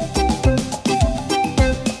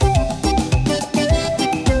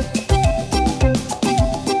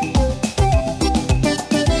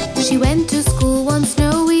 She went to school one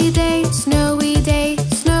snowy day, snowy day,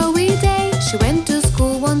 snowy day. She went to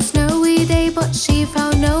school one snowy day, but she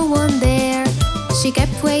found no one there. She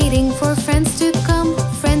kept waiting for friends to come,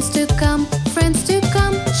 friends to come, friends to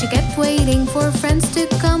come. She kept waiting for friends to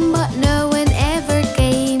come, but no one ever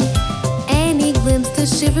came. Annie glimpsed a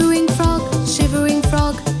shivering frog, shivering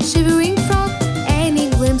frog, shivering frog. Annie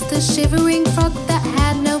glimpsed a shivering frog that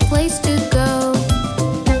had no place to go.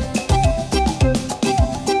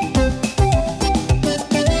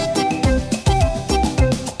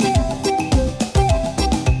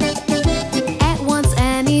 At once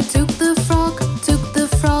Annie took the frog, took the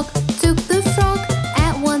frog, took the frog.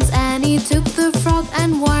 At once Annie took the frog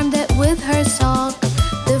and warmed it with her sock.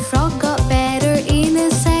 The frog got better in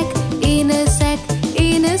a sec, in a sec,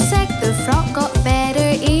 in a sec. The frog got better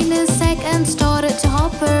in a sec and started to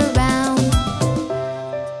hop around.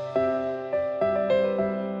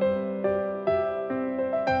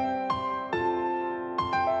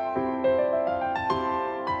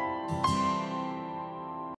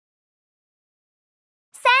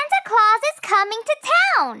 Santa Claus is coming to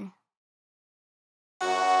town.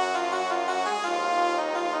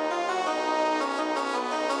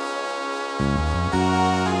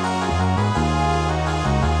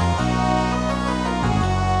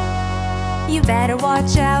 You better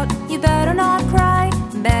watch out, you better not cry,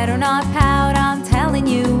 better not pout, I'm telling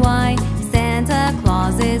you why. Santa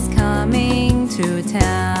Claus is coming to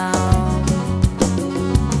town.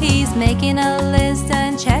 He's making a list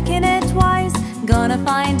and checking it twice, gonna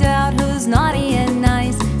find out who's naughty and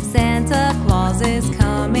nice. Santa Claus is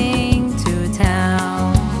coming to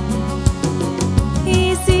town.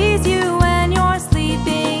 He sees you when you're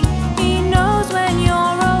sleeping, he knows when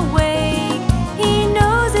you're awake. He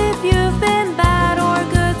knows if you've been bad or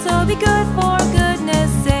good, so be good for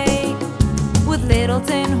goodness sake. With little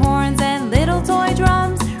tin horns and little toy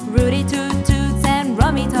drums, Rudy toot toots and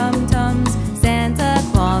rummy tum tums, Santa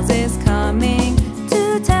Claus is coming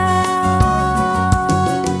to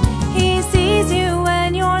town. He sees you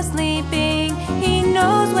when you're sleeping, he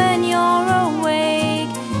knows when you're awake.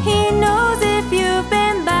 He knows if you've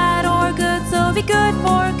been bad or good, so be good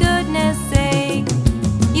for goodness sake.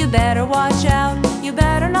 You better watch out, you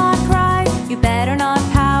better not cry, you better not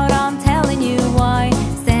pout, I'm telling you why.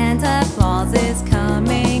 Santa Claus is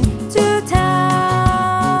coming to town.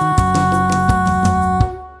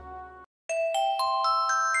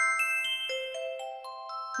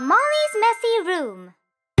 Molly's messy room.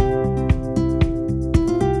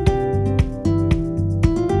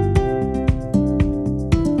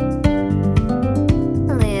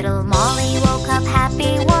 Little Molly woke up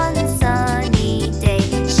happy one sunny day.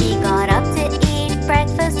 She got up to eat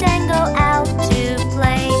breakfast and go out to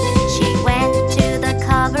play. She went to the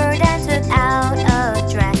cupboard and took out a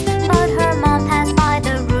dress, but her mom passed by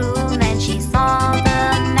the room and she saw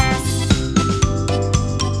the mess.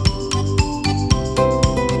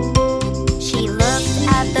 She looked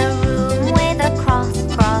at the room with a cross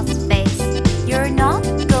face. You're not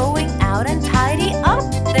going out and tidy up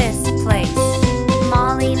this place.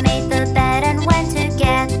 Molly made the bed and went to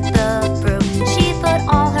get the broom. She put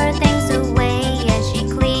all her things away and she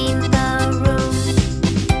cleaned the room.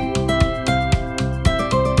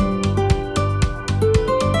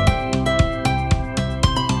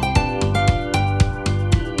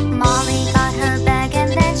 Molly got her bag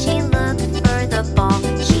and then she looked for the ball.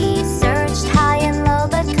 She searched high and low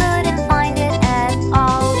but couldn't find it at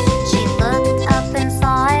all. She looked up and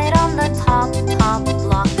saw it on the top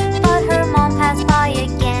block, but her mom passed by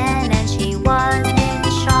again and she was in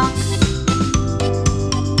shock.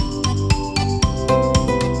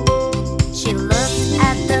 She looked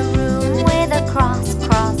at the room with a cross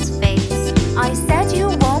face. I said you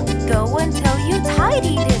won't go until you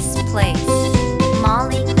tidy this place.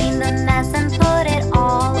 Molly cleaned the mess and put it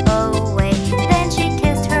all away. Then she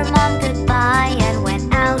kissed her mom goodbye and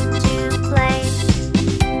went out to play.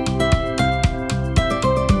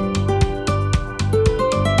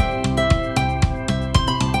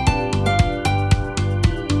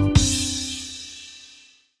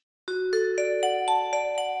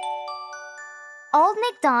 Old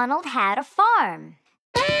MacDonald had a farm.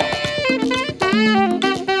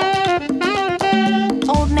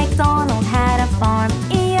 Old MacDonald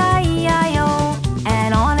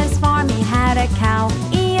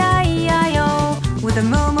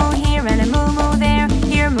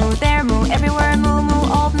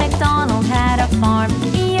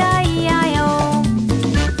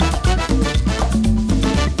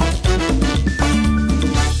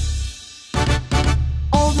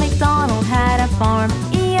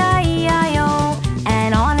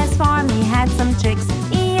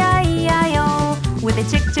with a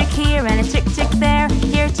chick chick here and a chick chick there.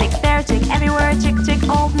 Here chick, there chick, everywhere chick chick.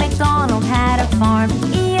 Old MacDonald had a farm,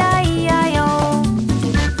 E-I-E-I-O.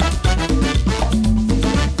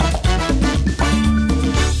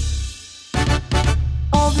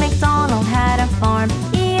 Old MacDonald had a farm,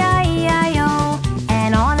 E-I-E-I-O.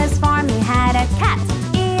 And on his farm he had a cat,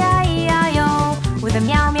 E-I-E-I-O. With a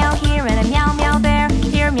meow meow here and a meow meow there.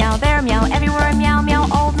 Here meow, there meow, everywhere meow meow.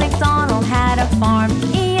 Old MacDonald had a farm,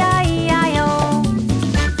 E-I-E-I-O.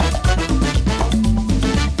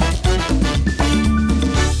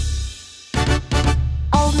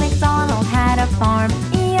 Old MacDonald had a farm,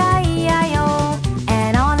 E-I-E-I-O.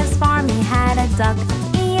 And on his farm he had a duck,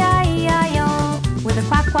 E-I-E-I-O. With a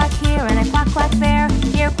quack quack here and a quack quack there.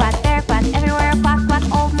 Here quack